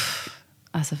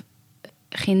 also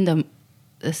Kinder,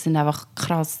 es sind einfach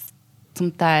krass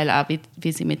zum Teil auch,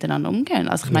 wie sie miteinander umgehen.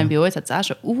 Also ich meine, bei uns hat es auch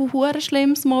schon hure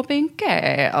schlimmes Mobbing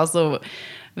gegeben. Also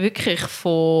wirklich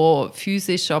von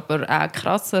physisch, aber auch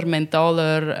krasser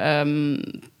mentaler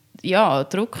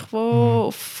Druck, der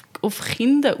auf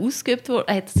Kinder ausgeübt wurde.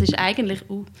 Das ist eigentlich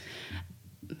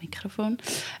Mikrofon.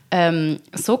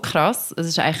 So krass. Es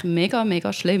ist eigentlich mega,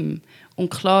 mega schlimm. Und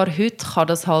klar, heute kann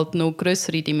das halt noch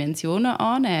grössere Dimensionen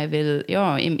annehmen, weil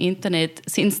ja, im Internet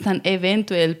sind es dann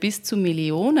eventuell bis zu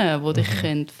Millionen, die dich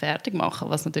fertig machen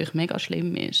können, was natürlich mega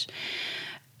schlimm ist.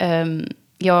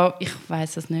 Ja, ich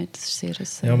weiss es nicht. Das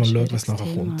ist sehr Ja, mal schauen, was nachher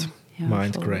Thema. kommt. Ja,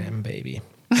 Mindgram, Baby.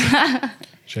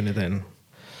 Schöne dann.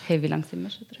 Hey, wie lange sind wir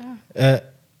schon dran?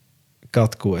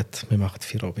 Geht gut. Wir machen die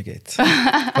Feierabend jetzt.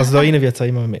 Also da rein wird es auch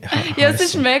immer mehr. Ja, es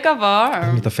ist mega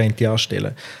warm. Mit der Fenty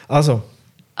anstellen. Also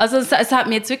es hat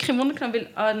mich jetzt wirklich Wunder genommen,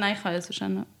 weil nein, ich habe ja sonst auch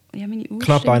noch meine Uhr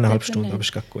knapp stimmt 1,5 eben Stunden, nicht. aber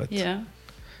ist gerade gut. Ja.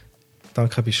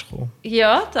 Danke, bist du gekommen.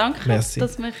 Ja, danke, Merci.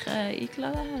 dass du mich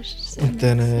eingeladen hast. Das ist sehr Und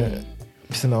dann nett.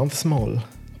 bis ein anderes Mal.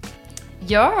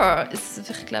 Ja,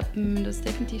 ich glaube, wir müssen das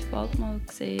definitiv bald mal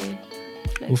sehen.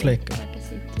 Auflegen.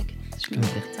 Gegenseitig. Das ist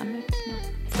möglich, zusammen etwas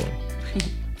machen.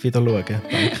 Voll. Wieder schauen.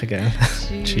 Danke, gell?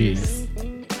 Tschüss.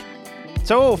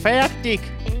 So, fertig.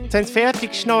 Jetzt haben sie fertig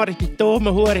geschnarrt, die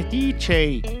dummen Huren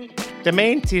DJ. Der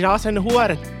Mensch ist also ein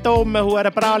Huren, dummen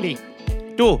Huren Bralli.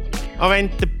 Du, auch wenn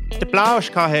du den Plausch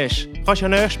hast, kannst du ja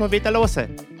nächstes Mal wieder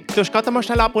hören. Du musst gerade mal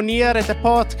schnell abonnieren, den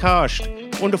Podcast.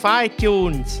 Und auf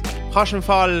iTunes kannst du im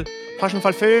Fall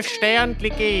 5 Sterne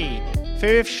geben.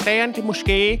 5 Sterne musst du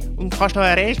geben und kannst noch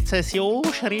eine Rezension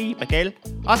schreiben, gell?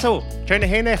 Also, schöne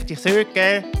Hinrichtung, ich sage,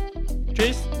 gell?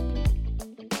 Tschüss.